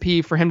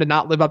recipe for him to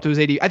not live up to his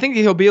AD. I think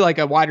he'll be like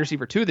a wide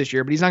receiver 2 this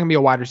year, but he's not going to be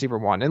a wide receiver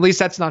 1. At least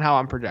that's not how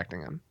I'm projecting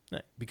him.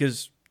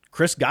 Because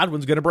Chris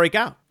Godwin's going to break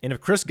out. And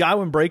if Chris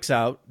Godwin breaks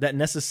out, that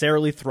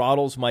necessarily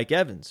throttles Mike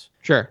Evans.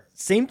 Sure.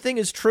 Same thing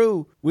is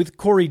true with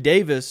Corey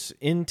Davis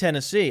in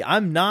Tennessee.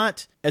 I'm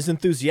not as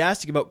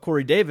enthusiastic about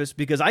Corey Davis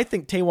because I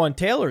think Taywan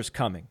Taylor's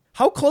coming.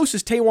 How close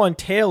is Taywan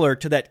Taylor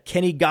to that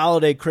Kenny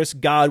Golladay, Chris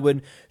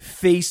Godwin,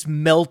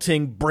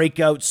 face-melting,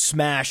 breakout,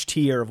 smash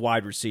tier of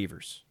wide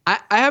receivers? I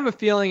have a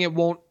feeling it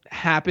won't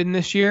happen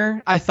this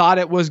year. I thought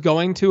it was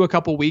going to a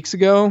couple weeks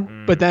ago,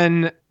 but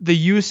then the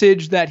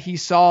usage that he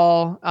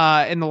saw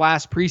in the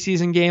last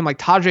preseason game, like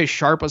Tajay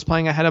Sharp was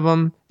playing ahead of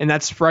him, and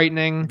that's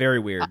frightening. Very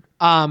weird.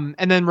 And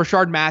then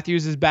Rashard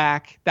Matthews is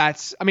back.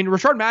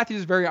 Rashard Matthews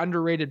is a very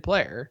underrated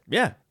player.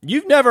 Yeah.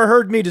 You've never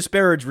heard me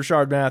disparage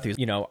Rashard Matthews.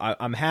 You know,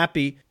 I'm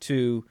happy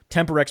to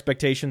temper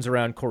expectations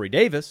around Corey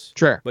Davis.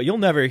 Sure. But you'll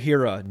never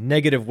hear a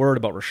negative word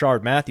about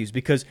Rashard Matthews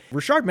because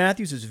Rashard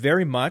Matthews is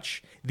very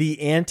much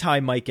the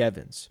anti-Mike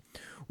Evans,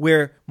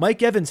 where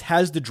Mike Evans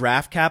has the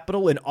draft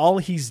capital and all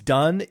he's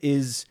done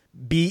is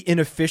be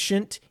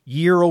inefficient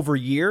year over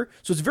year.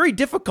 So it's very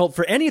difficult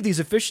for any of these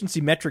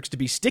efficiency metrics to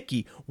be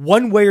sticky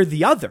one way or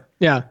the other.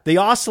 Yeah. They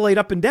oscillate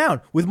up and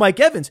down. With Mike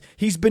Evans,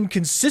 he's been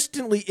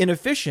consistently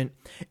inefficient.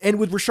 And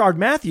with Rashard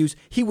Matthews,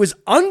 he was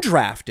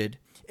undrafted.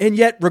 And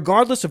yet,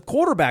 regardless of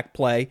quarterback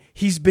play,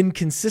 he's been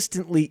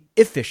consistently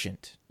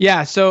efficient.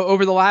 Yeah, so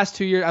over the last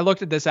 2 years, I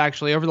looked at this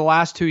actually. Over the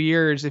last 2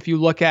 years, if you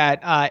look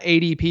at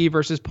ADP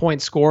versus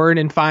points scored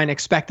and find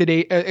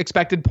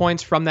expected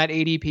points from that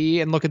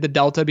ADP and look at the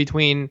delta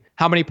between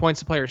how many points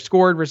the player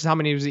scored versus how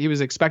many he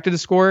was expected to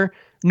score,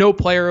 no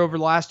player over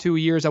the last 2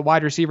 years at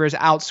wide receiver has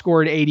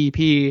outscored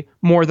ADP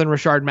more than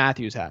Rashard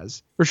Matthews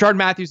has. Rashard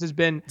Matthews has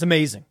been... It's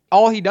amazing.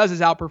 All he does is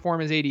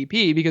outperform his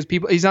ADP because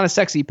he's not a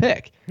sexy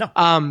pick. No.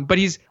 But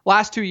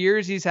last 2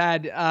 years, he's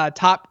had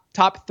top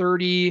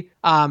 30.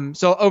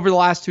 So over the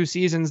last 2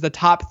 seasons, the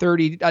top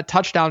 30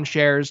 touchdown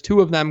shares,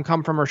 2 of them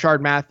come from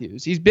Rashard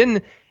Matthews. He's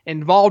been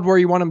involved where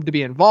you want him to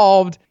be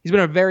involved. He's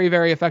been a very,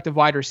 very effective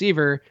wide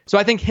receiver. So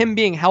I think him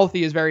being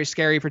healthy is very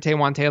scary for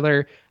Taywan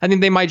Taylor. I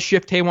think they might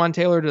shift Taywan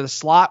Taylor to the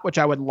slot, which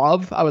I would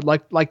love. I would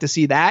like to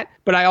see that.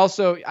 But I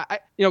also,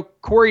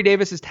 Corey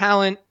Davis's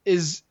talent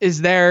is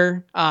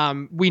there.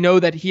 We know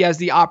that he has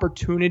the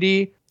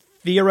opportunity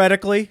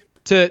theoretically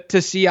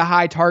to see a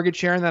high target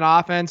share in that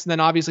offense. And then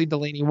obviously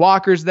Delaney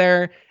Walker's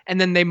there. And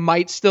then they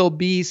might still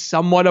be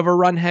somewhat of a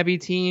run heavy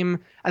team.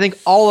 I think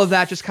all of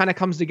that just kind of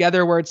comes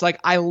together where it's like,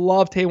 I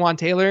love Taywan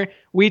Taylor.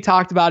 We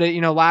talked about it,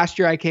 last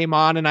year I came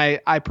on and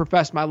I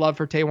professed my love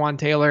for Taywan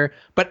Taylor,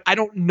 but I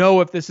don't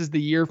know if this is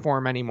the year for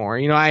him anymore.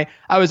 I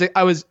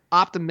was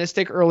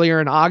optimistic earlier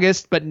in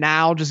August, but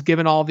now just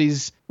given all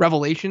these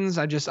revelations,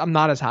 I'm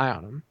not as high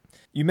on him.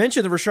 You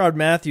mentioned that Rashard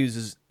Matthews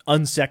is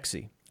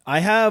unsexy. I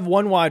have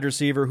one wide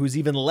receiver who's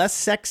even less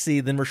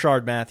sexy than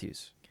Rashard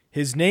Matthews.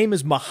 His name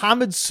is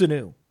Mohamed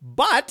Sanu.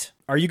 But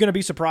are you going to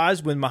be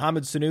surprised when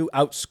Mohamed Sanu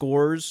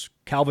outscores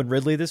Calvin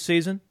Ridley this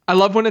season? I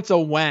love when it's a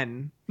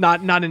when,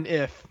 not an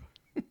if.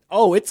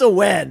 Oh, it's a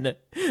when.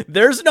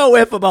 There's no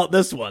if about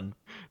this one.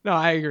 No,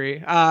 I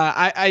agree.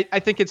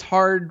 I think it's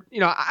hard.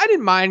 I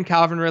didn't mind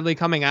Calvin Ridley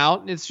coming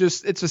out. It's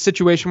a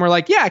situation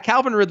where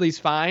Calvin Ridley's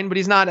fine, but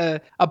he's not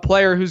a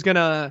player who's going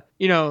to,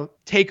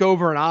 take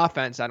over an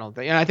offense, I don't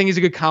think. And I think he's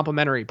a good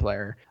complementary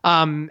player.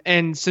 And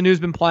Sanu's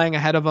been playing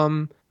ahead of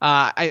him.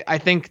 I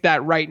think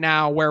that right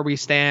now where we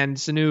stand,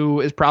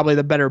 Sanu is probably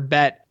the better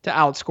bet to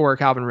outscore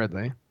Calvin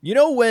Ridley.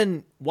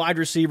 When wide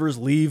receivers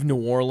leave New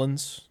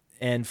Orleans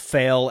and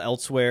fail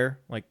elsewhere,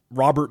 like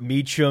Robert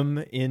Meacham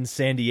in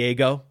San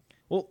Diego?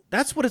 Well,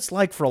 that's what it's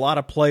like for a lot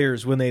of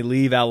players when they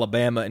leave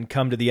Alabama and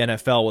come to the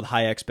NFL with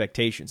high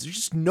expectations. There's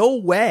just no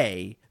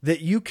way that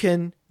you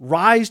can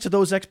rise to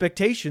those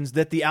expectations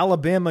that the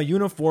Alabama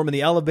uniform and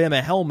the Alabama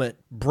helmet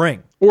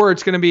bring. Or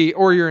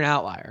you're an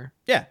outlier.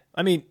 Yeah.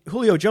 I mean,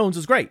 Julio Jones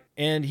is great,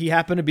 and he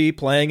happened to be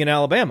playing in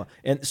Alabama.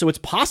 And so it's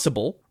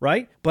possible,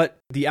 right?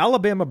 But the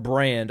Alabama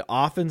brand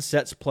often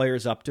sets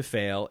players up to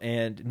fail,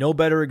 and no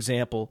better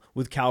example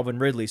with Calvin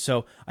Ridley.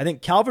 So I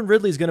think Calvin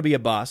Ridley is going to be a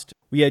bust.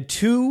 We had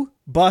 2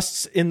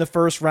 busts in the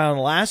first round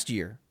last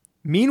year.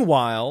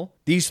 Meanwhile,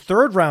 these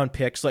third-round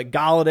picks like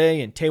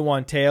Golladay and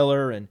Taywan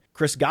Taylor and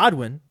Chris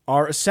Godwin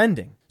are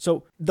ascending.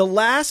 So the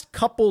last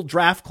couple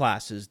draft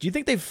classes, do you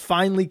think they've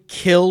finally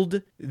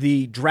killed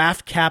the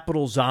draft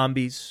capital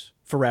zombies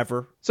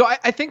forever? So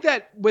I think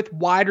that with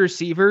wide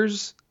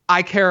receivers,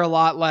 I care a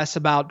lot less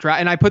about draft,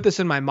 and I put this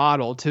in my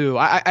model too.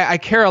 I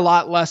care a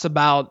lot less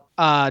about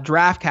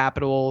draft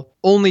capital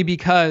only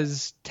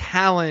because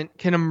talent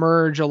can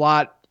emerge a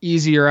lot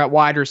easier at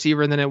wide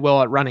receiver than it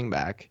will at running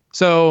back.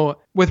 So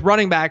with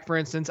running back, for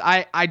instance,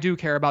 I do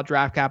care about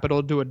draft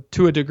capital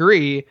to a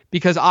degree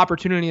because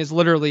opportunity is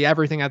literally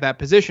everything at that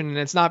position. And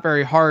it's not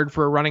very hard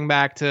for a running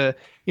back to,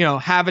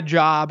 have a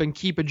job and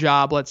keep a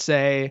job, let's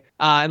say,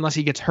 unless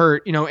he gets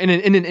hurt, in an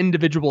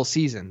individual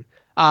season.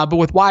 But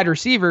with wide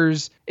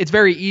receivers, it's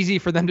very easy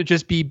for them to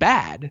just be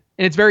bad.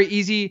 And it's very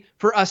easy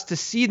for us to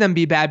see them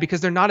be bad because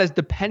they're not as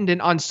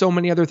dependent on so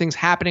many other things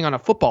happening on a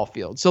football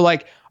field. So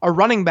like a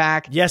running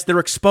back. Yes, they're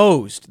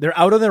exposed. They're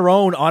out on their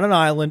own on an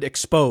island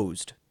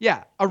exposed.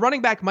 Yeah, a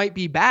running back might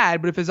be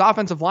bad, but if his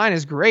offensive line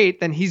is great,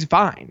 then he's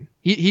fine.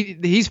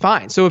 He's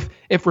fine. So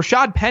if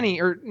Rashad Penny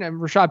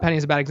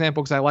is a bad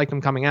example because I liked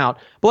him coming out,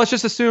 but let's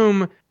just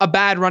assume a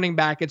bad running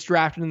back gets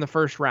drafted in the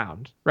first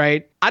round,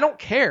 right? I don't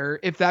care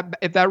if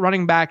that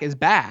running back is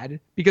bad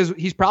because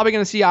he's probably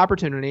going to see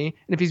opportunity,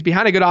 and if he's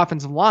behind a good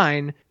offensive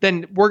line,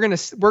 then we're gonna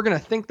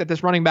think that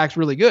this running back's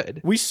really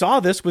good. We saw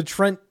this with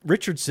Trent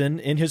Richardson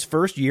in his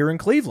first year in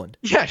Cleveland.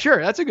 Yeah,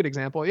 sure, that's a good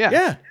example. Yeah.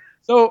 Yeah.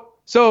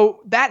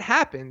 So that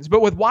happens,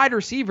 but with wide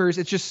receivers,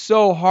 it's just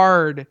so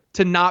hard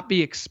to not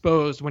be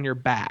exposed when you're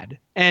bad.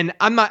 And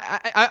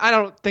I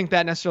don't think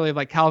that necessarily of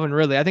like Calvin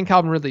Ridley. I think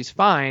Calvin Ridley's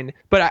fine,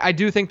 but I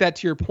do think that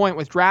to your point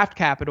with draft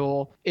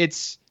capital,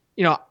 it's,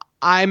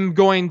 I'm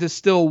going to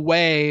still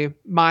weigh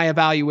my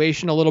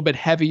evaluation a little bit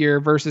heavier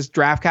versus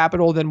draft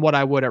capital than what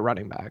I would at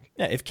running back.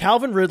 Yeah, if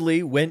Calvin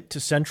Ridley went to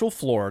Central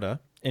Florida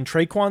and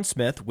Traquan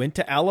Smith went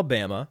to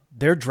Alabama,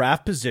 their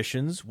draft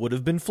positions would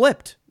have been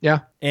flipped. Yeah.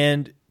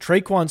 And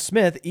Traquan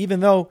Smith, even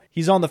though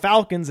he's on the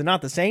Falcons and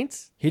not the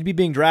Saints, he'd be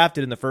being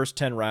drafted in the first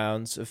 10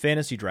 rounds of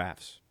fantasy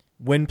drafts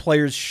when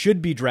players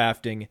should be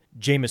drafting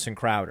Jamison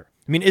Crowder.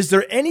 I mean, is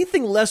there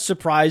anything less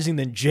surprising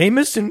than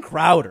Jamison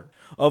Crowder,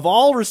 of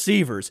all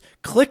receivers,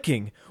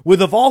 clicking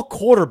with, of all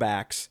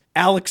quarterbacks,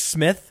 Alex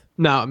Smith?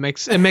 No, it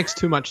makes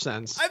too much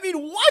sense. I mean,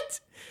 what?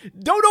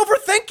 Don't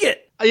overthink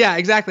it. Yeah,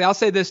 exactly. I'll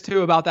say this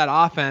too about that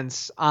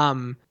offense.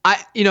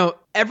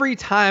 Every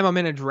time I'm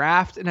in a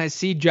draft and I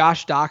see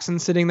Josh Doxson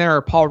sitting there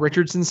or Paul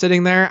Richardson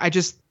sitting there, I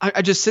just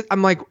sit.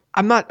 I'm like,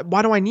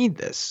 why do I need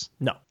this?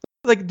 No.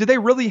 Like, do they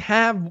really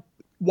have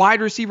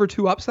wide receiver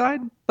 2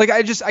 upside? Like,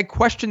 I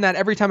question that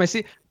every time I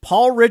see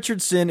Paul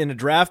Richardson in a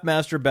Draft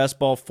Master Best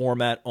Ball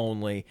format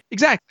only.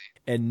 Exactly.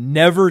 And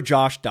never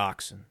Josh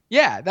Doxson.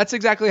 Yeah, that's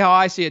exactly how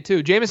I see it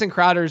too. Jamison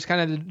Crowder is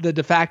kind of the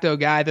de facto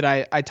guy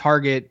that I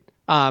target.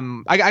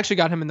 I actually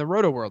got him in the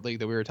Roto World League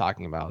that we were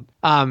talking about.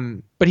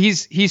 But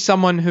he's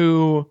someone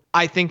who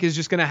I think is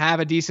just going to have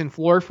a decent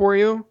floor for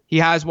you. He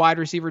has wide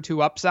receiver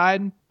 2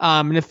 upside.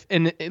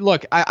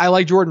 Look, I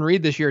like Jordan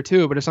Reed this year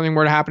too, but if something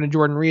were to happen to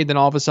Jordan Reed, then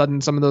all of a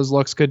sudden some of those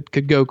looks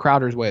could go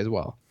Crowder's way as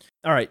well.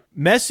 All right.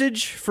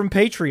 Message from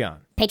Patreon.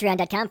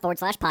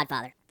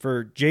 Patreon.com/Podfather.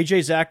 For JJ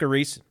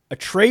Zacharyson. a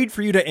trade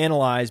for you to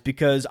analyze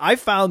because I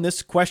found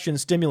this question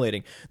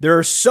stimulating. There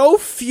are so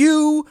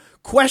few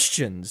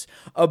questions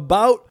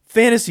about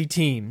fantasy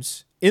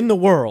teams in the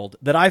world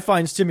that I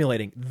find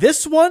stimulating.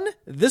 This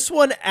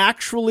one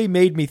actually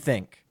made me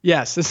think.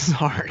 Yes, this is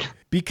hard.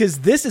 Because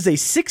this is a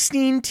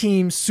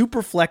 16-team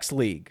Superflex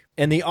league,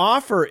 and the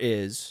offer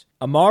is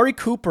Amari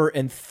Cooper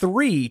and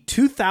 3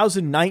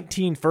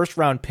 2019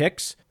 first-round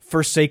picks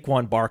for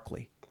Saquon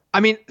Barkley. I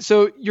mean,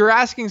 so you're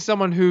asking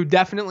someone who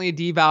definitely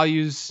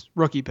devalues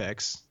rookie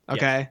picks,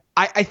 okay? Yes.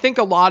 I think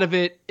a lot of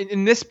it,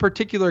 in this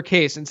particular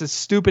case, it's a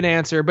stupid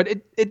answer, but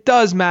it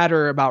does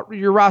matter about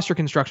your roster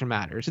construction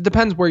matters. It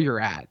depends where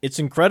you're at. It's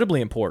incredibly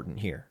important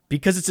here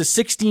because it's a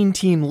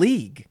 16-team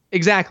league.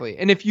 Exactly.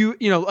 And if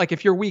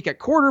if you're weak at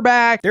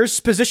quarterback, there's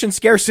position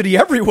scarcity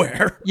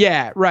everywhere.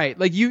 Yeah, right.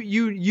 Like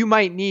you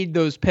might need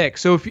those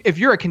picks. So if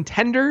you're a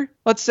contender,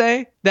 let's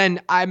say,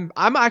 then I'm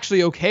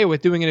actually okay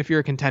with doing it if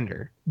you're a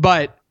contender.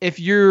 But if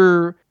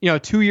you're,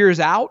 2 years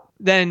out,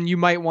 then you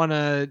might want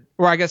to,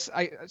 or I guess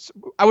I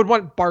would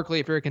want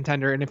Barkley if you're a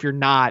contender, and if you're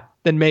not,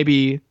 then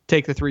maybe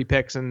take the 3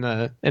 picks in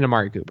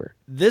Amari Cooper.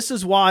 This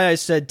is why I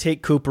said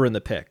take Cooper in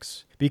the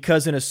picks,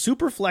 because in a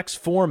Superflex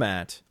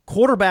format,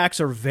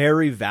 quarterbacks are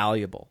very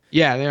valuable.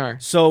 Yeah, they are.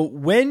 So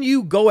when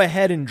you go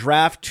ahead and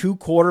draft 2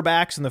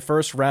 quarterbacks in the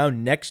first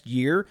round next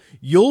year,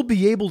 you'll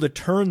be able to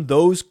turn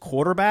those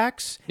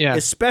quarterbacks,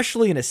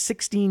 especially in a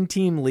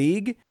 16-team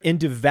league,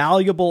 into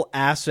valuable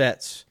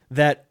assets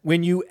that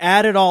when you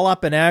add it all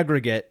up in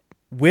aggregate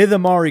with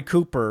Amari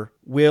Cooper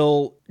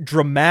will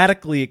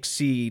dramatically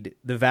exceed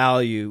the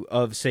value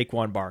of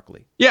Saquon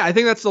Barkley. Yeah, I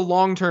think that's the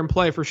long-term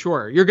play for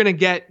sure. You're going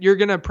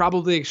to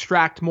probably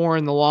extract more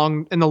in the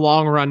long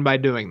run by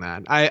doing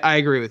that. I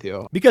agree with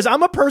you. Because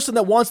I'm a person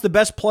that wants the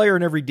best player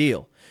in every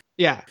deal.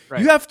 Yeah,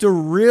 right. You have to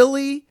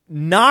really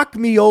knock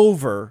me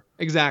over.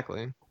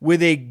 Exactly.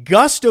 With a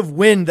gust of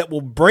wind that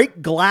will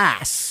break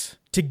glass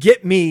to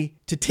get me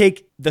to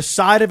take the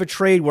side of a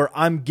trade where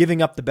I'm giving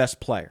up the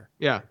best player.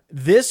 Yeah.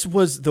 This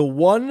was the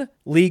one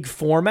league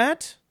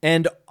format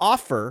and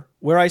offer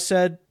where I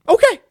said,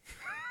 okay.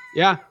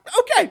 Yeah.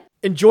 Okay.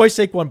 Enjoy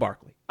Saquon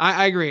Barkley.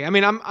 I agree. I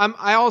mean,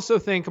 I also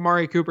think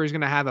Amari Cooper is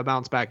going to have a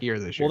bounce back year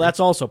this year. Well, that's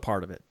also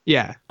part of it.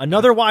 Yeah.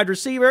 Another wide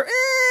receiver,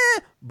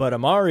 but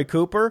Amari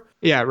Cooper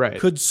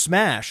could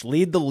smash,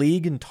 lead the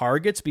league in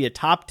targets, be a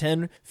top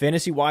 10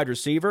 fantasy wide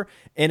receiver.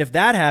 And if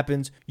that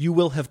happens, you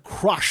will have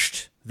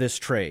crushed this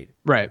trade.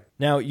 Right.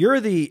 Now, you're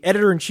the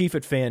editor-in-chief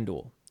at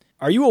FanDuel.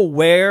 Are you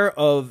aware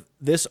of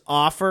this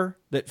offer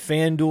that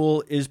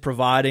FanDuel is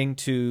providing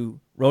to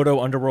Roto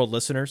Underworld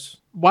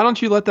listeners? Why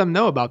don't you let them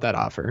know about that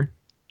offer?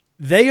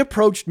 They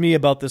approached me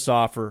about this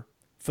offer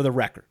for the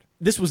record.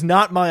 This was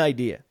not my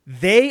idea.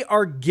 They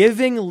are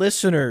giving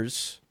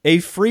listeners a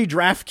free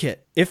draft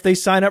kit if they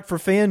sign up for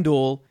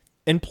FanDuel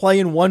and play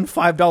in one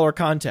 $5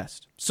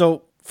 contest.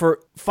 So for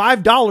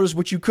 $5,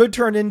 which you could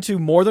turn into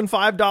more than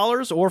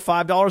 $5 or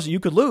 $5 that you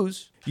could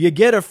lose, you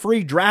get a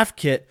free draft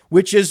kit,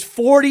 which is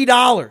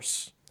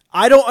 $40.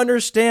 I don't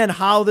understand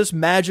how this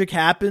magic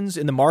happens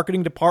in the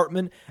marketing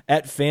department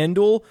at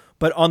FanDuel,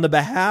 but on the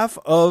behalf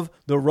of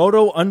the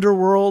Roto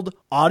Underworld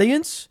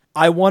audience,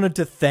 I wanted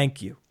to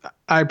thank you.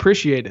 I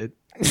appreciate it.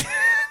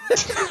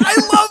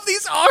 I love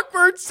these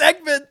awkward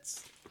segments.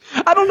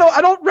 I don't know.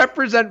 I don't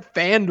represent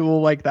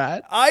FanDuel like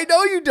that. I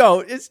know you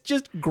don't. It's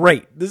just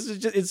great.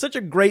 It's such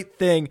a great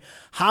thing.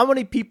 How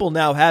many people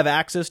now have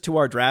access to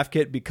our draft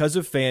kit because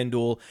of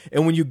FanDuel?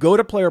 And when you go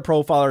to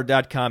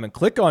playerprofiler.com and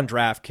click on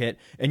draft kit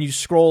and you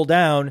scroll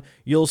down,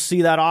 you'll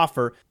see that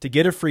offer to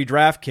get a free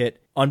draft kit.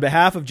 On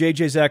behalf of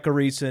JJ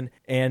Zachariason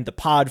and the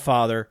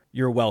Podfather,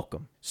 you're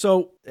welcome.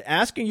 So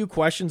asking you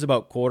questions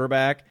about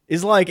quarterback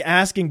is like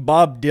asking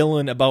Bob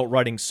Dylan about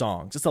writing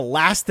songs. It's the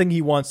last thing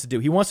he wants to do.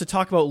 He wants to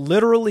talk about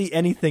literally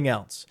anything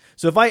else.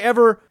 So if I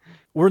ever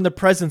were in the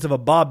presence of a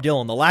Bob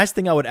Dylan, the last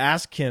thing I would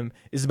ask him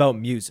is about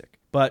music.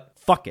 But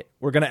fuck it.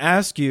 We're going to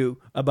ask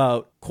you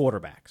about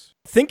quarterbacks.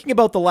 Thinking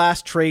about the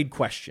last trade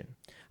question,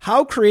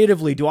 how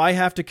creatively do I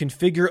have to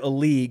configure a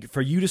league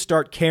for you to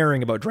start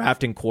caring about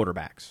drafting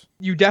quarterbacks?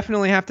 You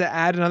definitely have to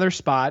add another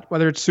spot,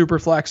 whether it's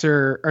Superflex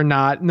or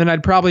not. And then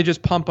I'd probably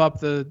just pump up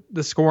the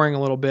scoring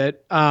a little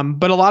bit.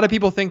 But a lot of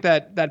people think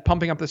that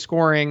pumping up the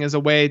scoring is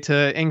a way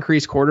to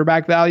increase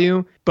quarterback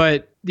value.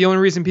 But the only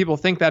reason people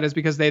think that is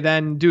because they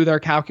then do their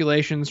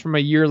calculations from a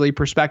yearly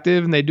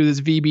perspective, and they do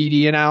this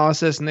VBD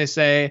analysis, and they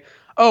say,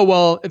 oh,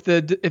 well, if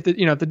the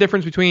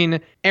difference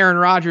between Aaron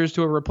Rodgers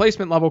to a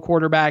replacement level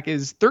quarterback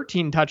is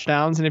 13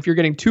 touchdowns, and if you're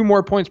getting 2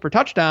 more points per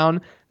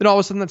touchdown, then all of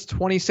a sudden that's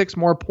 26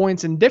 more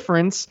points in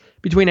difference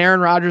between Aaron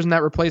Rodgers and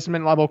that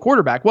replacement level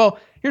quarterback. Well,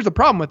 here's the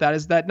problem with that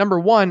is that, number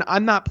one,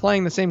 I'm not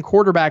playing the same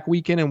quarterback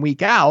week in and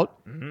week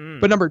out. Mm-hmm.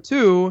 But number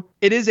two,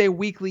 it is a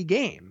weekly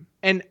game.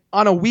 And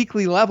on a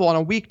weekly level, on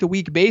a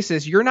week-to-week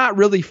basis, you're not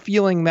really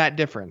feeling that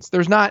difference.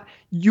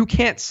 You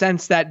can't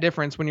sense that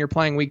difference when you're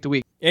playing week to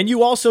week. And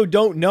you also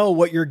don't know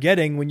what you're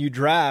getting when you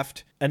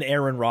draft an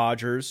Aaron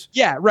Rodgers.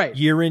 Yeah, right.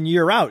 Year in,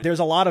 year out. There's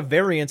a lot of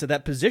variance at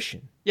that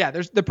position. Yeah,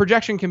 the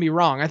projection can be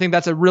wrong. I think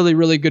that's a really,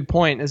 really good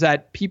point, is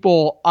that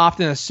people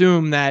often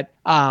assume that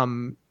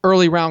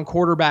early round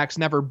quarterbacks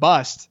never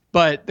bust,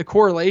 but the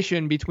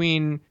correlation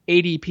between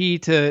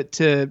ADP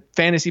to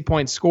fantasy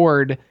points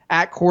scored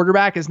at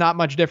quarterback is not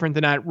much different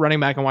than at running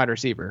back and wide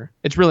receiver.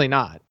 It's really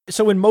not.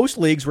 So in most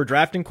leagues, we're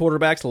drafting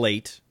quarterbacks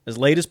late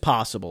as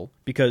possible,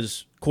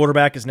 because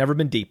quarterback has never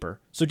been deeper.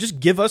 So just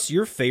give us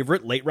your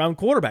favorite late round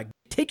quarterback.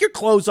 Take your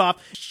clothes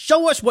off.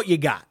 Show us what you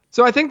got.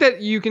 So I think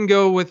that you can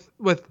go with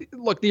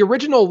look, the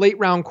original late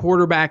round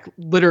quarterback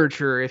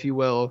literature, if you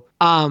will,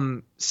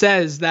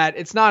 says that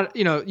it's not,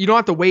 you don't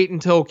have to wait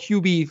until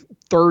QB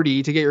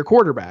 30 to get your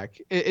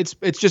quarterback. It's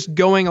just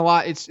going a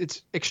lot.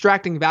 It's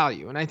extracting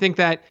value. And I think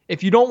that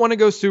if you don't want to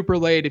go super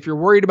late, if you're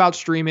worried about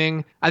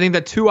streaming, I think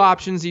that two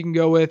options you can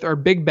go with are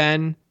Big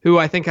Ben, who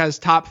I think has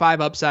top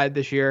 5 upside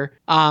this year,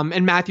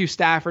 and Matthew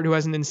Stafford, who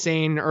has an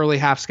insane early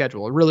half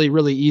schedule, a really,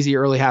 really easy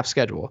early half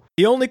schedule.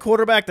 The only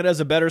quarterback that has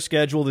a better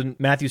schedule than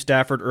Matthew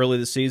Stafford early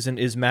this season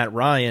is Matt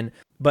Ryan,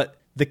 but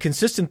the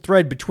consistent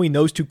thread between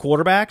those two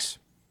quarterbacks,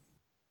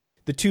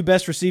 the two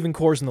best receiving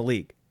cores in the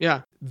league.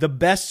 Yeah. The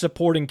best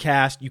supporting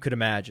cast you could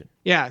imagine.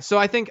 Yeah, so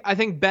I think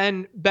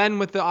Ben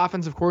with the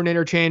offensive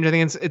coordinator change, I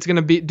think it's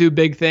going to do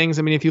big things.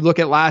 I mean, if you look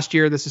at last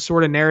year, this is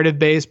sort of narrative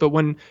based, but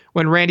when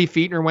Randy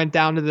Fichtner went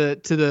down to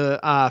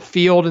the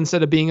field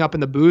instead of being up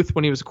in the booth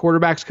when he was a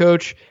quarterback's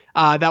coach,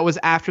 that was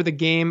after the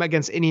game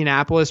against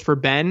Indianapolis for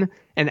Ben.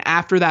 And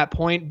after that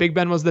point, Big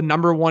Ben was the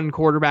number 1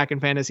 quarterback in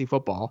fantasy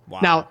football. Wow.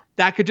 Now,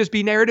 that could just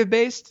be narrative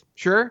based,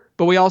 sure.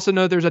 But we also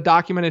know there's a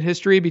documented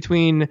history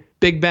between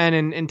Big Ben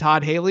and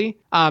Todd Haley.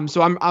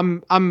 So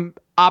I'm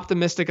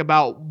optimistic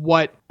about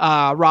what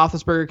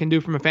Roethlisberger can do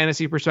from a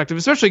fantasy perspective,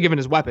 especially given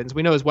his weapons.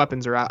 We know his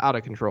weapons are out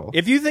of control.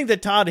 If you think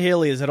that Todd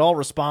Haley is at all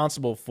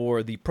responsible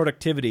for the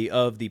productivity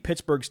of the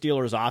Pittsburgh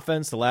Steelers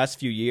offense the last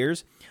few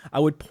years, I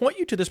would point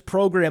you to this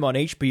program on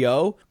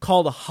HBO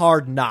called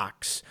Hard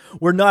Knocks,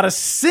 where not a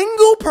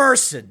single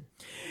person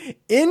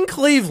in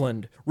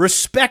Cleveland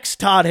respects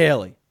Todd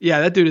Haley.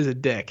 Yeah, that dude is a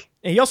dick.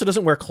 And he also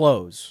doesn't wear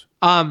clothes.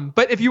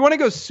 But if you want to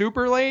go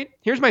super late,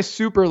 here's my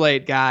super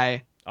late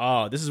guy.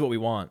 Oh, this is what we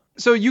want.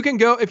 So you can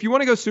go, if you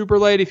want to go super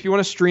late, if you want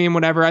to stream,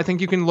 whatever, I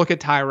think you can look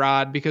at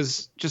Tyrod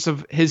because just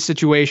of his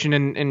situation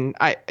and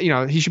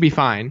he should be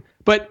fine.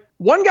 But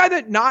one guy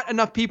that not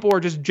enough people are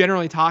just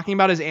generally talking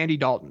about is Andy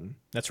Dalton.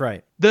 That's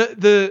right.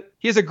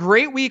 He has a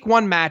great week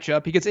 1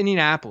 matchup. He gets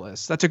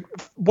Indianapolis. That's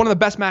one of the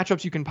best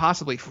matchups you can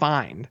possibly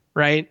find,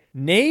 right?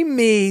 Name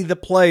me the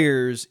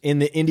players in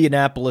the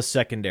Indianapolis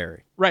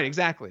secondary. Right,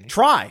 exactly.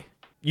 Try.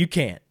 You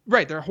can't.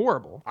 Right, they're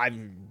horrible.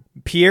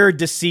 Pierre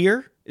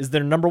Desir is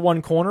their number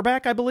 1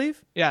 cornerback, I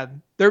believe. Yeah,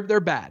 they're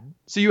bad.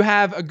 So you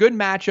have a good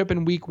matchup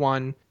in week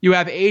 1. You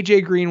have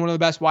AJ Green, one of the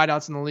best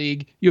wideouts in the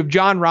league. You have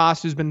John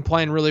Ross, who's been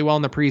playing really well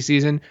in the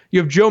preseason. You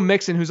have Joe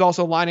Mixon, who's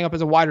also lining up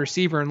as a wide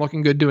receiver and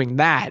looking good doing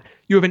that.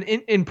 You have an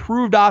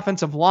improved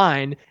offensive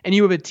line, and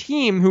you have a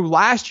team who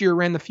last year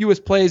ran the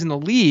fewest plays in the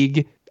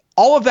league.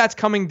 All of that's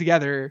coming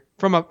together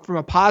from a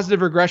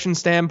positive regression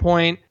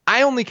standpoint.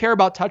 I only care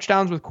about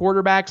touchdowns with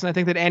quarterbacks, and I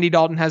think that Andy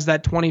Dalton has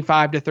that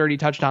 25 to 30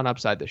 touchdown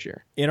upside this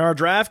year. In our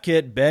draft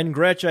kit, Ben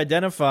Gretsch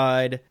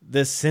identified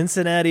the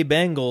Cincinnati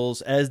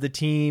Bengals as the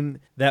team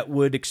that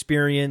would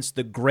experience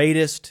the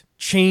greatest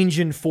change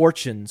in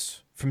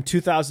fortunes from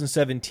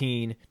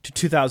 2017 to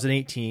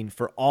 2018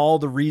 for all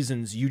the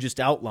reasons you just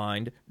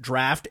outlined.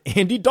 Draft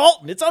Andy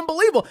Dalton. It's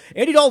unbelievable.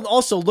 Andy Dalton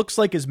also looks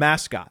like his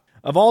mascot.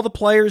 Of all the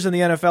players in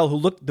the NFL who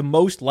look the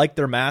most like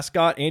their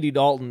mascot, Andy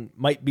Dalton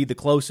might be the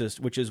closest,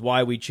 which is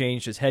why we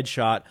changed his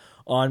headshot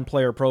on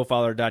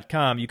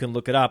playerprofiler.com. You can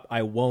look it up.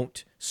 I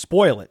won't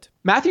spoil it.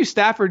 Matthew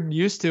Stafford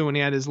used to when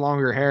he had his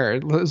longer hair.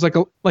 It was like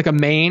a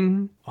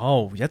mane.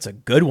 Oh, that's a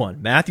good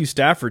one. Matthew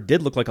Stafford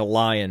did look like a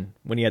lion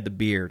when he had the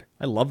beard.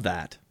 I love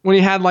that. When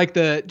he had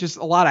just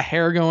a lot of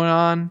hair going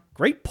on.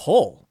 Great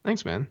pull.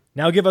 Thanks, man.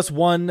 Now give us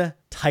one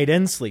tight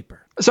end sleeper.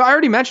 So I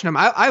already mentioned him.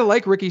 I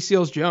like Ricky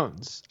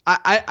Seals-Jones.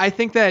 I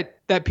think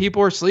that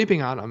people are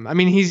sleeping on him. I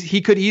mean,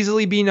 he could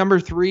easily be number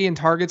 3 in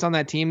targets on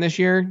that team this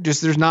year.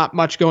 Just there's not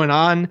much going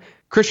on.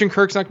 Christian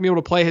Kirk's not going to be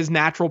able to play his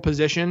natural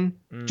position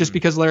just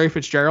because Larry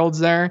Fitzgerald's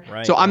there.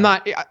 Right, so I'm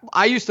not.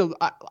 I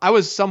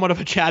was somewhat of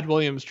a Chad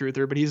Williams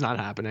truther, but he's not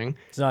happening.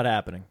 It's not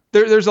happening.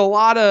 There's a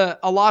lot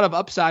of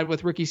upside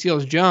with Ricky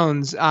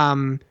Seals-Jones.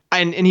 And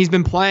he's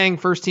been playing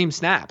first team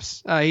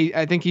snaps.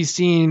 I think he's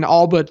seen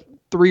all but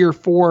 3 or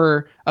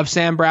 4 of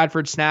Sam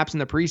Bradford's snaps in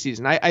the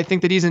preseason. I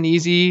think that he's an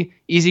easy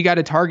guy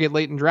to target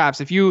late in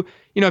drafts. If you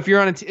have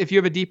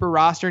a deeper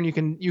roster and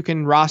you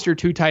can roster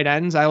 2 tight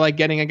ends, I like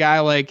getting a guy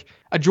like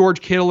a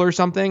George Kittle or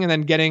something and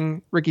then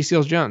getting Ricky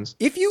Seals-Jones.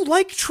 If you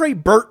like Trey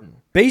Burton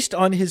based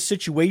on his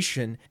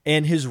situation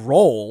and his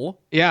role,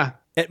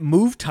 at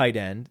move tight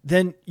end,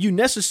 then you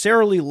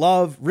necessarily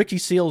love Ricky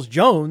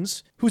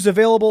Seals-Jones, who's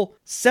available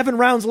 7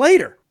 rounds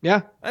later.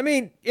 Yeah. I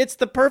mean, it's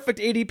the perfect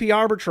ADP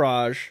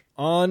arbitrage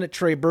on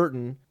Trey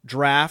Burton,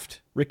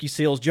 draft Ricky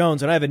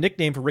Seals-Jones, and I have a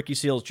nickname for Ricky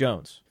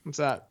Seals-Jones. What's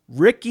that?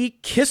 Ricky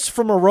Kiss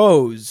from a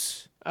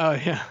Rose Oh,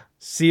 yeah.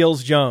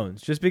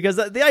 Seals-Jones. Just because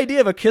the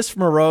idea of a kiss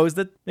from a rose,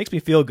 that makes me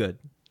feel good.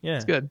 Yeah.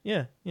 It's good.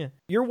 Yeah, yeah.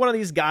 You're one of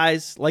these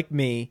guys like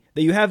me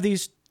that you have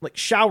these like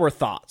shower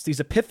thoughts, these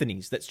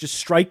epiphanies that just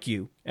strike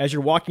you as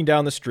you're walking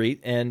down the street.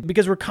 And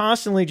because we're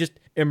constantly just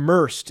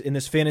immersed in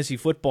this fantasy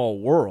football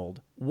world,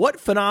 what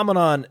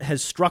phenomenon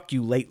has struck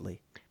you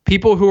lately?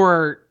 People who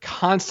are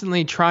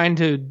constantly trying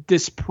to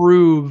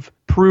disprove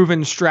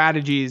proven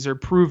strategies or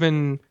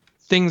proven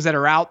things that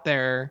are out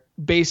there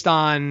based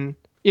on,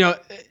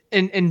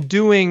 and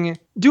doing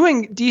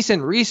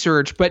decent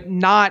research, but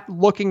not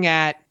looking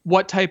at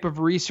what type of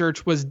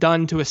research was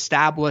done to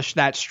establish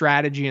that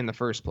strategy in the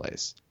first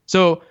place.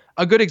 So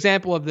a good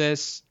example of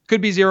this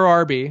could be Zero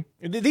RB.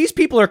 These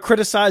people are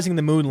criticizing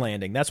the moon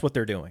landing. That's what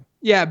they're doing.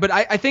 Yeah, but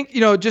I think,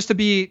 just to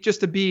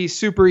be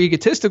super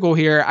egotistical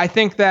here, I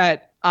think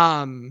that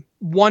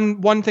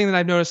one thing that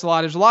I've noticed a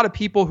lot is a lot of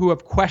people who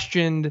have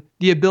questioned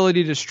the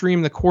ability to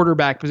stream the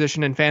quarterback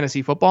position in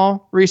fantasy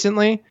football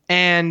recently.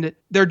 And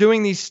they're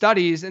doing these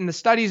studies, and the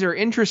studies are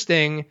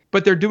interesting,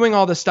 but they're doing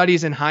all the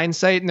studies in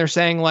hindsight, and they're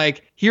saying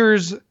like,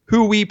 here's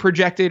who we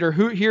projected, or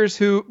here's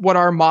what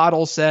our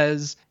model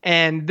says,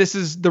 and this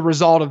is the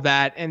result of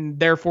that, and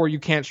therefore you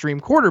can't stream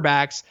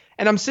quarterbacks.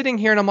 And I'm sitting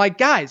here and I'm like,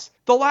 guys,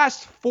 the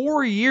last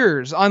 4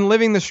 years on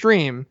Living the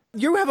Stream.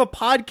 You have a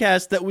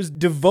podcast that was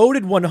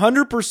devoted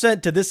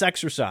 100% to this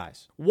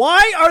exercise.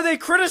 Why are they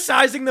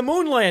criticizing the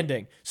moon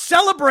landing?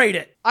 Celebrate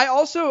it. I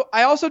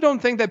also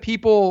don't think that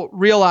people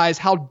realize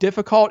how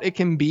difficult it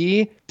can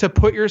be to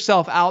put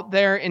yourself out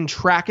there in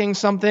tracking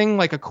something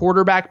like a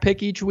quarterback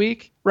pick each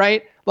week,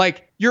 right?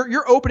 Like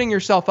you're opening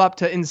yourself up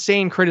to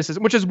insane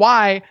criticism, which is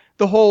why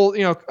the whole,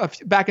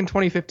 back in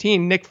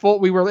 2015,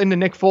 we were into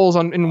Nick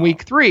Foles in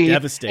week 3,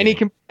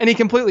 devastating. and he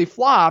completely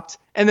flopped.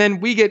 And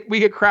then we get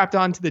crapped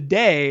on to the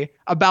day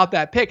about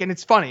that pick. And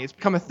it's funny. It's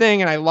become a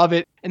thing and I love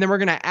it. And then we're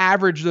going to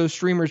average those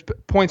streamers'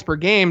 points per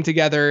game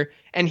together.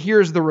 And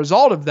here's the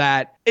result of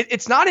that.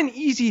 It's not an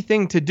easy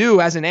thing to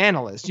do as an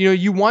analyst. You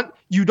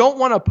don't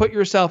want to put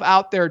yourself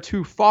out there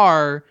too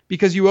far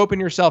because you open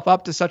yourself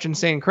up to such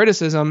insane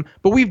criticism.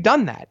 But we've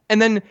done that.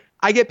 And then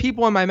I get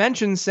people in my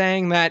mentions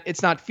saying that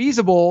it's not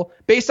feasible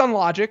based on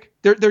logic.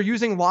 They're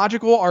using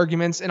logical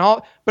arguments and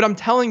all. But I'm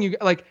telling you,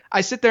 like,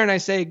 I sit there and I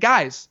say,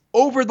 guys,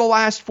 over the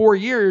last 4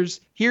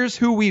 years, here's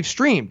who we've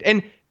streamed.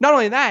 And not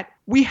only that,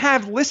 we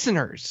have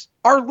listeners.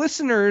 Our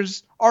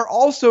listeners are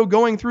also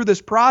going through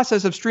this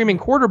process of streaming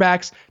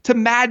quarterbacks to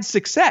mad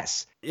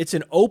success. It's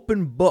an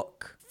open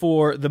book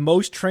for the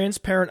most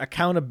transparent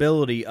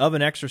accountability of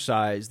an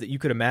exercise that you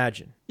could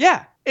imagine.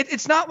 Yeah.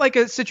 It's not like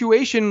a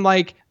situation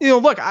like,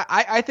 look,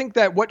 I think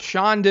that what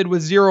Sean did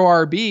with Zero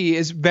RB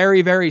is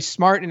very, very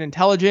smart and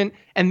intelligent,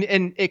 and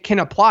it can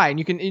apply, and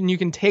you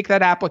can take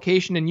that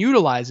application and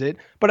utilize it.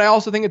 But I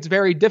also think it's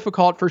very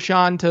difficult for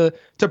Sean to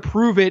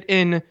prove it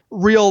in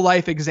real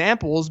life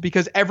examples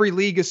because every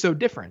league is so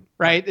different,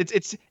 right?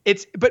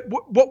 But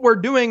what we're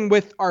doing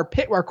with our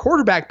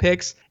quarterback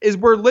picks is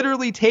we're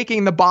literally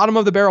taking the bottom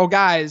of the barrel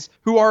guys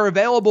who are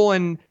available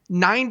in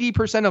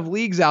 90% of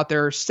leagues out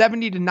there,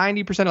 70 to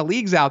 90% of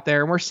leagues out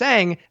there. And we're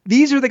saying,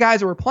 these are the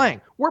guys that we're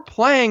playing. We're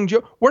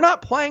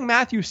not playing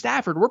Matthew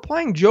Stafford. We're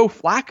playing Joe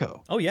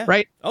Flacco. Oh yeah.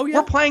 Right. Oh yeah.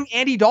 We're playing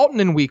Andy Dalton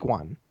in week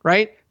 1.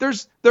 Right. There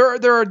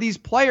are these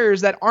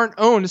players that aren't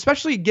owned,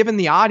 especially given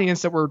the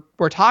audience that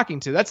we're talking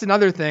to. That's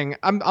another thing.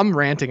 I'm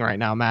ranting right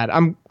now, Matt.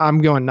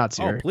 I'm going nuts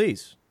here. Oh,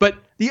 please. But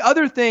the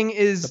other thing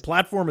is the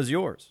platform is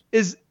yours.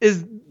 Is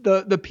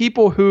the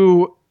people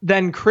who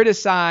then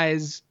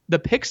criticize the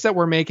picks that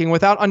we're making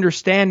without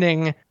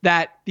understanding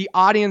that the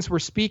audience we're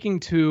speaking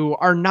to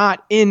are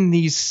not in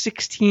these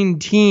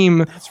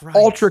 16-team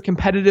ultra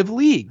competitive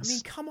leagues. I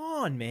mean, come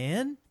on,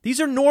 man. These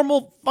are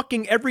normal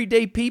fucking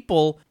everyday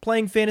people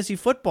playing fantasy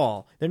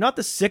football. They're not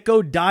the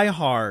sicko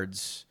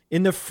diehards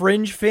in the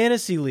fringe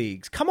fantasy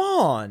leagues. Come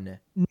on.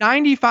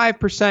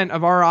 95%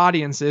 of our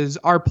audiences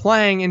are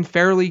playing in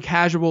fairly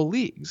casual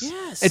leagues.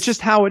 Yes. It's just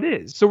how it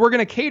is. So we're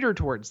going to cater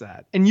towards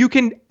that. And you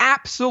can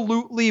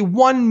absolutely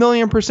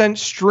 1,000,000%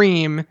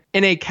 stream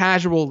in a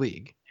casual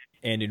league.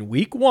 And in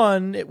week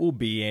 1, it will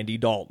be Andy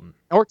Dalton.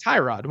 Or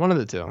Tyrod, one of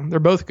the two. They're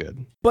both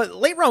good. But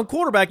late round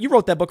quarterback, you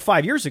wrote that book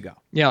 5 years ago.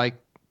 Yeah, like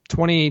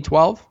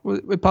 2012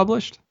 it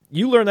published.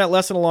 You learned that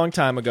lesson a long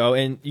time ago,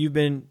 and you've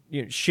been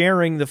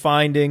sharing the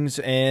findings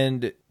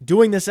and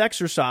doing this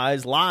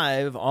exercise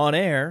live on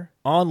air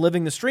on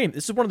Living the Stream.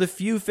 This is one of the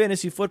few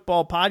fantasy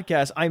football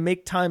podcasts I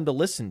make time to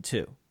listen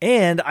to,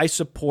 and I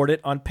support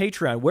it on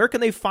Patreon. Where can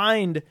they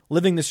find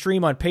Living the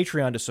Stream on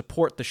Patreon to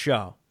support the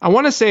show? I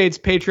want to say it's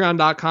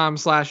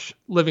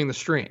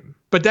patreon.com/livingthestream,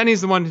 but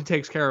Denny's the one who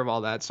takes care of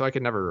all that, so I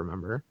can never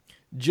remember.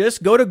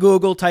 Just go to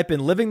Google, type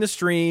in Living the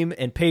Stream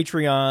and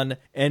Patreon,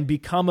 and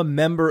become a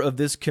member of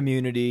this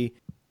community.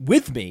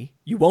 with me,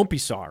 you won't be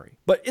sorry.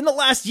 But in the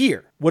last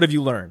year, what have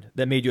you learned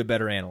that made you a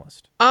better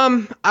analyst?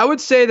 I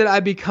would say that I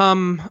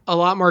become a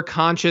lot more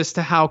conscious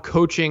to how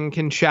coaching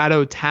can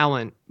shadow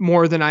talent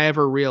more than I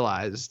ever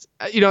realized.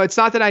 It's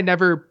not that I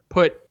never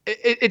put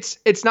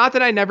it's not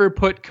that I never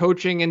put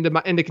coaching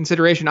into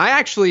consideration. I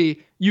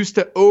actually used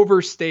to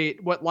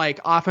overstate what like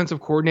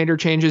offensive coordinator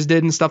changes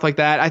did and stuff like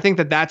that. I think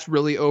that that's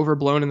really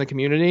overblown in the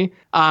community.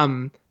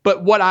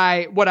 But what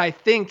I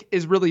think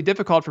is really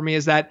difficult for me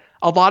is that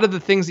a lot of the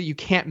things that you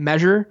can't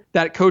measure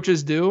that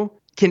coaches do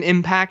can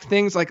impact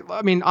things. Like,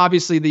 I mean,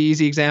 obviously the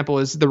easy example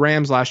is the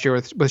Rams last year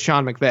with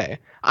Sean McVay.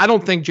 I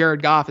don't think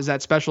Jared Goff is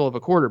that special of a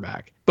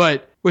quarterback,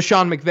 but with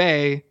Sean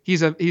McVay,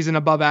 he's an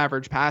above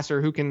average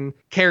passer who can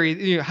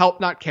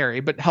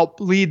help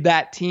lead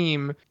that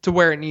team to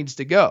where it needs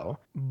to go.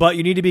 But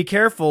you need to be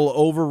careful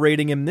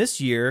overrating him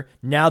this year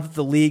now that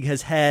the league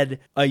has had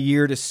a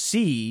year to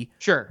see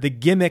the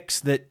gimmicks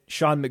that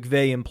Sean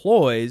McVay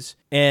employs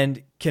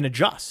and can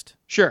adjust.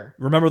 Sure.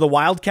 Remember the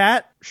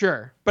Wildcat?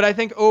 Sure. But I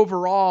think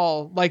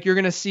overall, like, you're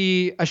going to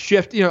see a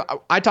shift.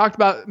 I talked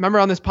about, remember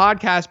on this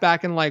podcast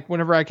back in like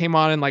whenever I came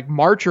on in like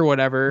March or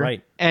whatever.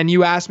 Right. And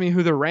you asked me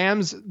who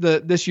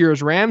this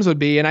year's Rams would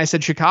be. And I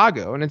said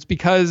Chicago. And it's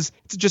because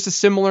it's just a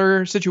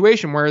similar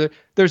situation where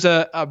there's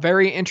a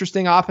very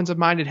interesting offensive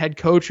minded head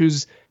coach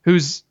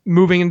who's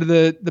moving into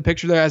the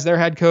picture there as their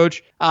head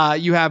coach.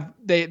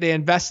 They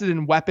invested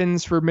in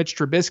weapons for Mitch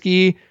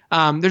Trubisky.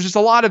 There's just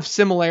a lot of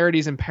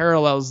similarities and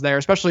parallels there,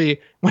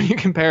 especially when you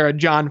compare a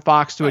John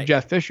Fox to a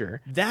Jeff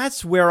Fisher.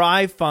 That's where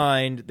I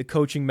find the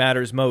coaching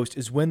matters most,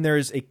 is when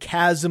there's a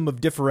chasm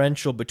of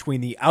differential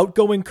between the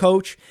outgoing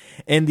coach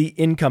and the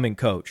incoming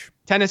coach.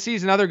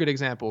 Tennessee's another good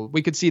example.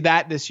 We could see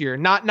that this year.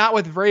 Not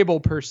with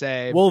Vrabel per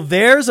se. Well,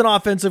 there's an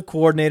offensive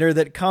coordinator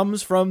that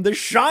comes from the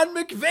Sean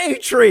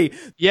McVay tree.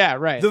 Yeah,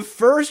 right. The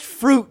first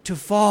fruit to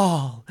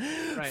fall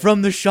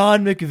from the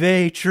Sean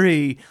McVay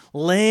tree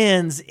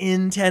lands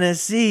in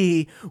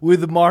Tennessee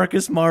with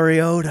Marcus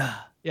Mariota.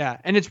 Yeah,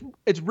 and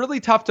it's really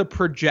tough to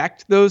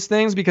project those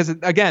things because,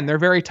 again, they're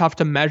very tough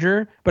to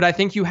measure. But I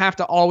think you have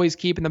to always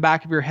keep in the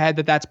back of your head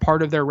that that's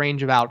part of their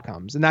range of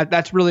outcomes. And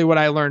that's really what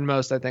I learned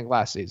most, I think,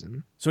 last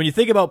season. So when you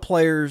think about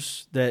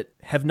players that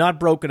have not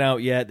broken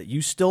out yet, that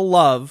you still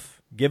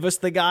love, give us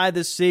the guy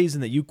this season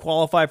that you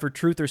qualify for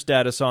truther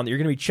status on, that you're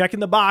going to be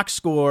checking the box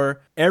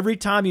score every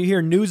time you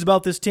hear news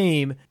about this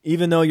team,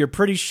 even though you're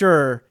pretty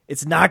sure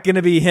it's not going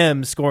to be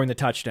him scoring the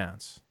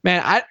touchdowns.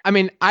 Man, I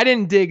mean, I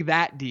didn't dig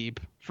that deep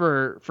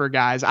for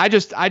guys. I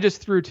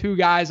just threw two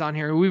guys on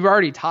here who we've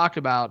already talked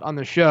about on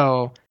the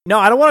show. No,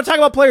 I don't want to talk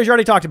about players you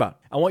already talked about.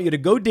 I want you to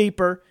go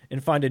deeper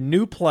and find a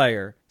new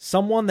player,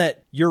 someone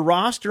that you're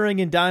rostering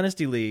in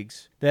dynasty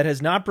leagues that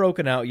has not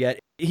broken out yet.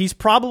 He's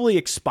probably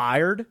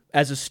expired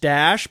as a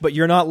stash, but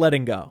you're not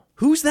letting go.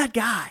 Who's that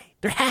guy?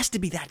 There has to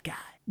be that guy.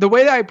 The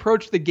way that I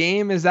approach the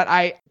game is that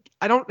I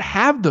don't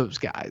have those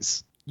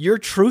guys. You're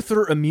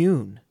truther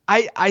immune.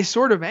 I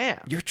sort of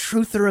am. You're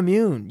truther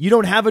immune. You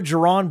don't have a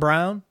Jerron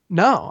Brown?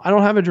 No, I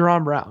don't have a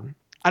Jerron Brown.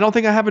 I don't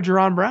think I have a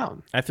Jerron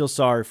Brown. I feel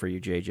sorry for you,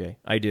 JJ.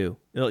 I do.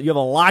 You have a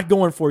lot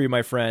going for you,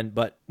 my friend,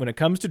 but when it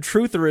comes to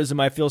trutherism,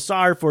 I feel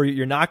sorry for you.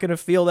 You're not going to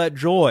feel that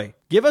joy.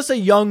 Give us a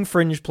young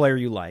fringe player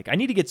you like. I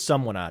need to get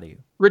someone out of you.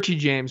 Richie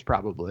James,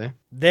 probably.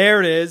 There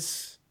it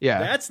is. Yeah.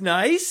 That's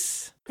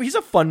nice. He's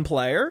a fun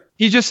player.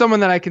 He's just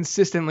someone that I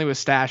consistently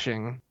was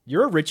stashing.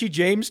 You're a Richie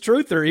James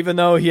truther, even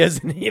though he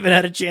hasn't even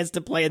had a chance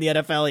to play in the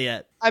NFL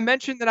yet. I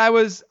mentioned that I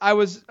was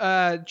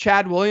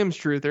Chad Williams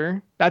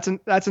truther.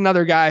 That's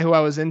another guy who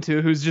I was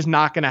into who's just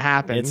not going to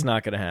happen. It's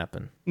not going to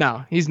happen.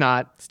 No, he's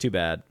not. It's too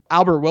bad.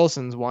 Albert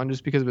Wilson's one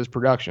just because of his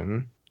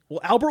production. Well,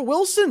 Albert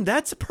Wilson,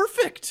 that's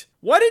perfect.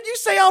 Why did you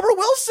say Albert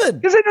Wilson?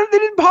 Because they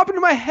didn't pop into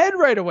my head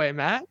right away,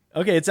 Matt.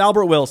 Okay, it's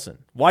Albert Wilson.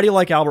 Why do you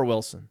like Albert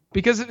Wilson?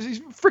 Because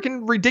he's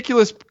freaking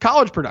ridiculous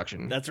college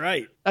production. That's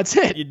right. That's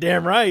it. You're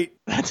damn right.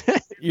 That's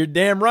it. You're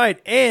damn right.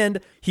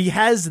 And he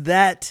has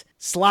that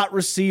slot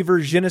receiver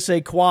je ne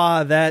sais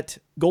quoi that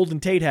Golden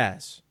Tate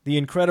has. The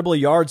incredible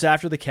yards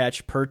after the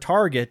catch per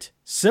target,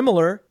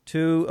 similar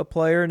to a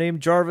player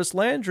named Jarvis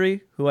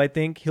Landry, who I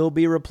think he'll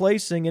be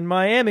replacing in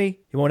Miami.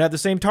 He won't have the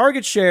same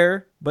target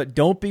share, but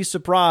don't be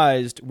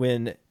surprised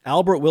when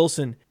Albert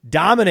Wilson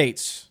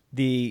dominates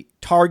the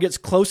targets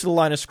close to the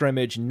line of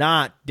scrimmage,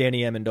 not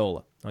Danny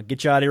Amendola. I'll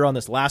get you out of here on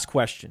this last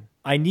question.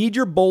 I need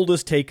your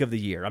boldest take of the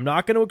year. I'm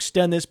not going to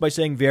extend this by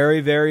saying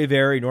very, very,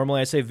 very.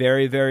 Normally I say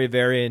very, very,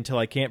 very until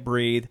I can't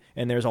breathe,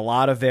 and there's a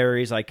lot of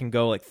varies. I can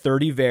go like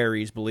 30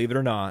 varies, believe it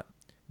or not.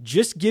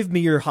 Just give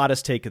me your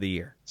hottest take of the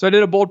year. So I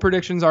did a bold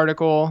predictions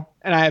article,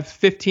 and I have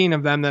 15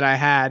 of them that I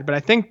had, but I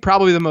think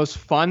probably the most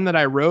fun that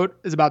I wrote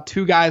is about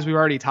two guys we've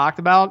already talked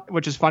about,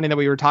 which is funny that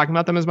we were talking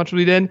about them as much as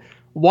we did.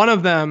 One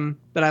of them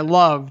that I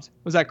loved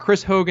was that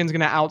Chris Hogan's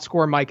going to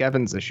outscore Mike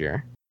Evans this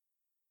year.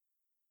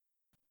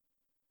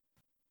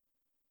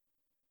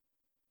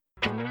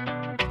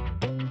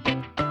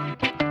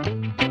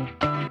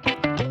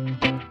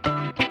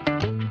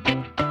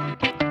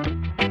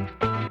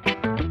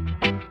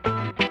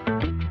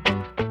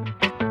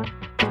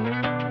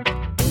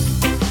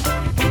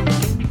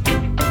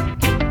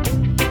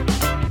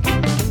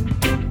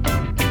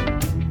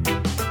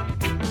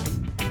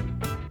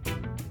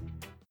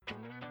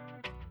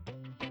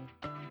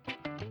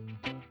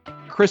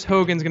 Chris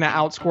Hogan's going to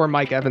outscore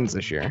Mike Evans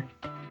this year.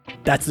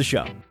 That's the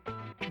show.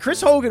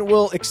 Chris Hogan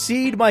will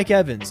exceed Mike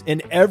Evans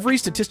in every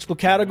statistical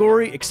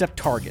category except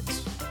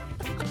targets.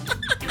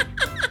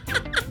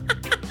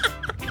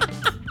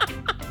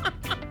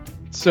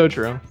 So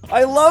true.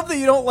 I love that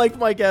you don't like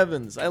Mike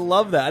Evans. I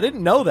love that. I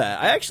didn't know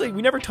that.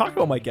 We never talked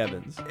about Mike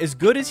Evans. As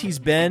good as he's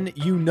been,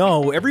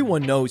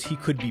 everyone knows he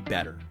could be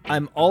better.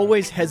 I'm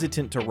always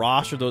hesitant to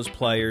roster those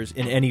players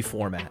in any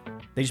format.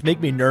 They just make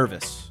me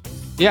nervous.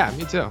 Yeah,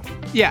 me too.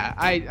 Yeah,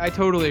 I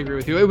totally agree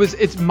with you.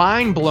 It's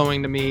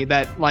mind-blowing to me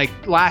that like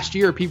last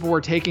year people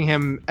were taking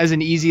him as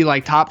an easy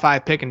like top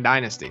 5 pick in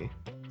Dynasty.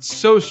 It's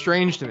so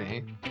strange to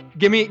me.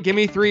 Give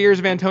me 3 years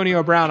of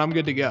Antonio Brown, I'm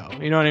good to go.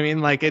 You know what I mean?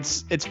 Like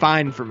it's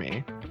fine for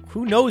me.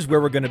 Who knows where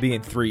we're going to be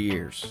in 3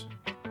 years?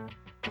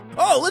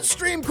 Oh, let's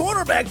stream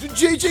quarterbacks with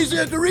JJ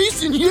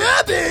Zachariason.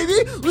 Yeah,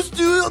 baby. Let's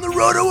do it on the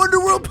Roto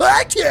Underworld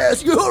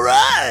podcast. You all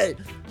right?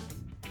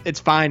 It's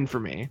fine for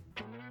me.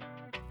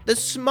 The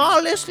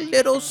smallest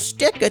little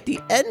stick at the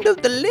end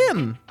of the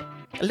limb.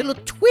 A little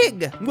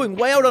twig. I'm going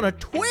way out on a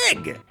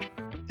twig.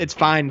 It's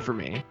fine for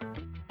me.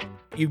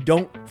 You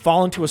don't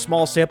fall into a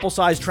small sample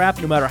size trap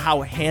no matter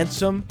how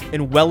handsome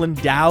and well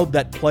endowed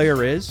that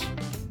player is.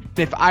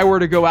 If I were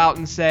to go out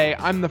and say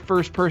I'm the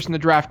first person to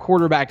draft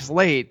quarterbacks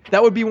late,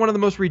 that would be one of the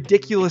most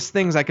ridiculous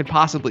things I could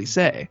possibly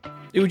say.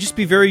 It would just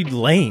be very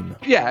lame.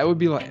 Yeah, it would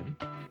be lame.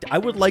 I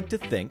would like to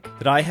think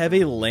that I have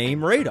a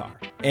lame radar.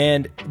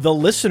 And the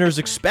listeners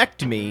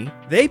expect me,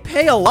 they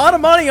pay a lot of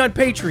money on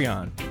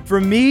Patreon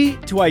for me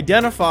to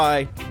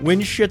identify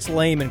when shit's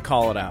lame and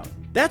call it out.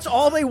 That's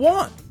all they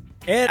want.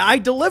 And I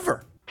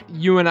deliver.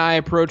 You and I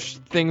approach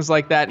things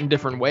like that in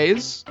different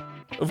ways.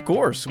 Of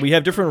course, we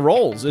have different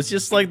roles. It's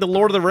just like the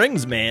Lord of the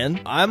Rings, man.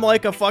 I'm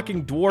like a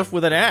fucking dwarf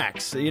with an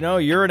axe. You know,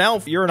 you're an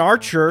elf, you're an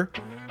archer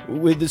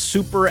with a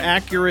super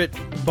accurate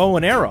bow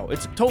and arrow.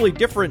 It's a totally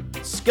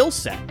different skill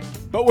set.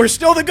 But we're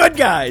still the good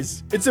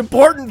guys. It's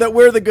important that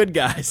we're the good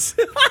guys.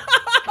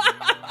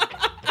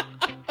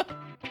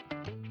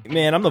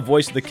 Man, I'm the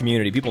voice of the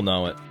community. People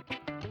know it.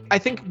 I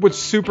think what's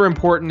super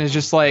important is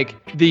just like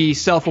the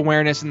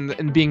self-awareness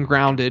and being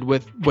grounded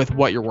with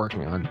what you're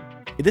working on.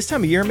 This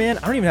time of year, man,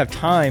 I don't even have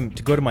time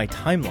to go to my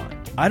timeline.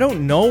 I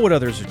don't know what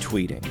others are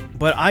tweeting,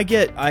 but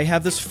I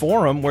have this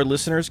forum where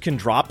listeners can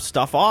drop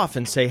stuff off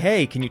and say,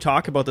 hey, can you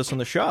talk about this on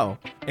the show?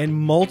 And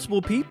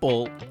multiple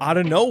people out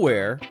of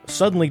nowhere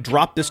suddenly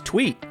dropped this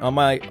tweet on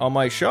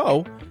my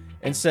show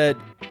and said,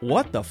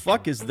 what the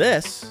fuck is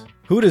this?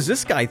 Who does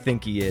this guy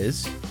think he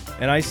is?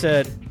 And I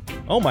said,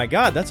 oh my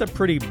God, that's a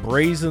pretty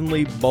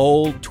brazenly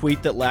bold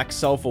tweet that lacks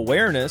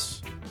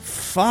self-awareness.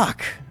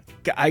 Fuck.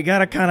 I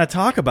gotta kind of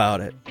talk about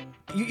it.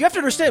 You have to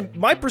understand,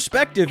 my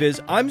perspective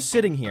is I'm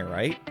sitting here,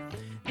 right?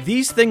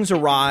 These things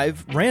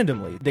arrive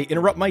randomly. They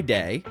interrupt my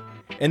day,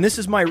 and this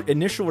is my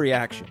initial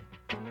reaction.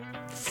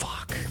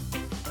 Fuck.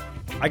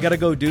 I gotta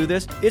go do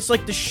this. It's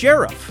like the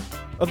sheriff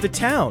of the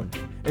town,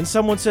 and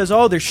someone says,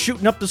 oh, they're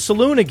shooting up the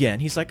saloon again.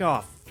 He's like,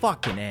 oh,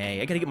 fucking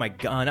A. I gotta get my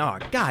gun. Oh,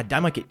 God, I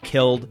might get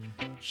killed.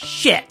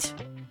 Shit.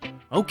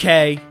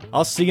 Okay,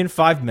 I'll see you in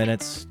 5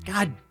 minutes.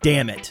 God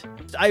damn it.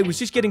 I was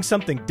just getting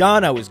something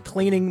done. I was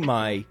cleaning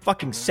my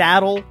fucking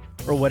saddle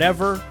or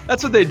whatever.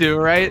 That's what they do,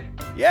 right?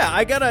 Yeah,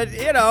 I gotta,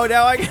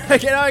 now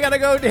I gotta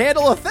go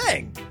handle a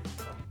thing.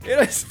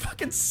 It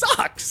fucking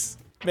sucks,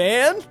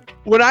 man.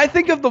 When I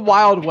think of the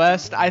Wild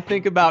West, I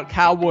think about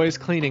cowboys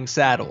cleaning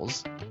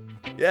saddles.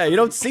 Yeah, you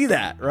don't see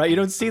that, right? You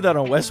don't see that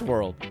on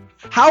Westworld.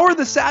 How are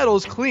the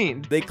saddles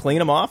cleaned? They clean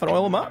them off and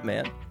oil them up,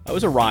 man. I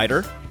was a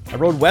rider. I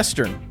rode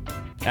Western,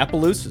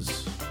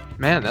 Appaloosas.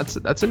 Man, that's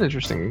an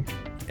interesting...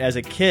 As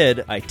a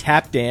kid, I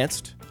tap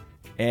danced,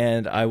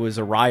 and I was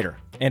a rider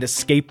and a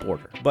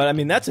skateboarder. But, I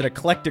mean, that's an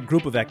eclectic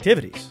group of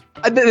activities.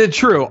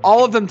 True.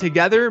 All of them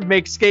together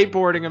make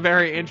skateboarding a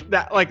very...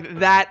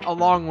 that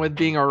along with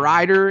being a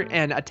rider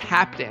and a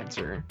tap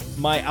dancer.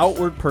 My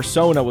outward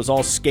persona was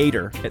all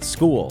skater at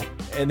school.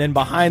 And then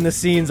behind the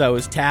scenes, I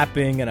was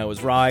tapping and I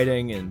was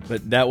riding.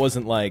 But that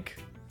wasn't like...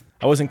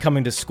 I wasn't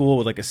coming to school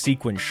with like a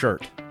sequin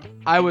shirt.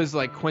 I was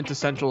like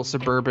quintessential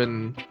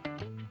suburban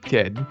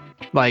kid.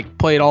 Like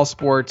played all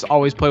sports,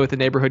 always play with the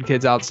neighborhood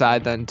kids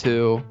outside then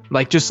too.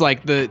 Like just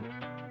like the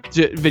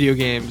video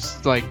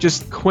games, like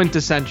just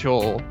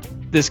quintessential.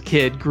 This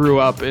kid grew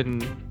up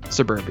in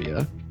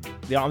suburbia.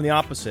 Yeah, I'm the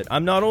opposite.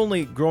 I'm not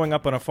only growing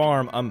up on a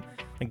farm, I'm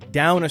like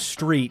down a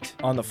street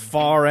on the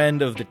far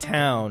end of the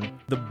town.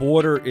 The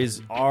border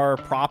is our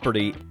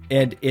property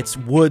and it's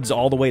woods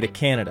all the way to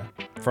Canada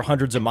for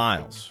hundreds of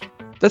miles.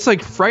 That's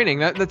like frightening.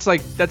 That's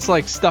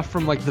like stuff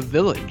from like The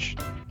Village.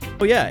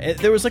 Oh yeah,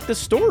 there was like this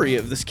story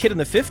of this kid in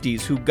the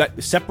 50s who got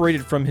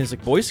separated from his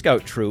like Boy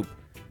Scout troop,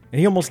 and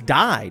he almost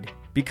died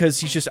because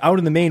he's just out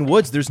in the Maine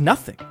woods. There's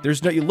nothing.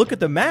 There's no. You look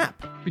at the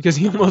map because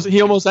he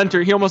almost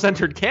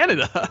entered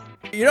Canada.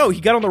 You know,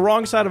 he got on the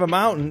wrong side of a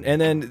mountain, and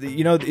then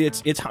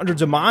it's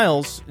hundreds of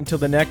miles until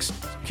the next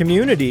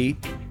community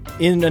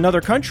in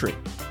another country.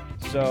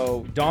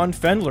 So Don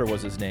Fendler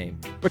was his name.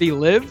 But he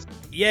lived?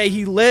 Yeah,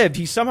 he lived.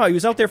 He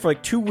was out there for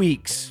like 2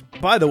 weeks.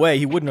 By the way,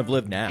 he wouldn't have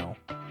lived now.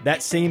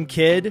 that same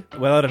kid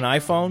without an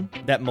iPhone,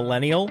 that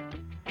millennial,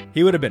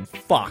 he would have been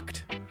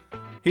fucked.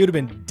 He would have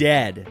been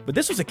dead. But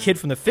this was a kid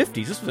from the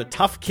 50s. This was a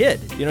tough kid.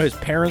 You know, his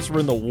parents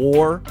were in the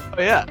war.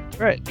 Oh, yeah.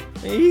 Right.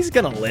 He's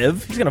going to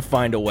live. He's going to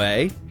find a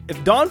way.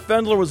 If Don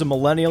Fendler was a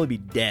millennial, he'd be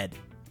dead.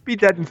 Be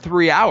dead in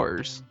 3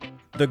 hours.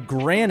 The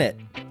granite,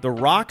 the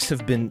rocks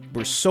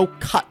were so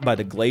cut by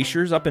the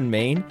glaciers up in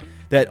Maine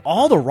that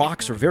all the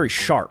rocks are very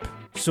sharp.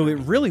 So it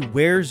really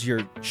wears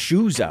your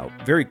shoes out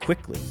very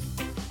quickly.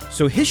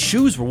 So his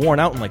shoes were worn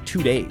out in like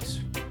 2 days.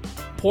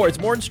 It's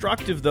more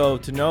instructive, though,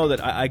 to know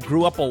that I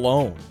grew up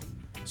alone.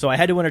 So I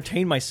had to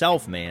entertain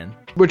myself, man.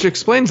 Which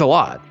explains a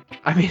lot.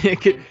 I mean,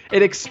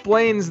 it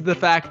explains the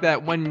fact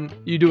that when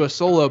you do a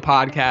solo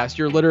podcast,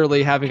 you're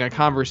literally having a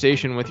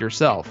conversation with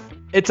yourself.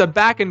 It's a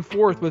back and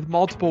forth with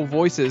multiple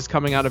voices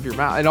coming out of your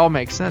mouth. It all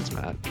makes sense,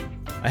 Matt.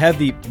 I have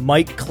the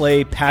Mike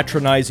Clay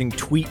patronizing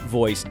tweet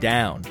voice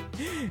down.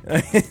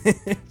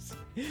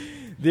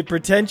 The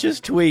pretentious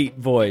tweet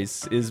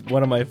voice is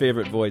one of my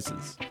favorite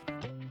voices.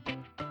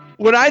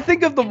 When I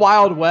think of the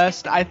Wild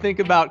West, I think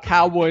about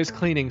cowboys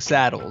cleaning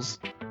saddles.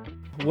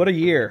 What a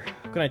year.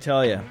 What can I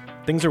tell you?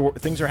 Things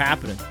are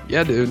happening.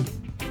 Yeah, dude.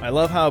 I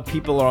love how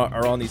people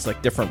are on these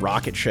like different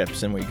rocket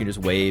ships and where you can just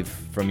wave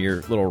from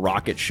your little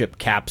rocket ship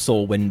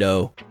capsule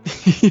window.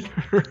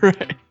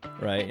 Right.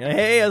 Right.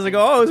 Hey, how's it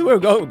going? Oh, we're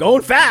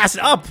going fast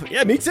up.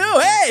 Yeah, me too.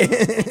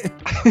 Hey.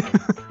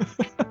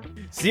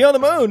 See you on the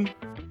moon.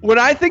 When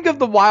I think of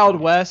the Wild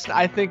West,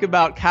 I think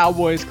about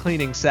cowboys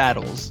cleaning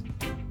saddles.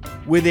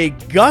 With a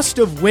gust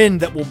of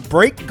wind that will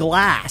break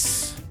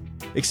glass.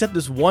 Except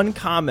this one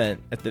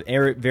comment at the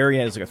very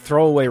end is like a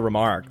throwaway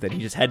remark that he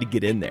just had to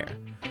get in there.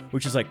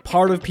 Which is like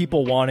part of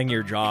people wanting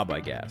your job, I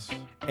guess.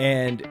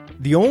 And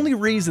the only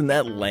reason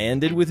that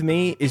landed with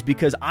me is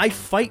because I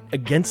fight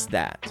against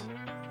that.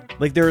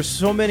 Like, there are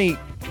so many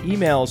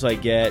emails I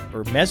get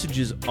or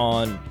messages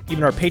on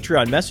even our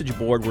Patreon message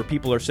board where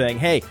people are saying,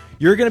 hey,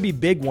 you're going to be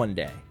big one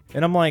day.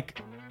 And I'm like,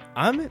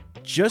 I'm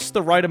just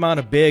the right amount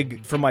of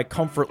big for my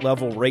comfort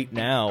level right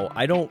now.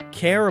 I don't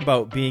care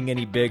about being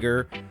any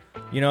bigger.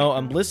 You know,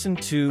 I'm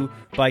listened to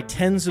by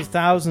tens of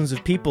thousands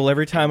of people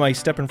every time I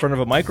step in front of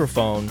a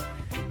microphone.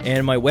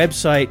 And my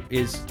website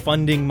is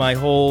funding my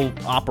whole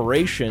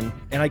operation,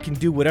 and I can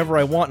do whatever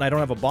I want, and I don't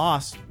have a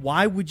boss.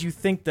 Why would you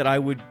think that I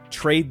would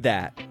trade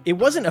that? It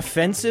wasn't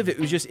offensive. It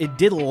was just, it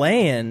did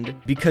land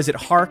because it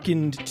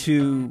hearkened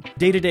to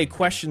day-to-day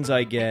questions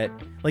I get,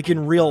 like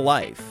in real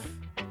life,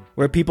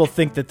 where people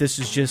think that this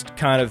is just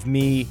kind of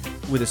me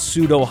with a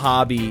pseudo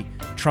hobby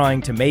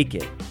trying to make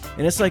it.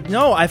 And it's like,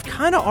 no, I've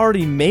kind of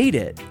already made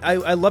it.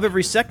 I love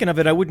every second of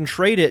it. I wouldn't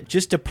trade it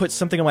just to put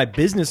something on my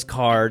business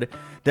card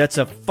that's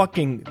a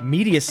fucking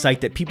media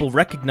site that people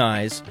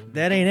recognize.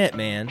 That ain't it,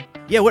 man.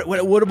 Yeah,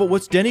 what about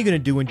what's Denny going to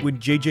do when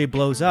JJ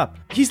blows up?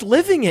 He's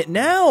living it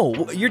now.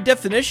 Your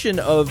definition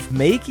of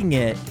making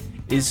it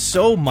is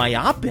so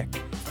myopic.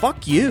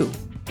 Fuck you.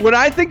 When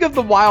I think of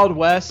the Wild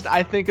West,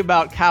 I think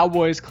about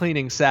cowboys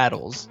cleaning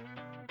saddles.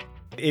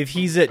 If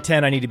he's at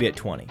 10, I need to be at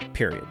 20,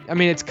 period. I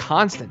mean, it's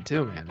constant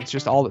too, man. It's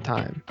just all the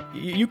time.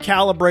 You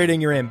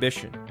calibrating your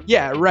ambition.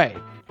 Yeah, right.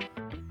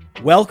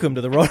 Welcome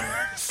to the road.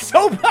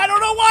 So, I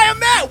don't know why I'm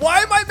mad. Why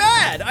am I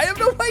mad? I have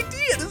no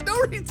idea. There's no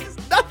reason.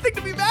 There's nothing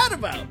to be mad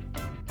about.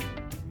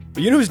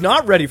 But you know who's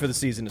not ready for the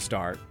season to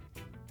start?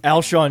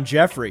 Alshon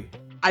Jeffrey.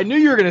 I knew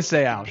you were going to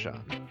say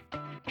Alshon.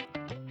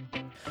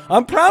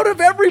 I'm proud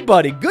of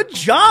everybody. Good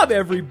job,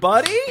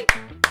 everybody.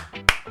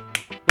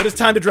 But it's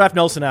time to draft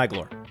Nelson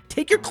Agholor.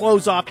 Take your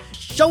clothes off.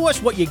 Show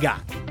us what you got.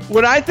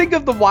 When I think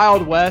of the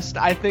Wild West,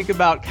 I think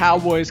about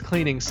cowboys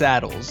cleaning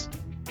saddles.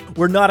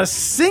 Where not a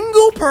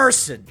single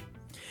person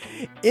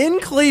in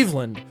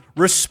Cleveland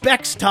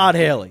respects Todd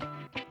Haley.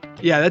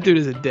 Yeah, that dude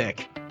is a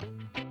dick.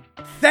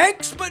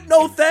 Thanks, but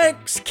no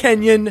thanks,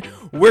 Kenyon.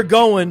 We're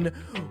going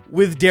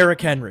with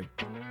Derrick Henry.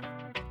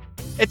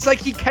 It's like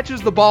he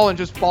catches the ball and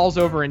just falls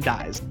over and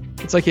dies.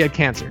 It's like he had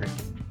cancer.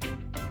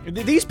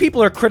 These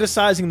people are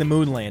criticizing the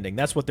moon landing.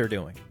 That's what they're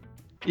doing.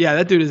 Yeah,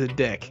 that dude is a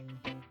dick.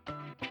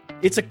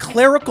 It's a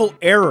clerical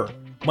error,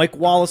 Mike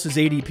Wallace's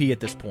ADP at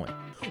this point.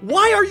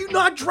 Why are you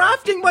not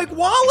drafting Mike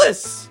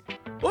Wallace?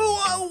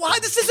 Why?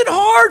 This isn't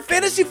hard.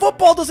 Fantasy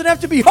football doesn't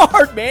have to be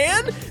hard,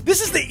 man.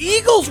 This is the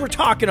Eagles we're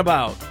talking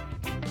about.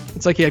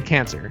 It's like he had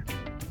cancer.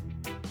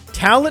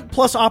 Talent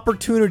plus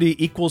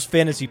opportunity equals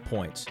fantasy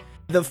points.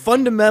 The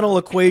fundamental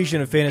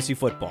equation of fantasy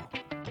football.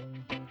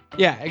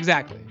 Yeah,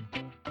 exactly.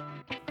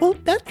 Well,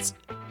 that's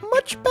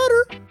much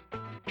better.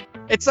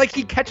 It's like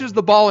he catches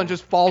the ball and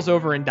just falls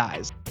over and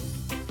dies.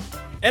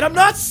 And I'm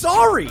not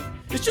sorry.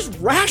 It's just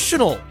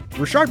rational.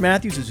 Rashard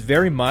Matthews is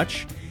very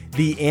much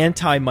the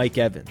anti-Mike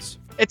Evans.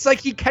 It's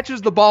like he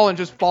catches the ball and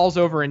just falls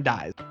over and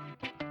dies.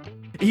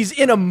 He's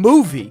in a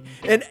movie,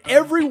 and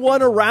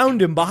everyone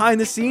around him behind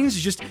the scenes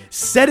is just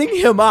setting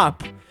him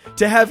up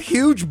to have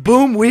huge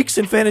boom weeks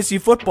in fantasy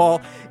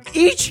football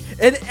each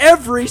and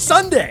every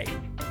Sunday.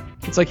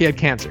 It's like he had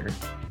cancer.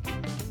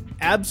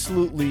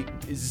 Absolutely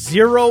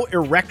zero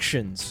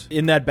erections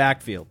in that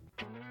backfield.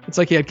 It's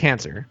like he had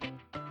cancer.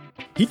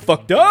 He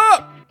fucked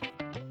up.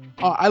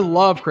 Oh, I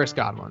love Chris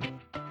Godwin.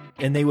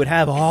 And they would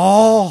have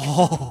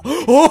all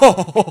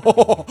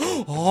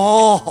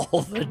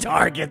the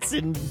targets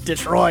in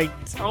Detroit.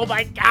 Oh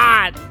my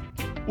God.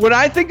 When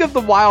I think of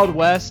the Wild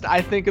West,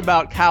 I think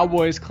about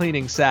Cowboys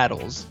cleaning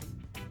saddles.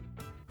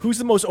 Who's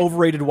the most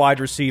overrated wide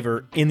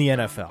receiver in the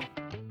NFL?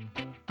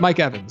 Mike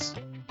Evans.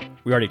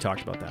 We already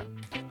talked about that.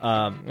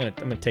 I'm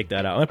gonna take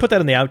that out. I'm gonna put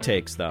that in the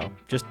outtakes though,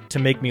 just to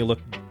make me look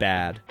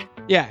bad.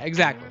 Yeah,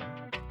 exactly.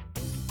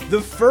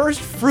 The first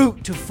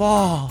fruit to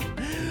fall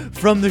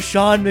from the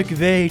Sean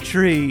McVay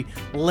tree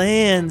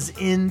lands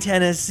in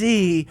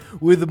Tennessee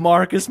with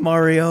Marcus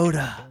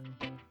Mariota.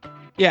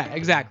 Yeah,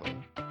 exactly.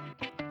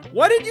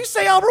 Why didn't you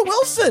say Albert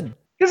Wilson?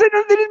 Because they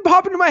didn't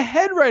pop into my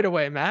head right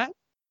away, Matt.